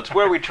 Metacritical. It's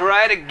where we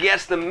try to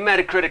guess the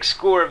Metacritic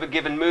score of a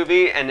given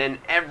movie, and then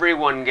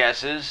everyone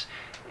guesses.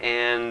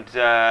 And,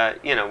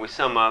 we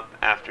sum up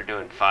after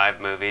doing 5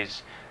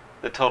 movies,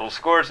 the total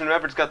scores, and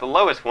whoever's got the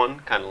lowest one,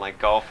 kind of like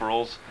golf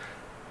rules,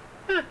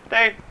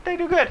 they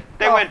do good.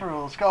 They golf win.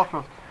 rules, golf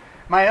rules.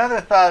 My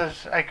other thought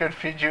is I could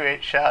feed you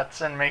 8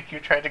 shots and make you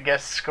try to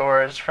guess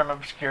scores from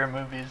obscure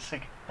movies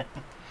again.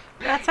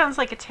 That sounds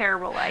like a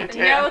terrible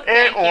idea. No, it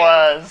thank you.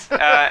 was.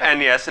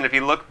 And yes, and if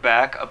you look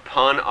back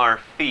upon our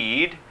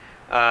feed,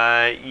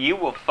 you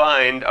will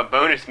find a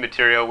bonus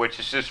material, which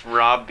is just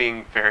Rob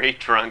being very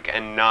drunk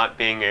and not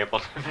being able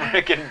to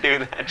freaking do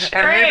that shit.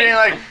 And me being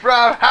like,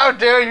 Rob, how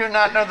dare you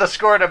not know the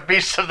score to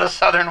Beasts of the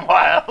Southern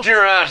Wild?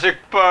 Jurassic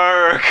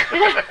Park!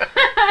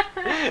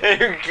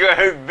 You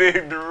got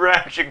the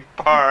Jurassic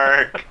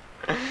Park!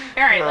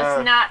 Alright,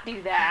 let's not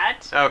do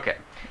that. Okay,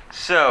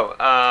 so,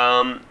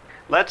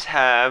 let's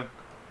have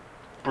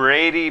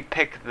Brady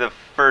pick the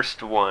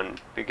first one,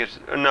 because,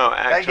 no,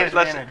 actually, gives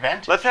me an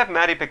advantage. let's have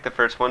Maddie pick the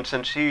first one,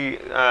 since she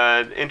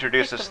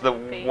introduced Pick us to the the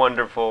movie.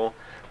 wonderful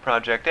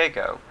Project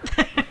Echo.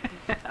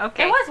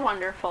 Okay. It was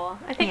wonderful.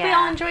 I think we Yeah.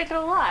 all enjoyed it a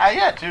lot.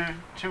 Yeah,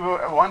 to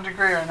one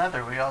degree or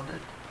another, we all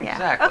did. Yeah.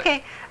 Exactly.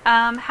 Okay.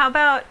 How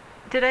about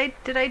did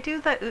I do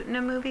the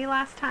Utna movie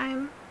last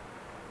time?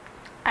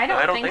 I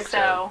don't think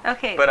so.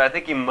 Okay. But I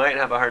think you might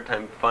have a hard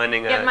time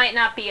finding It might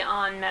not be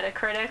on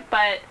Metacritic,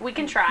 but we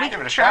can try.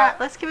 Give it a try. shot.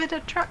 Let's give it a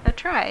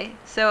try.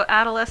 So,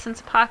 Adolescence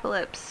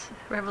Apocalypse,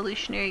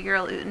 Revolutionary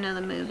Girl Utna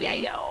the movie. Yeah,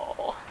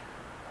 yo.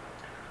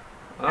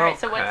 Alright,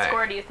 so what Okay.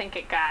 score do you think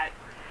it got?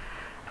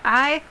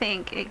 I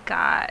think it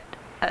got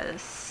a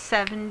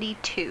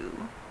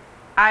 72.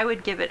 I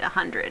would give it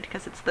 100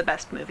 because it's the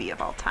best movie of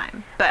all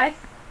time. But I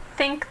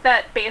think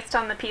that based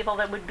on the people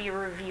that would be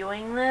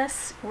reviewing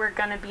this, we're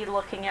going to be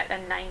looking at a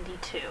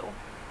 92.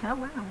 oh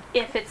wow.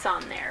 If it's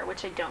on there,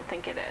 which I don't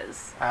think it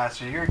is.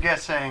 So you're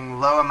guessing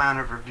low amount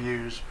of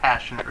reviews,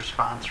 passionate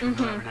response from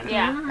whoever did it.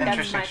 Yeah, that's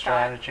Interesting my thought.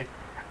 strategy.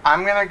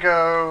 I'm going to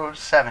go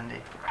 70.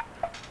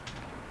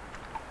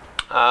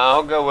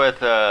 I'll go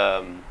with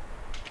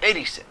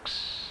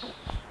 86.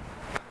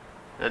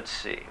 Let's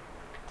see.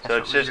 That's So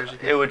what it's we just usually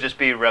it do. would just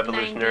be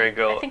Revolutionary 90.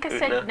 Girl. I think I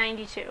said Utna.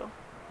 92.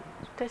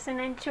 Did I say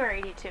 92 or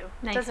 82?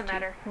 92. Doesn't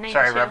matter. 92.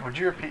 Sorry, Rob, would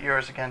you repeat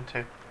yours again,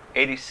 too?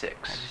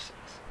 86.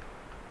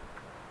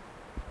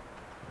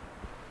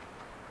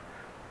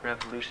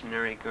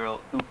 Revolutionary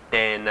Girl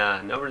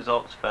Utna. No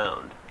results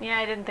found. Yeah,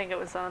 I didn't think it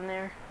was on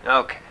there.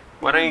 Okay.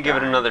 Why don't you give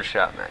it another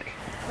shot, Maddie?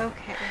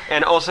 Okay.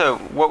 And also,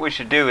 what we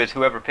should do is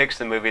whoever picks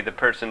the movie, the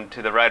person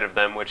to the right of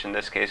them, which in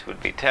this case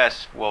would be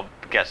Tess, will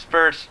guess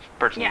first.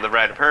 Person Yeah. to the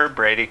right of her,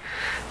 Brady.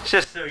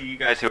 Just so you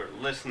guys who are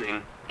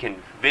listening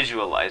can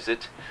visualize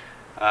it.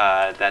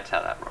 That's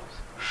how that rolls.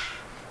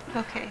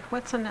 Okay.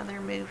 What's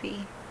another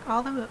movie?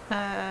 All the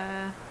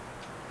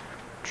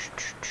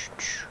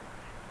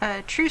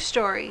True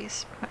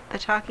Stories, the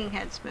Talking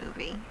Heads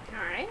movie.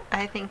 Alright.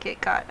 I think it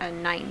got a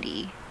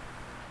 90.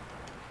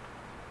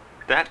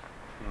 That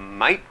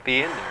might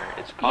be in there.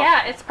 It's possible.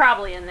 Yeah, it's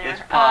probably in there.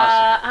 It's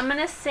possible. I'm going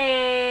to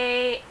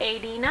say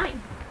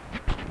 89.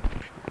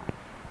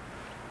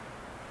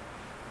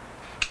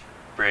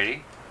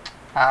 Brady.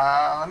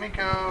 Let me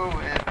go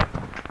with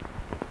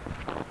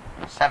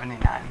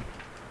 79.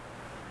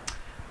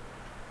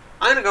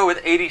 I'm gonna go with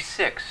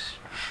 86.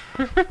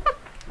 All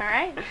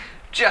right.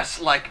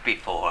 Just like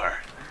before.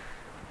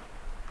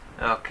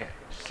 Okay,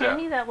 Hand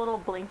me so that little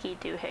blinky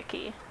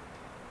doohickey.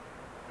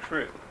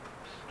 true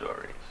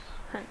stories.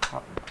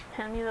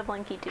 Hand me the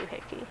blinky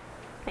doohickey.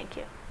 Thank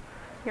you.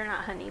 You're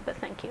not honey, but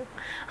thank you.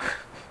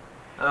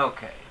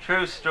 Okay,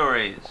 true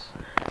stories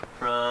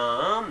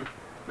from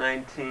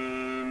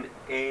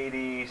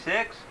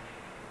 1986. Does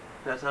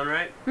that sound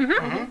right?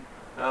 Mm-hmm.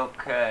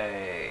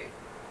 Okay.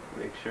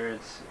 Make sure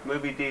it's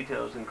movie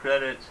details and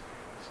credits.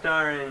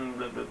 Starring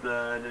blah blah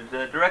blah.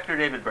 Director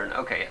David Byrne.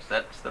 Okay, yes,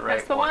 that's the right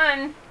That's the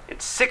one.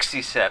 It's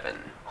 67.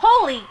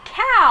 Holy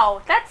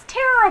cow! That's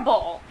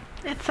terrible.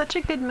 It's such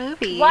a good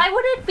movie. Why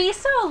would it be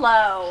so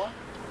low?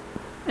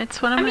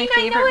 It's one of I my mean, I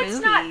favorite know it's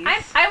movies. not.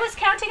 I was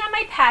counting on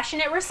my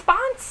passionate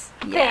response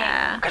thing.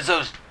 Yeah. Because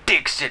those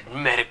dicks at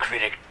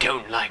Metacritic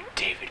don't like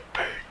David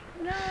Byrne.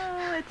 No,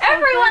 it's so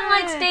Everyone good.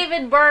 likes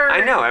David Byrne.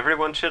 I know,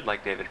 everyone should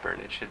like David Byrne.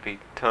 It should be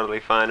totally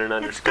fine and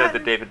understood got-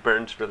 that David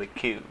Byrne's really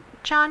cute.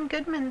 John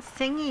Goodman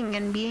singing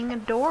and being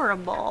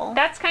adorable.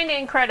 That's kind of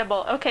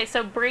incredible. Okay,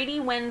 so Brady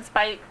wins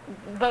by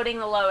voting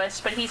the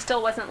lowest, but he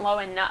still wasn't low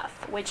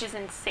enough, which is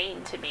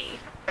insane to me.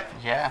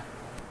 Yeah.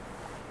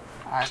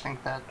 I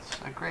think that's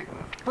a great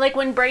movie. Like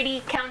when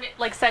Brady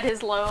said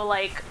his low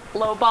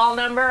ball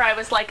number, I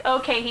was like,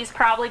 okay, he's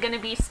probably going to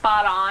be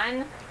spot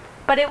on,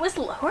 but it was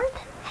lower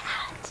than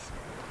that.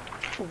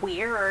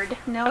 Weird.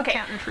 No Okay.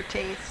 accounting for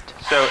taste.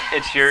 So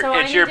it's your So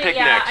I it's your need to- pick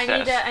yeah, next. I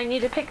need Tess. to I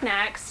need to pick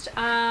next.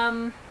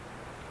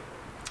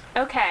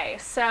 Okay,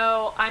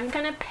 so I'm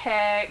gonna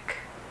pick,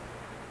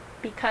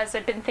 because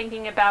I've been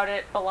thinking about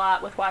it a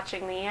lot with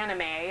watching the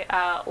anime.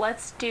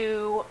 Let's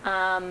do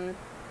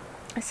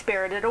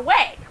Spirited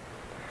Away.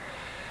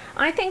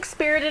 I think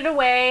Spirited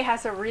Away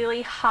has a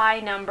really high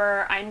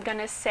number. I'm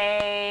gonna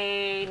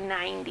say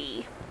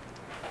 90.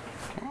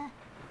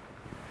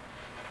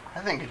 I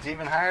think it's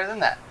even higher than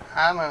that.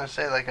 I'm gonna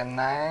say like a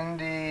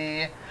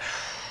 90.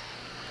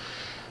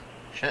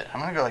 Shit, I'm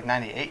gonna go like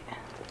 98.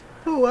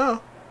 Oh,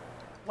 wow.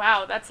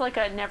 Wow, that's like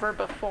a never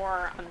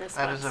before on this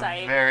That is a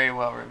website. very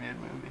well reviewed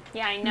movie.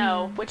 Yeah, I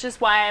know, which is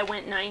why I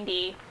went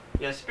 90.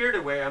 Yeah,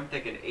 Spirited Away. I'm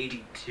thinking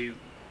 82.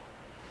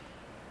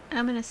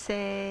 I'm going to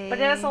say... But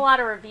it has a lot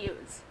of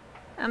reviews.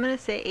 I'm going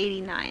to say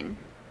 89.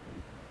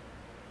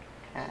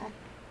 Okay.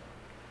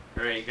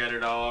 All right, you got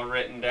it all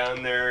written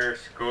down there.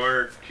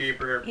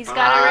 Scorekeeper. He's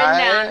got it written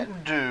I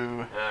down.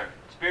 do. All right,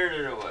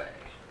 Spirited Away.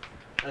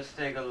 Let's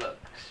take a look.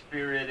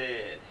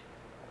 Spirited.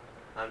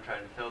 I'm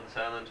trying to fill the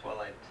silence while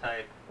I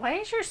type. Why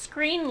does your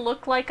screen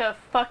look like a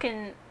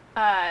fucking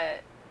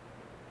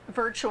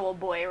Virtual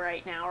Boy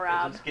right now, 'Cause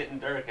Rob? It's getting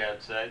dark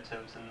outside, so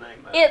it's a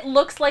night mode. It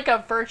looks like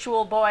a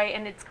Virtual Boy,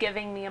 and it's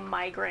giving me a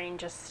migraine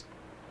just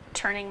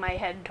turning my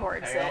head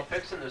towards Okay, I'll it.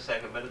 fix it in a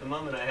second, but at the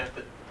moment I have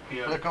to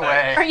be on Look the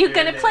away. Are you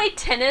gonna Spirited play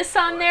tennis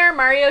on there,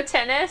 Mario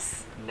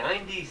Tennis?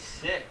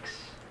 96.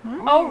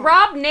 Oh,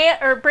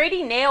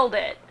 Brady nailed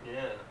it.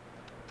 Yeah.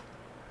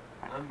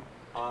 I'm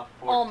off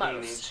 14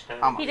 Almost. each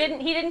time. Almost. He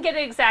didn't get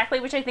it exactly,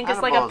 which I think On is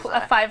a like bullseye.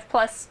 a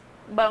 5+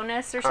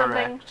 bonus or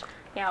something. Correct.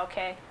 Yeah,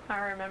 okay. I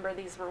remember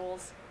these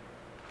rules.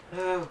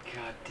 Oh,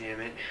 god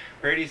damn it.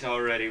 Brady's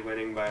already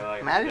winning by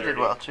like Maddie 30. did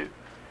well too.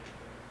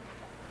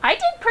 I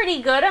did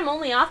pretty good. I'm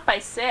only off by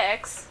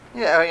 6.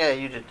 Yeah, oh yeah,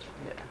 you did.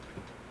 Yeah.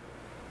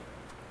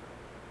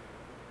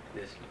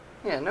 This-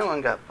 Yeah, no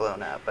one got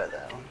blown out by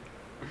that one.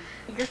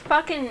 Your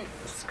fucking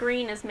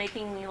screen is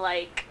making me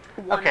like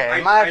want Okay.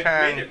 I, my I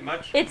turn. made it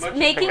much, It's much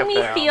making up me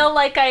there. feel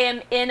like I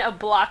am in a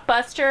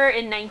Blockbuster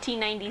in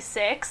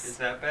 1996. Is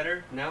that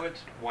better? Now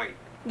it's white.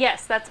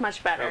 Yes, that's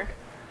much better.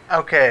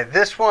 Okay. Okay,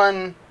 this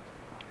one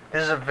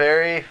is a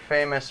very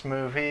famous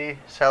movie,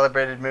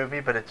 celebrated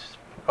movie, but it's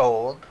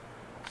old.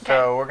 So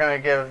Okay. we're gonna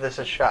give this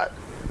a shot.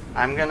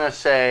 I'm gonna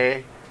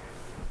say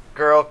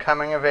girl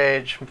coming of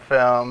age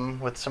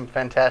film with some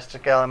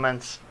fantastic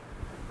elements.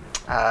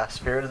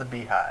 Spirit of the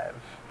Beehive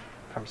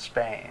from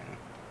Spain.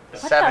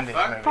 What 70s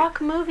the movie.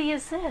 fuck movie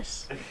is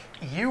this?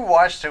 You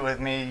watched it with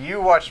me. You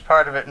watched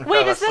part of it and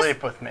Wait, fell is this-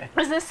 asleep with me.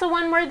 Is this the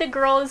one where the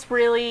girl is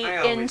really I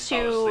always fall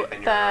into asleep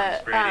in your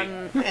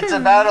arms, the Brady. It's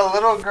about a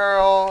little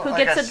girl who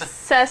like gets I s-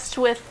 obsessed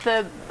with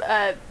the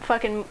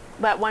fucking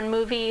that one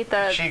movie?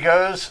 The She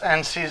goes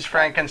and sees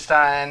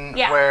Frankenstein,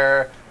 Yeah.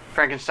 where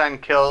Frankenstein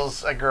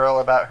kills a girl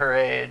about her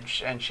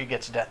age, and she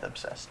gets death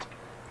obsessed.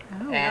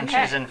 And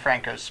okay. she's in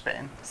Franco's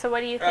Spain. So what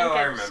do you think? Oh,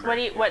 I it's,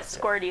 remember. what Yeah.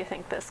 score do you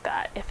think this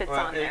got if it's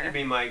Well, on it could there?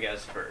 be my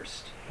guess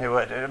first. It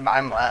would.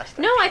 I'm last.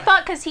 No, I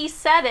thought because he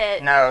said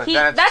it. No, he,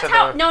 then it's that's to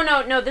how. the-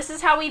 No. This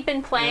is how we've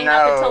been playing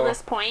up No. until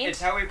this point.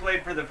 It's how we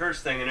played for the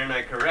first thing, and then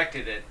I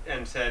corrected it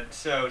and said,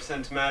 so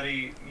since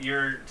Maddie,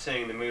 you're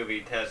saying the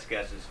movie, Tess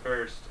guesses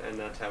first, and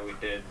that's how we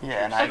did.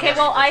 Yeah, and I Okay, guessed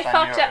well, I first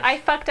on fucked up. yours. I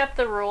fucked up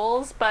the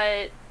rules,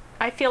 but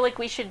I feel like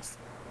we should.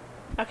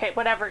 Okay,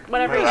 whatever Move you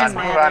on, guys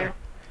move want to on. do.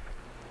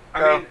 I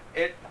Go.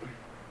 mean,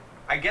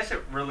 I guess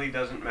it really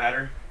doesn't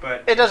matter,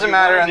 but It doesn't if you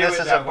matter, wanna and do this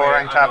it is a that way,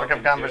 boring I'm topic open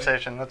of to it.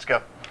 conversation. Let's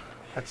go.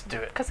 Let's do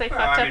it. Because I Well,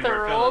 fucked I up mean, the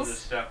we're filling this rules.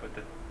 stuff with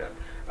the.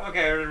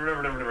 Okay,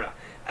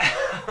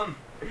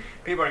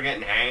 People are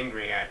getting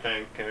angry, I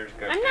think.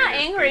 I'm not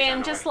angry.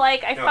 I'm just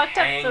like, I fucked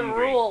up the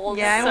rules.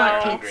 Yeah, I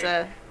so. want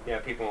pizza. Yeah,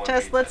 people want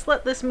Tess, pizza. let's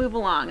let this move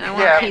along. I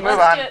want Yeah, pizza. move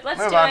Let's on. do it. Let's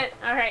Move do on. it.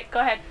 All right, go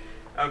ahead.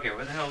 Okay,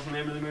 what the hell's the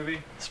name of the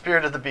movie?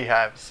 Spirit of the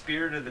Beehive.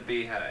 Spirit of the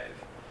Beehive.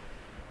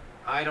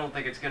 I don't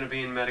think it's going to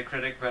be in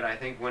Metacritic, but I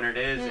think when it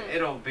is,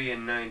 it'll be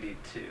in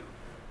 92.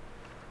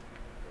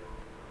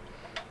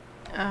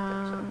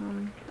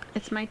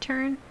 It's my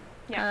turn.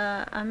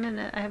 Yeah. I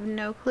have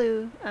no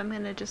clue. I'm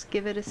gonna just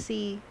give it a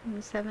C,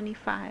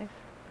 75,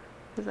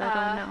 because I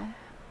don't know.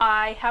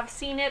 I have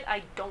seen it.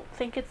 I don't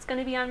think it's going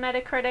to be on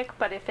Metacritic,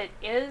 but if it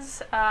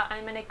is,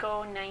 I'm going to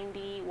go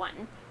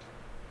 91.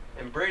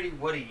 And Brady,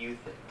 what do you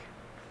think?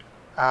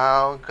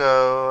 I'll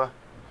go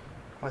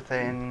with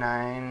a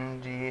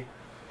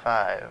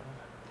 95.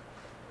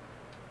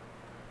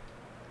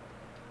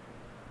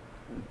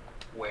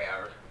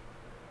 Where?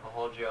 I'll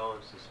hold you all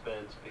in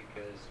suspense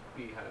because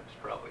Beehive's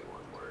probably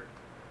one word.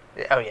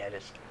 Oh yeah, it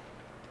is.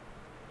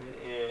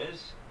 It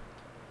is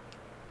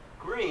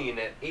green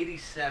at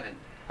 87.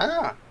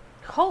 Oh.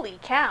 Holy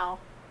cow.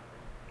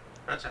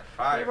 That's a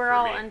 5 We were for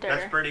all me. under.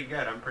 That's pretty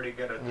good. I'm pretty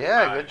good at the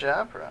Yeah, 5. good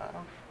job, Rob.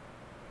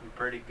 I'm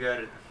pretty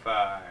good at the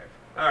 5.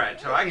 All right,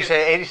 so I You get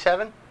say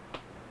 87?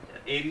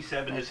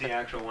 87 is the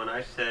actual one.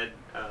 I said,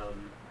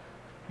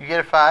 You get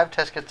a 5,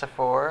 Tess gets a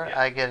 4, Yeah.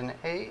 I get an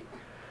 8,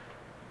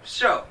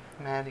 so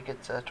Maddie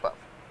gets a 12.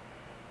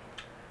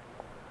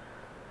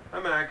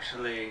 I'm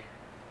actually,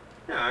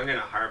 I'm going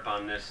to harp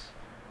on this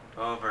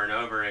over and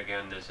over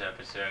again this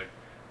episode.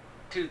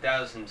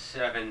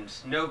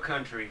 2007's No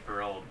Country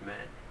for Old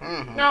Men.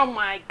 Mm-hmm. Oh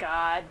my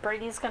god.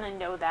 Brady's going to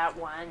know that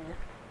one.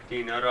 Do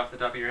you know it off the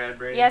top of your head,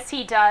 Brady? Yes,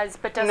 he does,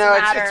 but doesn't No,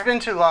 matter. it's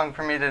been too long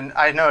for me to.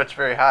 I know it's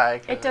very high.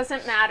 'cause It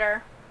doesn't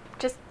matter.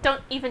 Just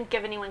don't even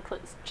give anyone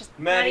clues. Just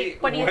Maddie,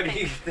 what do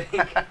you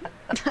think?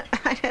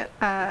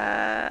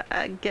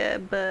 I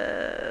give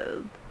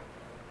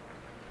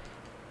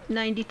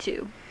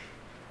 92.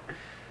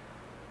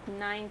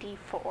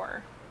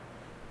 94.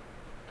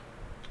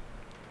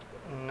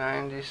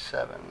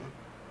 97.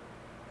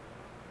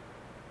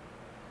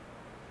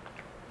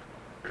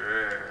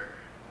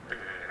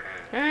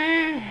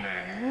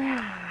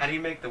 How do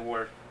you make the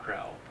wharf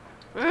growl?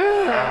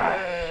 I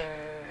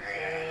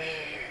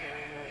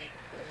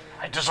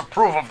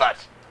disapprove of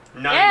that.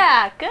 90.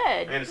 Yeah, good.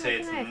 I'm going to say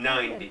it's Nice,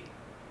 90.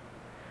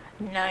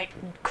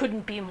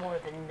 Couldn't be more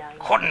than 90.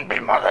 Couldn't be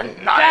more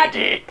than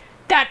 90.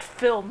 That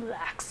film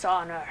lacks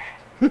honor.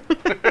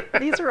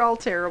 These are all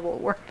terrible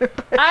words.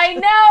 I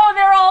know,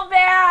 they're all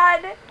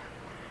bad.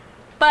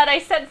 But I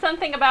said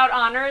something about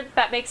honor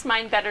that makes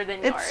mine better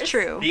than yours. It's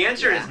true. The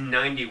answer Yeah. is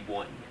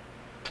 91.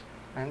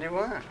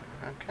 91.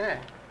 Okay.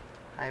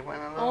 I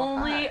went a little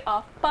Only high.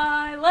 off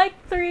by like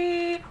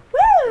 3.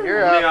 Woo!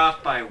 You're Only up.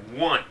 off by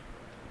 1.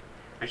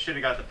 I should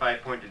have got the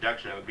 5-point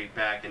deduction. I would be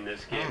back in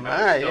this game. But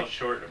my, I'm still you-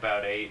 short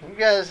about 8. You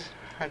guys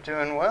are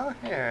doing well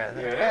here.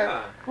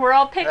 Yeah. We're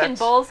all picking That's-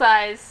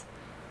 bullseyes.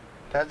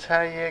 That's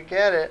how you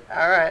get it.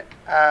 All right.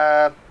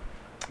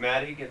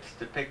 Maddie gets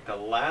to pick the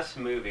last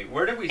movie.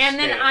 Where do we And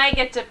stand? then I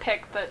get to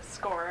pick the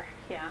score.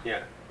 Yeah.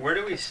 Yeah. Where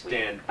do we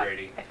stand,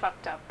 Brady? I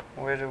fucked up.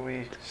 Where do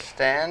we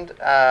stand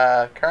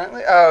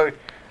currently? Oh,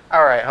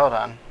 all right. Hold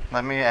on.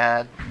 Let me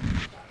add.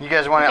 You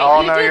guys want to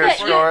all you know do your the,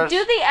 scores? You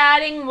do the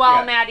adding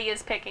while Yeah. Maddie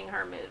is picking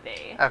her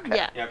movie. Okay.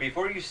 Yeah. Yeah,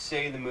 before you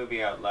say the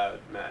movie out loud,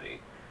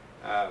 Maddie,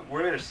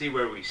 we're going to see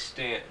where we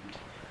stand.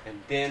 And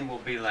then we'll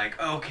be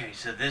like, okay,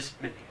 so these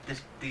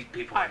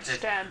people I are this.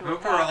 stand We're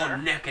with all honor.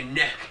 neck and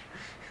neck.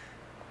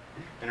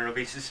 And it'll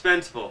be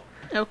suspenseful.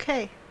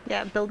 Okay.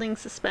 Yeah, building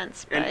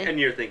suspense. And, by- and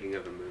you're thinking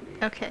of a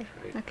movie. Okay.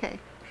 Right? Okay.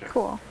 Sure.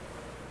 Cool.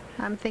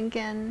 I'm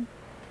thinking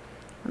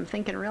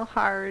real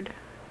hard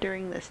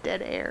during this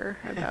dead air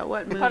about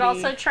what movie. But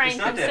also try It's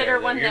and not dead consider air,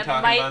 though. one You're that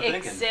talking might about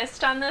thinking.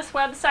 exist on this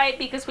website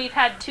because we've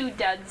had 2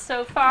 duds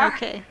so far.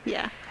 Okay.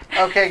 Yeah.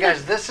 Okay,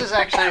 guys. This is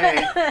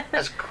actually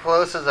as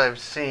close as I've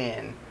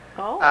seen.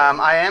 Oh.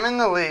 I am in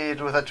the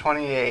lead with a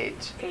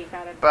 28. Okay, you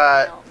got it.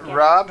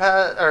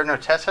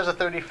 But Tess has a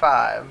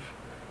 35.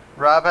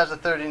 Rob has a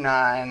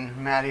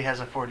 39. Maddie has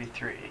a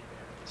 43.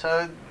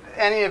 So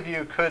any of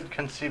you could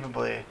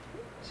conceivably.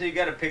 So you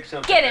got to pick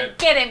something Get him, that,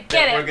 get him, that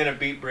get we're him. going to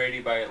beat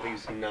Brady by at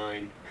least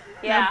 9.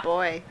 Yeah. Oh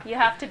boy. You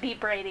have to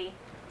beat Brady.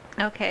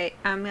 Okay.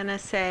 I'm gonna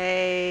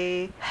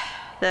say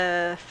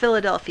the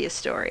Philadelphia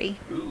Story.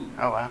 Ooh.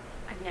 Oh wow.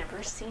 I've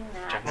never seen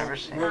that. I've never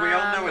seen. Well, we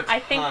all know it's I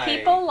think high.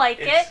 people like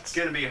It's it.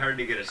 going to be hard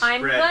to get a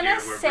I'm spread gonna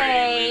here where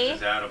say- Brady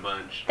loses out a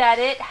bunch. That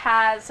it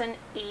has an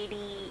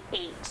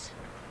 88.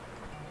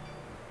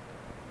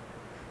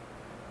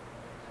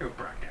 Who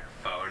brought their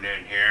phone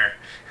in here?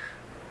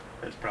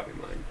 That's probably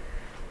mine.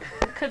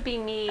 It could be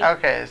me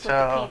Okay, with the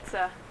so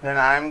pizza. then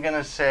I'm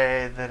gonna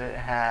say that it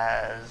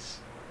has.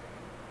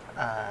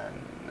 Let's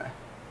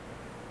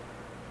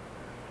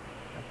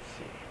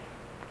see.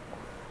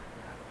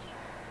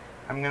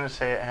 I'm gonna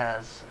say it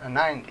has a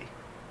 90.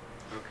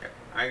 Okay.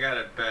 I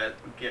gotta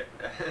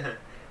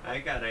I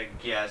gotta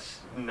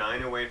guess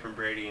 9 away from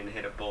Brady and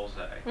hit a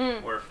bullseye.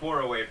 Mm. Or 4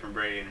 away from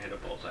Brady and hit a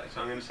bullseye.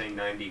 So I'm gonna say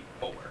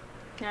 94.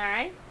 All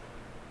right.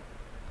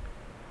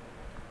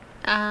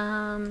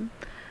 I'm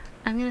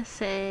gonna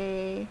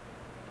say,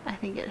 I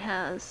think it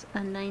has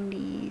a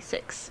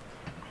 96.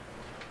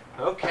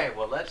 Okay,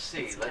 well, let's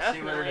see. Let's see what it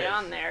Definitely is.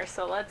 on there,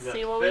 so let's The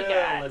see what we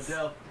got.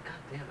 God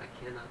damn, I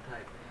cannot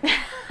type.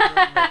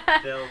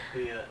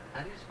 Philadelphia.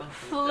 How do you spell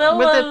Phil-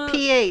 With Well, a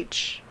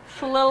PH.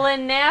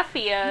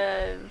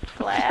 Philadelphia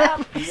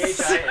flap. Phil-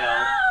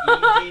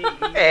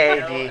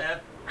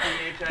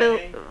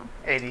 Philadelphia.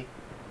 80.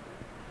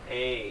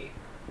 A.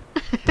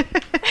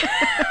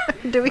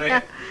 Do we Wait.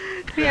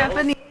 have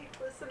any?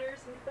 Listeners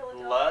in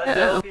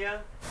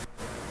Philadelphia.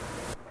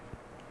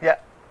 Yeah.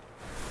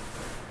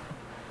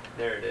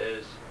 There it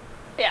is.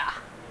 Yeah.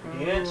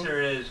 The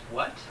answer is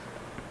what?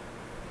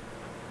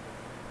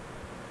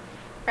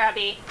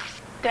 Robbie.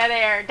 Dead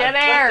air. Dead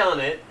I air. clicked on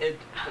it.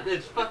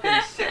 It's fucking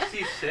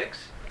 66.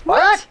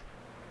 What?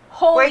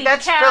 Holy Wait,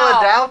 that's cow.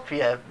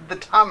 Philadelphia, the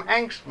Tom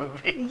Hanks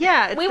movie.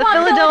 Yeah, it's We the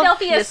want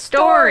Philadelphia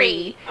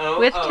Story Oh,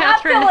 with oh. Not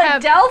Catherine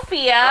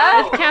Philadelphia.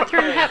 Oh.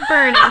 Catherine Okay.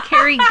 Hepburn and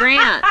Cary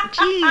Grant.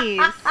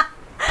 Jeez.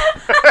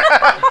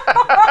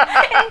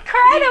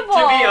 Incredible.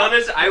 To be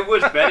honest, I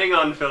was betting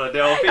on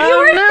Philadelphia. You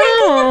were Oh, no.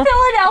 thinking of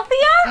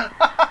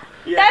Philadelphia?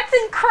 Yes.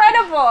 That's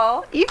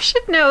incredible. You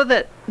should know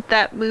that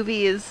that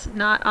movie is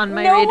not on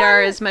my No radar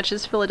one- as much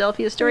as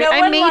Philadelphia Story. no I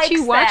one made you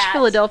likes watch that.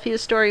 Philadelphia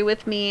Story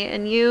with me,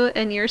 and you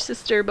and your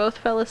sister both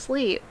fell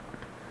asleep.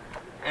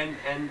 And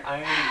I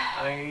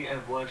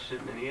have watched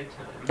it many a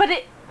time.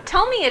 But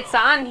tell me it's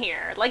on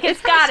here. Like, it's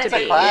It has gotta to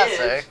be. be. Classic.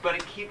 It is, but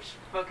it keeps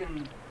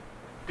fucking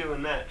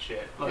doing that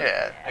shit. Look,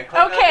 Yeah. I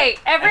click on Okay, it,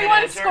 I hit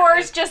everyone's enter,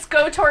 scores it- just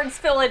go towards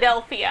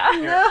Philadelphia.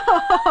 No,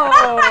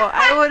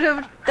 I would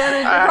have done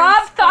it.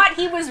 Rob thought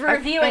he was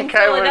reviewing think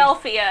I would-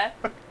 Philadelphia,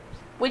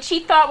 which he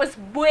thought was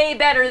way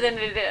better than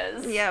it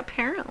is. Yeah,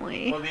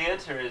 apparently. Well, the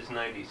answer is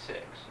 96.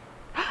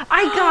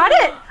 I got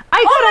it.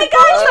 I Oh my got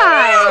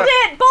gosh, you nailed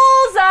it!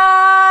 Bullseye!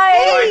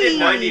 Well, I Hey! did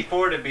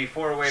 94 to be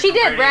 4 away She from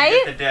did, Brady and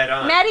right? get the dead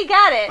on. Maddie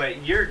got it.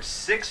 But you're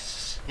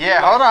 6.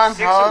 Yeah, hold on,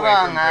 6 hold away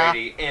on from now.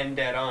 Brady and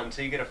dead on,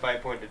 so you get a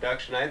 5-point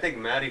deduction. I think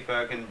Maddie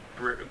fucking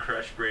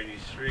crushed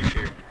Brady's streak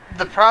here.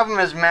 The problem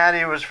is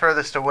Maddie was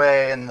furthest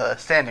away in the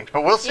standings,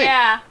 but we'll see.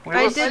 Yeah. We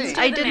I will did. see.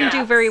 I the didn't do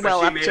math. very But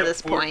well she up made to up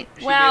this point.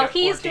 she Well, made up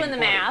he's 14 doing the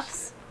points.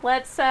 maths.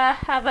 Let's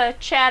have a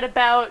chat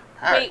about.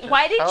 All right, Wait,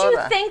 why did hold you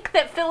on. think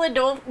that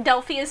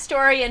Philadelphia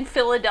Story and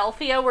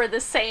Philadelphia were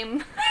the same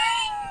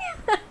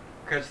thing?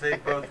 Because they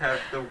both have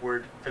the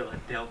word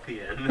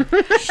Philadelphian.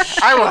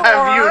 I will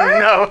have you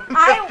know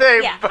that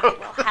they I both.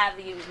 will have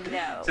you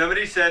know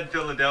Somebody said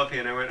Philadelphia,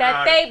 and I went, that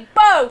 "Ah, they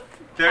both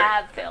there-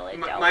 have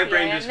Philadelphia. my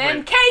brain just and then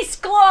went- case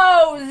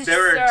closed.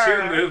 There are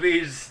sir. 2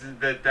 movies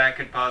that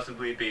could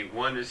possibly be.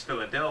 One is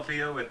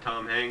Philadelphia with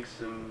Tom Hanks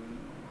and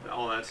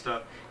all that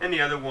stuff, and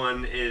the other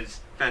one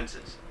is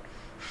Fences.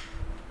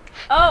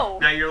 Oh,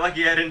 Now you're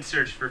lucky I didn't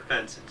search for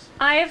Fences.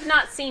 I have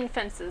not seen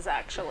Fences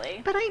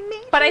actually. But I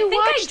made But I you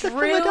think I watch the drew-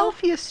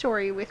 Philadelphia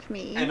Story with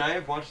me. And I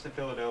have watched the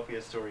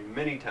Philadelphia Story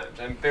many times.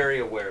 I'm very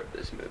aware of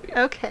this movie.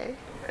 Okay.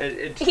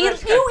 It's You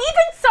it's even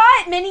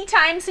saw it many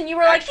times, and you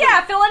were Actually, like,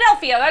 "Yeah,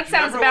 Philadelphia. That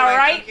sounds remember about when I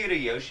right." took you to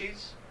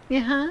Yoshi's?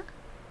 Yeah.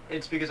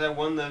 It's because I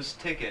won those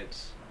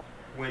tickets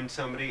when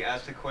somebody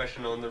asked a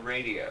question on the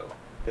radio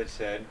that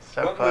said,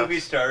 So "What close. movie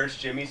stars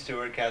Jimmy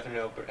Stewart,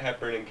 Katharine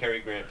Hepburn, and Cary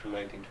Grant from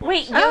 1920?"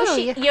 Wait, Oh,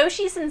 Yoshi, yeah.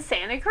 Yoshi's in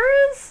Santa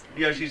Cruz?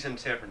 Yoshi's in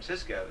San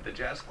Francisco, the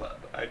jazz club.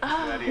 I just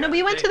Oh. met No,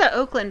 we went to the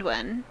Oakland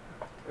one.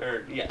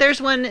 yeah.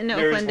 There's one in There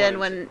is Oakland one and in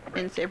one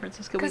San- in San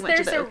Francisco. We Because went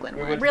to there's the a Oakland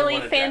We one. went to the really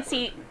one in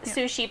fancy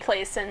Jacqueline. sushi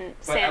place in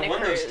But Santa I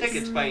won Cruz. those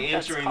tickets by that's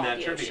answering called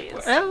that trivia Yoshi's.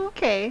 question. Oh,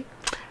 okay.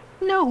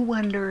 No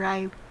wonder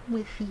I'm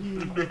with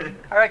you.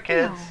 All right,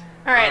 kids.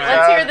 All right, All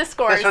let's Uh, hear the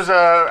scores. This was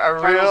a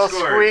real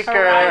squeaker.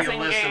 Rising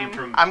You'll listen game.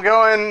 from I'm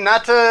going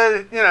not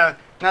to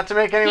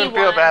make anyone He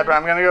feel won. bad, but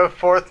I'm gonna go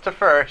 4th to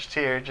 1st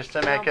here, just to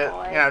Oh, make it,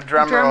 boy.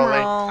 drum rolly.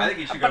 I think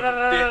you should go from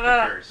 5th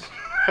to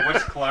 1st.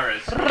 What's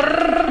Clara's?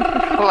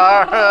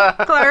 Clara.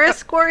 Clara's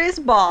score is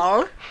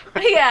ball.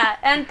 Yeah,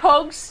 and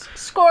Pogue's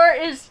score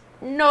is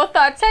no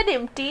thoughts had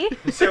empty.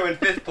 So in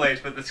 5th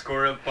place with the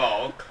score of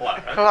ball,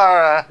 Clara.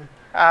 Clara.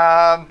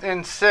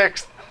 In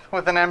 6th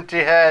with an empty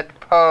head,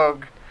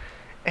 Pogue.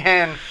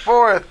 In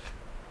 4th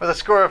with a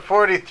score of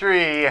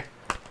 43,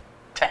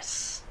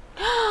 Tess.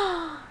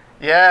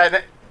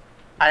 Yeah,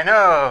 I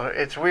know.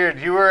 It's weird.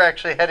 You were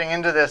actually heading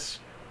into this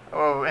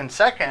in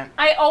 2nd.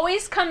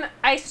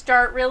 I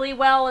start really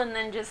well and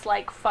then just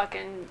like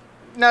fucking,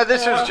 No,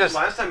 this was just...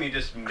 Last time you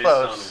just missed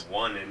close. on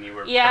 1 and you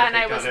were yeah, and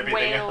I perfect was on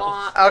everything way else.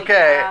 long.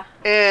 Okay,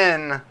 Yeah.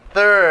 in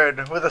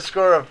 3rd with a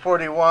score of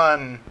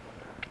 41,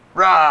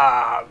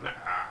 Rob.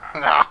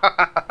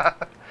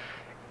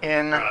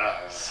 In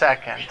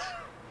 2nd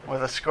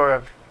with a score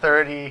of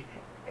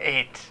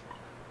 38,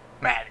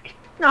 Maddie.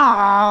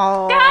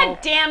 Oh. God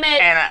damn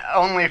it! And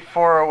only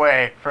 4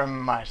 away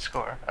from my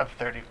score of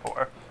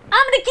 34.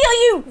 I'm gonna kill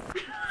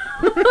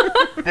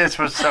you! This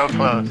was so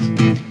close.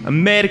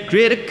 I'm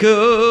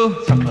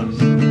Metacritical. So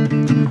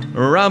close.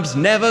 Rob's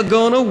never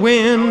gonna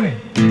win.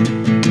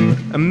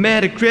 I'm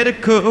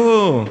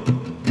Metacritical.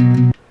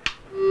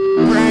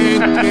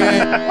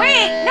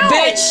 Wait, no!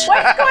 There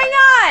What's going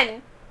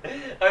on?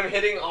 I'm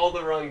hitting all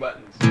the wrong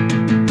buttons.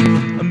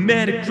 A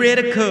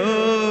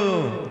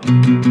Metacritical.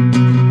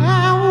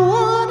 I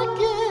won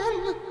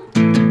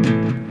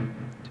again.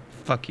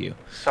 Fuck you.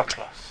 So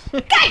close.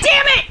 God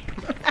damn it!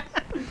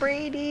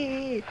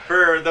 Brady.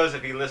 For those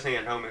of you listening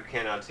at home who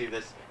cannot see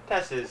this,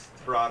 Tess is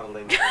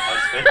throttling her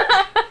husband.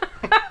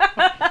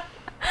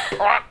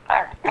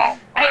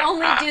 I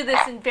only do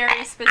this in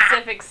very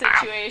specific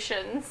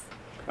situations.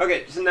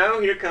 Okay, so now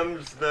here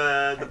comes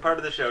the part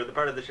of the show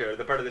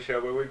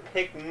where we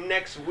pick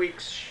next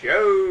week's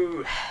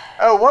show.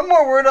 Oh, one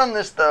more word on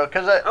this though,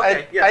 because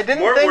I didn't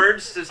more think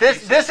words to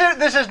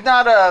this is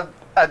not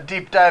a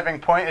deep diving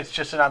point. It's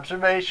just an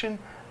observation.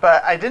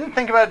 But I didn't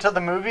think about it till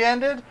the movie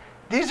ended.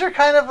 These are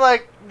kind of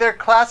like they're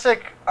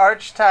classic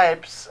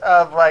archetypes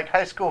of like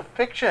high school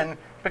fiction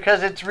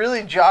because it's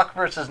really jock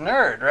versus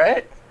nerd,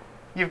 right?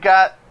 You've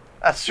got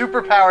a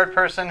superpowered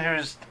person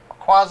who's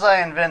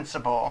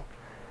quasi-invincible.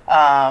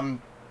 And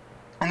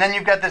then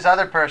you've got this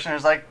other person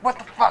who's like, what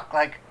the fuck?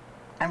 Like,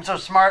 I'm so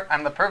smart.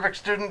 I'm the perfect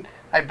student.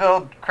 I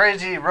build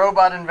crazy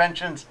robot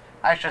inventions.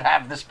 I should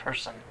have this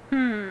person.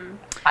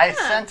 I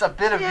sense a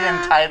bit of the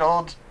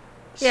entitled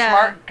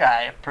smart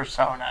guy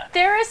persona.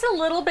 There is a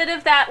little bit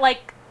of that,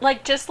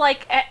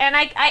 and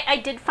I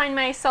did find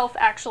myself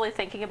actually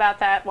thinking about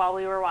that while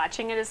we were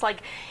watching it. Is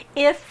like,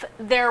 if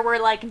there were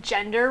like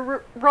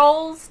gender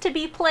roles to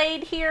be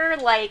played here,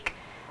 like,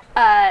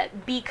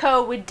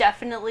 Biko would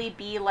definitely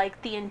be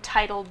like the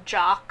entitled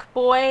jock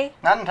boy.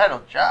 Not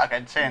entitled jock.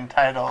 I'd say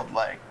entitled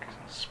like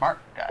smart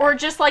guy. Or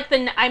just like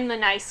I'm the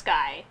nice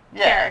guy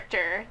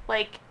character.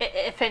 Like,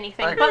 if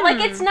anything, Like, but like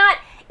it's not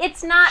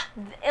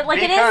like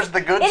Biko's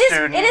the good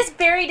student. It is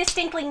very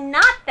distinctly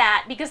not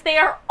that because they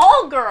are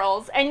all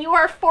girls, and you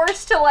are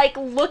forced to like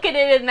look at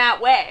it in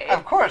that way.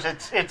 Of course,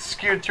 it's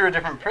skewed through a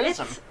different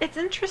prism. It's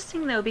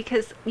interesting though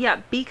because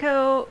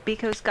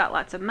Biko's got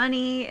lots of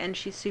money and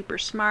she's super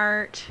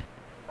smart,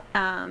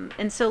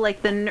 and so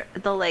like the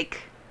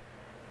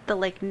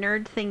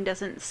nerd thing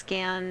doesn't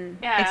scan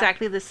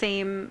exactly the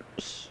same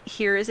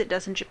here as it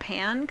does in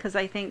Japan, because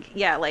I think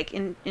like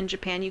in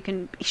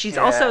Japan she's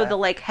also the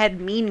like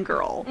head mean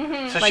girl.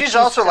 Mm-hmm. So like she's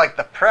also like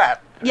the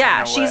prep.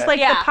 Yeah, she's way. like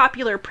the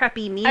popular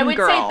preppy mean girl. I would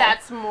say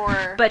that's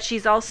more. But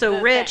she's also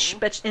the rich,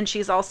 thing. and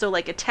she's also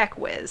like a tech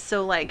whiz.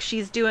 So like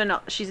she's doing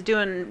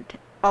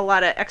a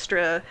lot of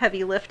extra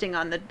heavy lifting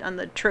on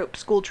the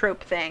school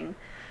trope thing.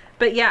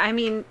 But yeah, I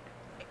mean,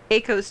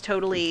 Aiko's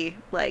totally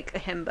like a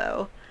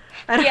himbo.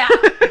 Yeah.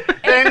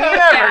 They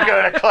never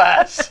go to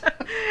class.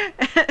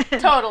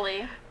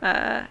 Totally.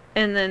 And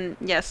then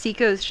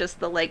Seiko's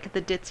just the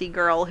ditzy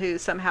girl who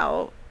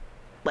somehow,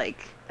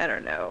 like, I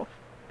don't know,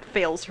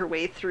 fails her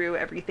way through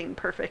everything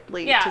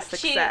perfectly to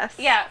success.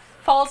 She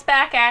falls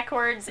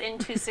backwards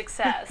into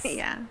success.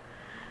 Yeah.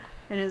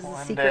 And is a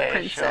One secret day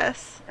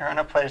princess. she'll earn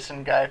a place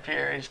in Guy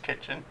Fieri's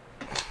kitchen.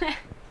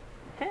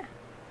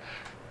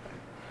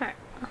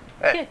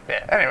 Good.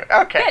 Yeah, anyway,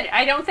 okay. Good.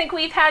 I don't think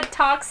we've had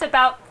talks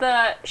about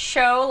the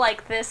show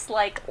like this,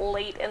 like,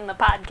 late in the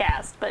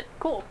podcast, but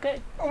cool,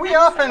 good. We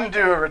often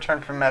do a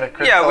return from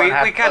Metacritic. Yeah,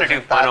 we kind of do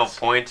final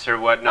points or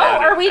Oh,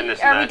 whatnot. are we and this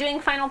and that. doing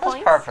final That's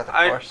points? par for the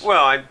course.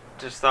 I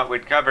just thought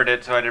we'd covered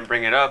it, so I didn't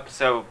bring it up.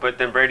 But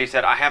then Brady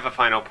said, I have a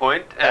final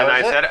point. And was I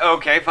it? said,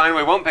 okay, fine,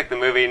 we won't pick the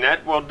movie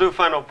net. We'll do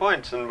final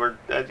points. And we're,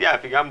 if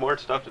you got more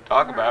stuff to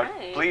talk about,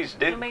 Alright. please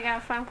do. Anybody got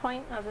a final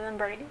point other than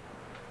Brady?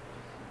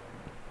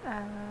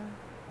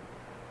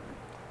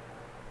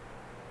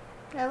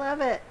 I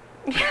love it.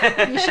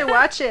 You should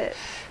watch it.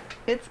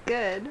 It's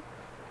good.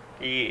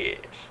 Yes.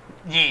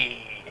 Yeah.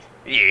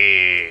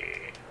 Yeah.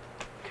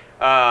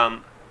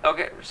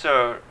 Okay,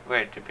 so,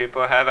 wait, do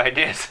people have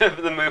ideas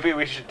of the movie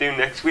we should do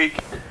next week?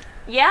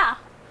 Yeah.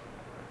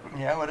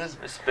 Yeah, what is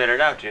it? Spit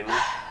it out, Junior.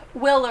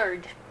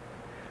 Willard.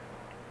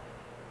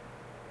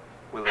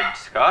 Willard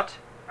Scott?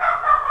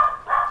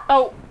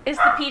 Oh, is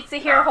the pizza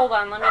here? Hold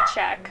on, let me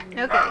check.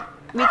 Okay.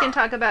 We can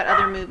talk about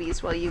other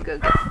movies while you go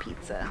get the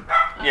pizza.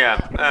 Yeah,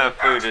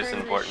 food is Turn this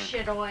important.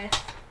 shit away.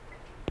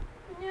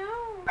 No.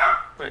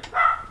 Wait.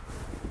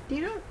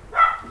 You don't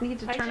need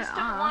to I turn it just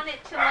don't off. want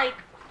it to, like...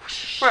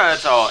 Well,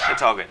 it's all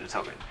good.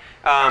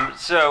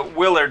 So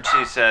Willard,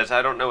 she says,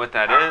 I don't know what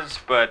that is,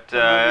 but if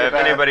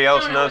about- anybody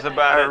else I don't know knows what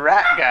about A it.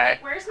 rat guy.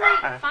 Where's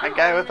my phone? A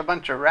guy with a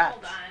bunch of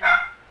rats. Hold on.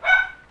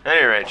 At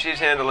any rate, she's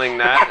handling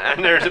that,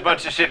 and there's a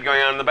bunch of shit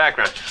going on in the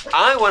background.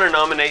 I want to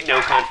nominate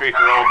No Country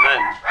for Old Men.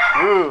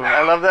 Ooh,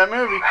 I love that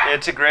movie.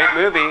 It's a great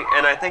movie,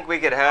 and I think we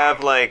could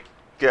have, like,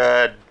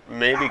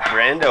 maybe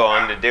Grando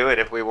on to do it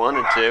if we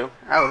wanted to.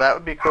 Oh, that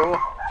would be cool.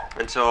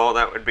 And so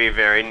that would be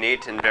very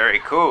neat and very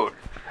cool.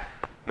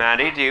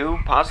 Maddie, do you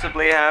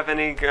possibly have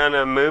any kind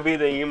of movie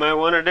that you might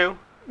want to do?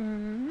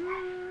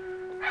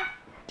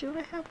 Do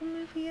I have a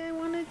movie I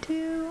want to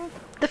do?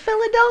 The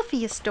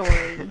Philadelphia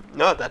Story.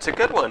 No, that's a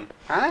good one.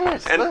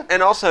 Nice.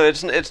 And also,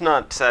 it's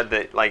not said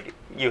that like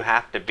you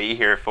have to be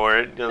here for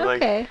it. You know,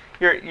 Okay.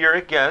 Like you're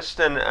a guest,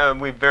 and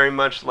we very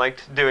much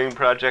liked doing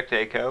Project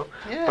A-ko.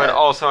 Yeah. But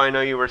also, I know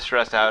you were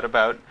stressed out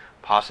about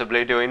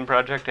possibly doing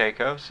Project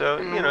A-ko. So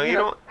you know you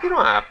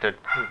don't have to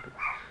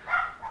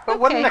But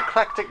what an Okay.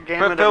 eclectic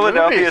gamut But of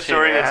Philadelphia movies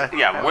Story here. is,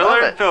 yeah, I love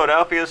Willard, it.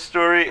 Philadelphia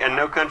Story, and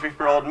No Country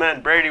for Old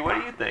Men. Brady, what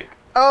do you think?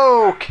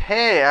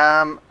 Okay,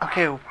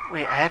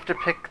 wait, I have to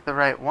pick the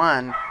right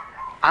one.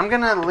 I'm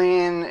gonna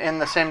lean in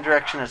the same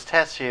direction as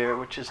Tess here,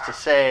 which is to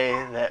say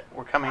that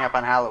we're coming up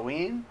on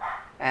Halloween,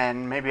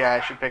 and maybe I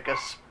should pick a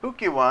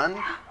spooky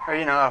one, or,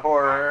 a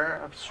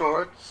horror of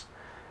sorts.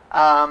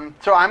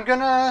 So I'm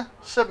gonna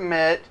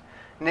submit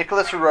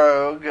Nicholas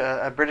Roeg,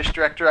 a British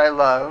director I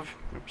love.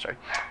 Oops, sorry,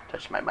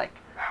 touched my mic.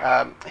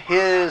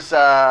 His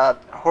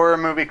horror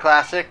movie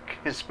classic,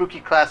 his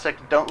spooky classic,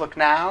 Don't Look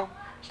Now,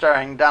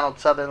 starring Donald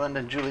Sutherland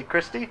and Julie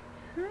Christie.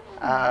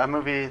 A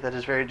movie that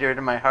is very dear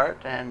to my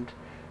heart and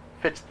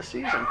fits the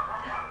season.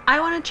 I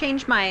want to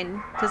change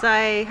mine because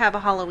I have a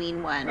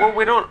Halloween one. Well,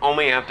 we don't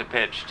only have to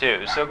pitch,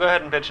 too, so go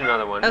ahead and pitch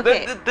another one.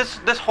 Okay.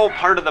 This whole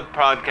part of the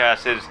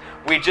podcast is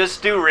we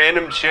just do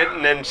random shit,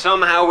 and then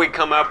somehow we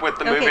come up with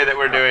the movie Okay. that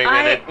we're doing,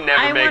 and it never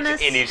I makes wanna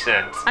any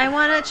sense. I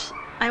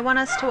want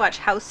us to watch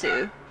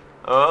Hausu.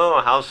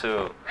 Oh,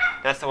 Hausu.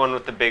 That's the one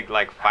with the big,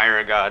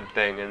 fire god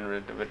thing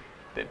and the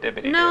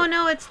dibbity.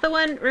 No, it's the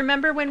one.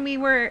 Remember when we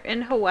were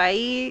in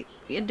Hawaii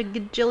a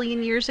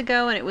gajillion years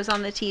ago and it was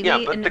on the TV? Yeah,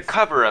 but and the it's-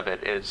 cover of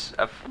it is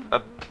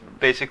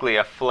basically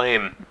a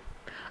flame.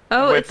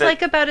 Oh, with it's the-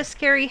 like about a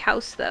scary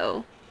house,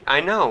 though. I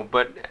know,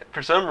 but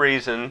for some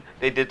reason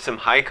they did some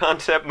high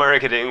concept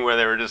marketing where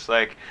they were just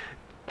like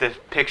the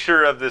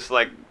picture of this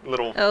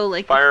little Oh,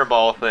 like-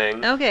 fireball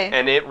thing. Okay.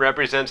 And it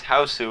represents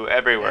Hausu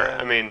everywhere.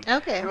 Yeah. I mean,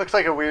 Okay. It looks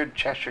like a weird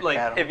Cheshire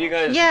cat. if you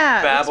guys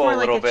Yeah, it looks babble more a like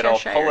little a bit, I'll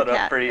Cheshire pull it up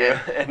cat. for you.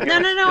 and No,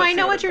 you'll I see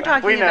know what it's you're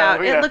about. talking We know, about.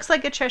 we It know. looks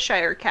like a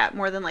Cheshire cat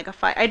more than like a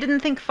fire. I didn't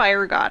think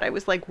fire god. I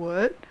was like,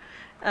 what?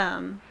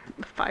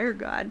 Fire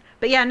god.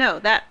 But yeah, no,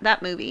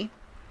 that movie.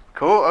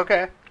 Cool,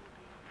 okay.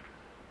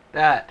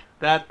 That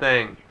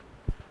thing.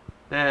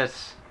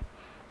 This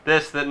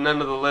that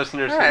none of the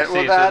listeners Alright, can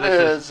well see. that so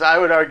this is, I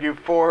would argue,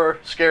 4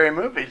 scary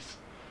movies.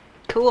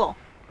 Cool.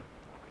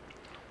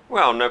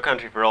 Well, No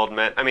Country for Old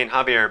Men. I mean,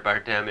 Javier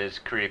Bardem is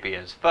creepy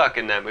as fuck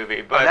in that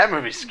movie, but But that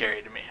movie's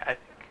scary to me, I think.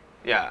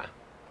 yeah.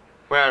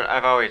 Well,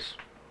 I've always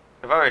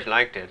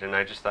liked it, and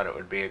I just thought it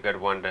would be a good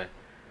one to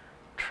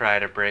try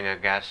to bring a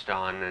guest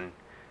on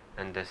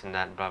and this and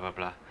that and blah blah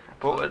blah.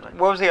 But Absolutely.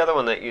 what was the other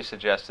one that you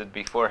suggested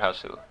before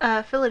Hausu?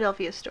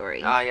 Philadelphia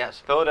Story. Ah, yes,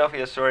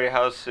 Philadelphia Story,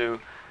 Hausu,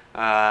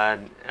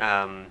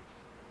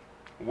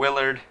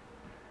 Willard,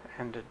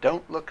 And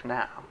Don't Look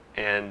Now.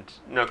 and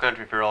No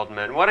Country for Old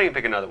Men. Why don't you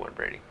pick another one,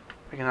 Brady?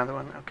 Pick another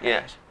one? Okay.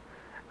 Yes.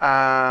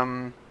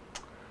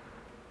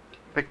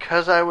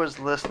 Because I was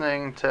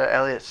listening to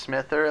Elliott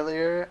Smith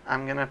earlier,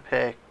 I'm gonna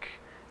pick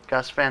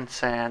Gus Van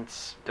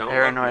Sant's Don't Look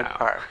Paranoid Now.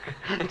 Park.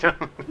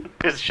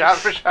 His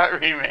shot-for-shot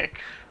remake.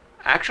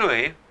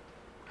 Actually,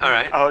 all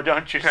right. Oh,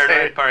 don't you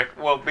Paranoid say... Park.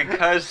 Well,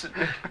 because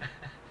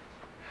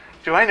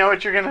Do I know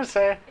what you're gonna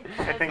say?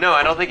 I think no,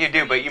 I don't think you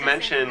do. But you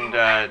mentioned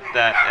that,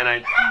 and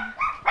I.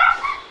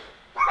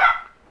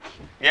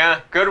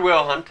 Yeah, Good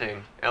Will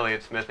Hunting,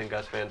 Elliott Smith and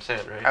Gus Van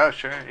Sant, right? Oh,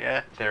 sure,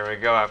 yeah. There we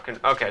go.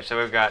 Okay, so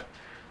we've got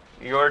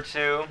your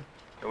two,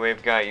 and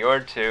we've got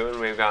your two, and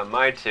we've got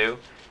my two.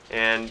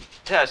 And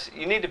Tess,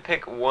 you need to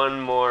pick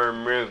one more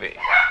movie.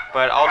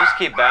 But I'll just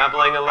keep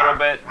babbling a little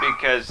bit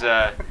because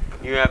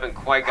you haven't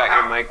quite got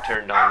your mic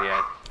turned on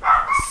yet.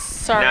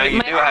 Sorry, Now you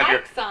my do have your-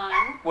 mic's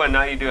on. Well,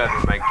 now you do have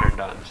your mic turned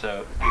on,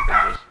 so you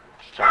can just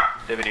start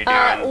dibbity-doo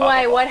and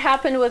Why? blah. What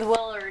happened with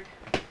Willard?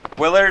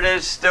 Willard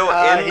is still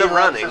in he the loves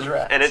running, his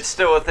rats. and it's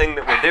still a thing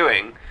that we're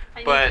doing.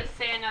 I But need to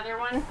say another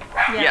one.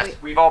 Yeah, yes,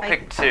 we've all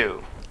picked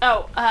two.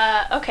 Oh,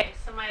 okay.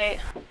 So my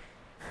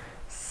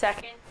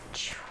second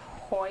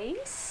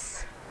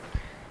choice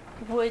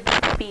would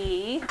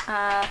be,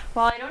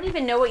 well, I don't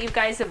even know what you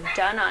guys have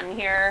done on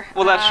here.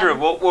 Well, that's true.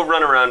 We'll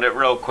run around it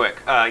real quick.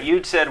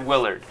 You'd said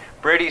Willard.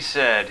 Brady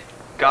said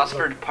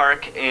Gosford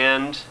Park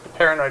and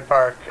Paranoid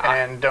Park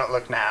and Don't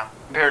Look Now.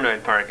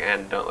 Paranoid Park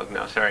and Don't Look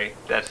Now. Sorry,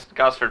 that's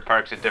Gosford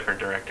Park's a different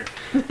director.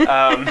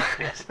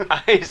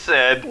 I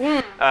said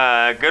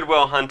Good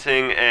Will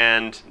Hunting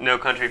and No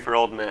Country for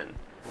Old Men.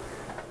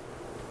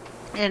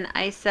 And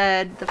I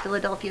said The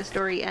Philadelphia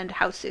Story and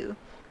Hausu.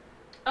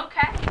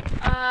 Okay.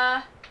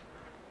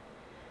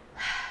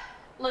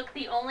 Look,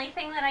 the only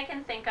thing that I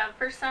can think of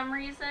for some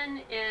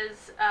reason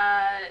is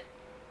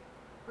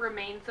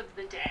Remains of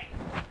the Day.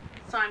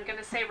 So I'm going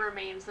to say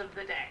Remains of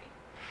the Day.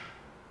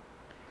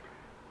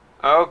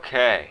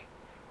 Okay.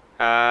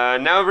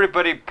 Now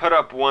everybody put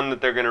up one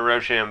that they're going to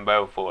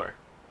Rochambeau for.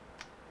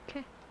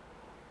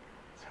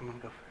 Someone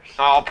go first.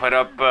 I'll put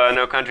up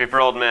No Country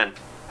for Old Men.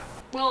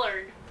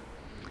 Willard.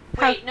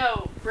 Wait,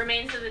 no.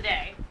 Remains of the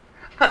Day.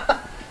 Wait,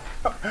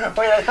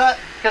 I thought...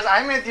 Because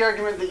I made the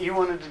argument that you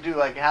wanted to do,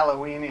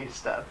 Halloween-y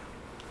stuff.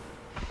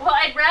 Well,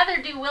 I'd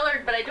rather do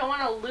Willard, but I don't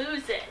want to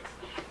lose it.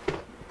 So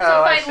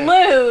Oh, if see. I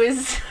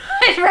lose,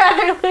 I'd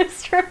rather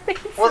lose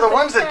Remains Well, of the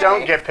ones that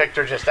don't Day. get picked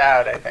are just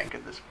out, I think,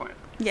 at this point.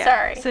 Yeah.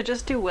 Sorry. So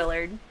just do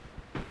Willard.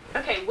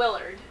 Okay,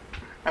 Willard.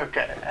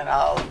 Okay, and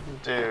I'll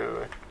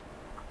do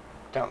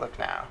Don't Look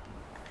Now.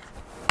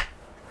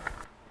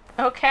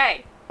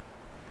 Okay.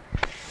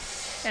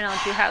 And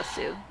I'll do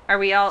Hausu. Are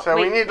we all? So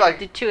we wait, need, like-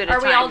 do two at a Are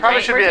time. we all Probably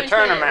doing- should we're be a doing two-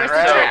 tournament, we're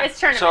right? doing- It's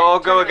tournament. So I'll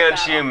go tournament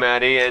against you, battle.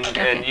 Maddie,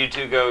 and you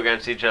two go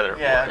against each other.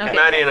 Yeah, okay.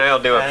 Maddie and I'll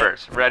do it Okay.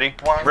 first. Ready?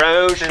 One,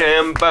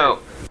 Rochambeau.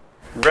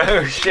 Wait,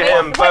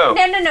 Rochambeau.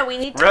 what? No. We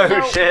need to know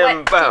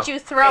Rochambeau. what did you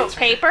throw?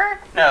 Paper?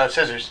 No,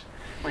 scissors.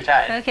 We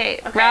tied. Okay,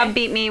 Okay. Rob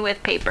beat me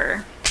with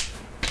paper.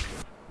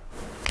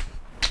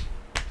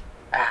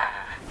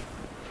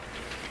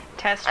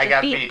 Tess I just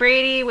got beat beat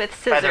Brady with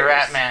scissors. By the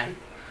Rat Man.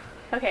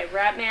 Okay,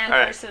 Ratman All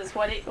right. versus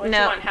what you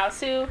No. want?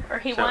 Hausu? Or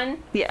he So-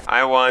 won? Yeah.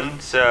 I won,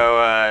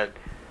 so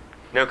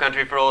No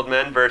Country for Old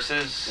Men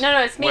versus No,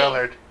 it's me.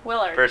 Willard.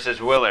 Willard. versus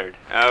Willard.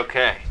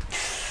 Okay.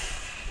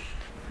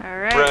 All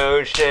right.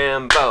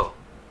 Rochambeau.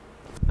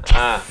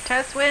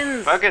 Tess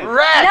wins. Fucking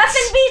Rats!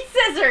 Nothing beats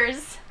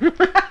scissors.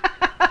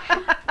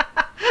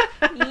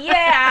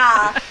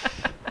 Yeah.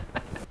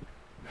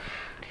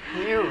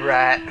 You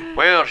rat.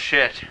 well,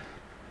 shit.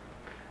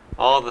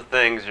 All the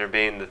things are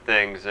being the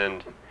things,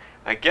 and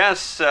I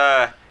guess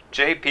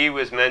JP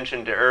was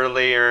mentioned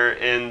earlier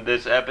in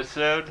this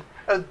episode.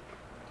 By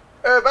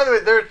the way,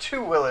 there are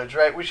two Willards,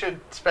 right? We should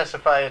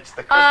specify it's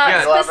the Kristen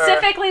Yeah. Glover,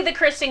 Specifically the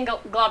Kristen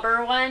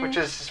Glover one. which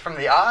is from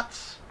the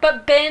aughts.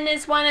 But Ben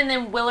is one, and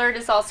then Willard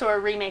is also a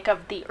remake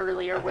of the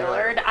earlier Of the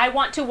Willard. earlier. I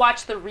want to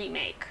watch the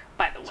remake,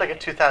 by the way. It's like a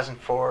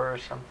 2004 or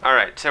something. All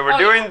right, so we're Oh,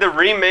 doing yeah. the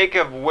remake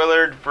of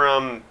Willard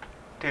from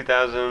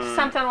 2000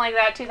 Something like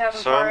that,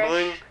 2004-ish.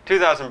 something?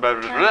 2000 blah,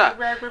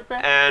 blah, blah.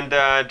 And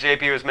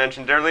JP was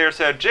mentioned earlier,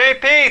 so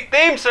JP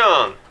theme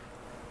song.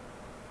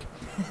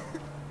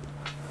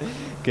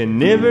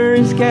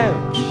 Carnivorous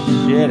couch,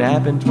 it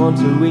happens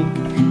once a week.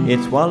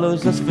 It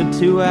swallows us for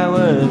 2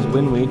 hours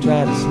when we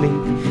try to sleep.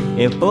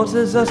 It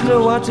forces us to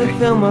watch a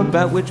film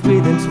about which we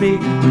then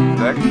speak.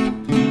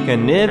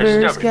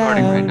 Carnivorous couch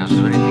so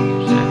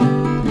anything you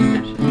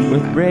say.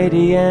 with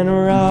Brady and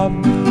Rob.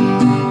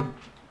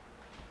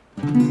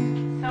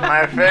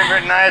 My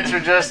favorite nights are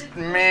just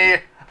me,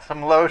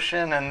 some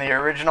lotion, and the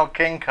original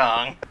King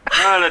Kong.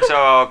 Oh, that's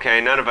all okay.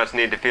 None of us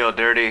need to feel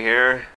dirty here.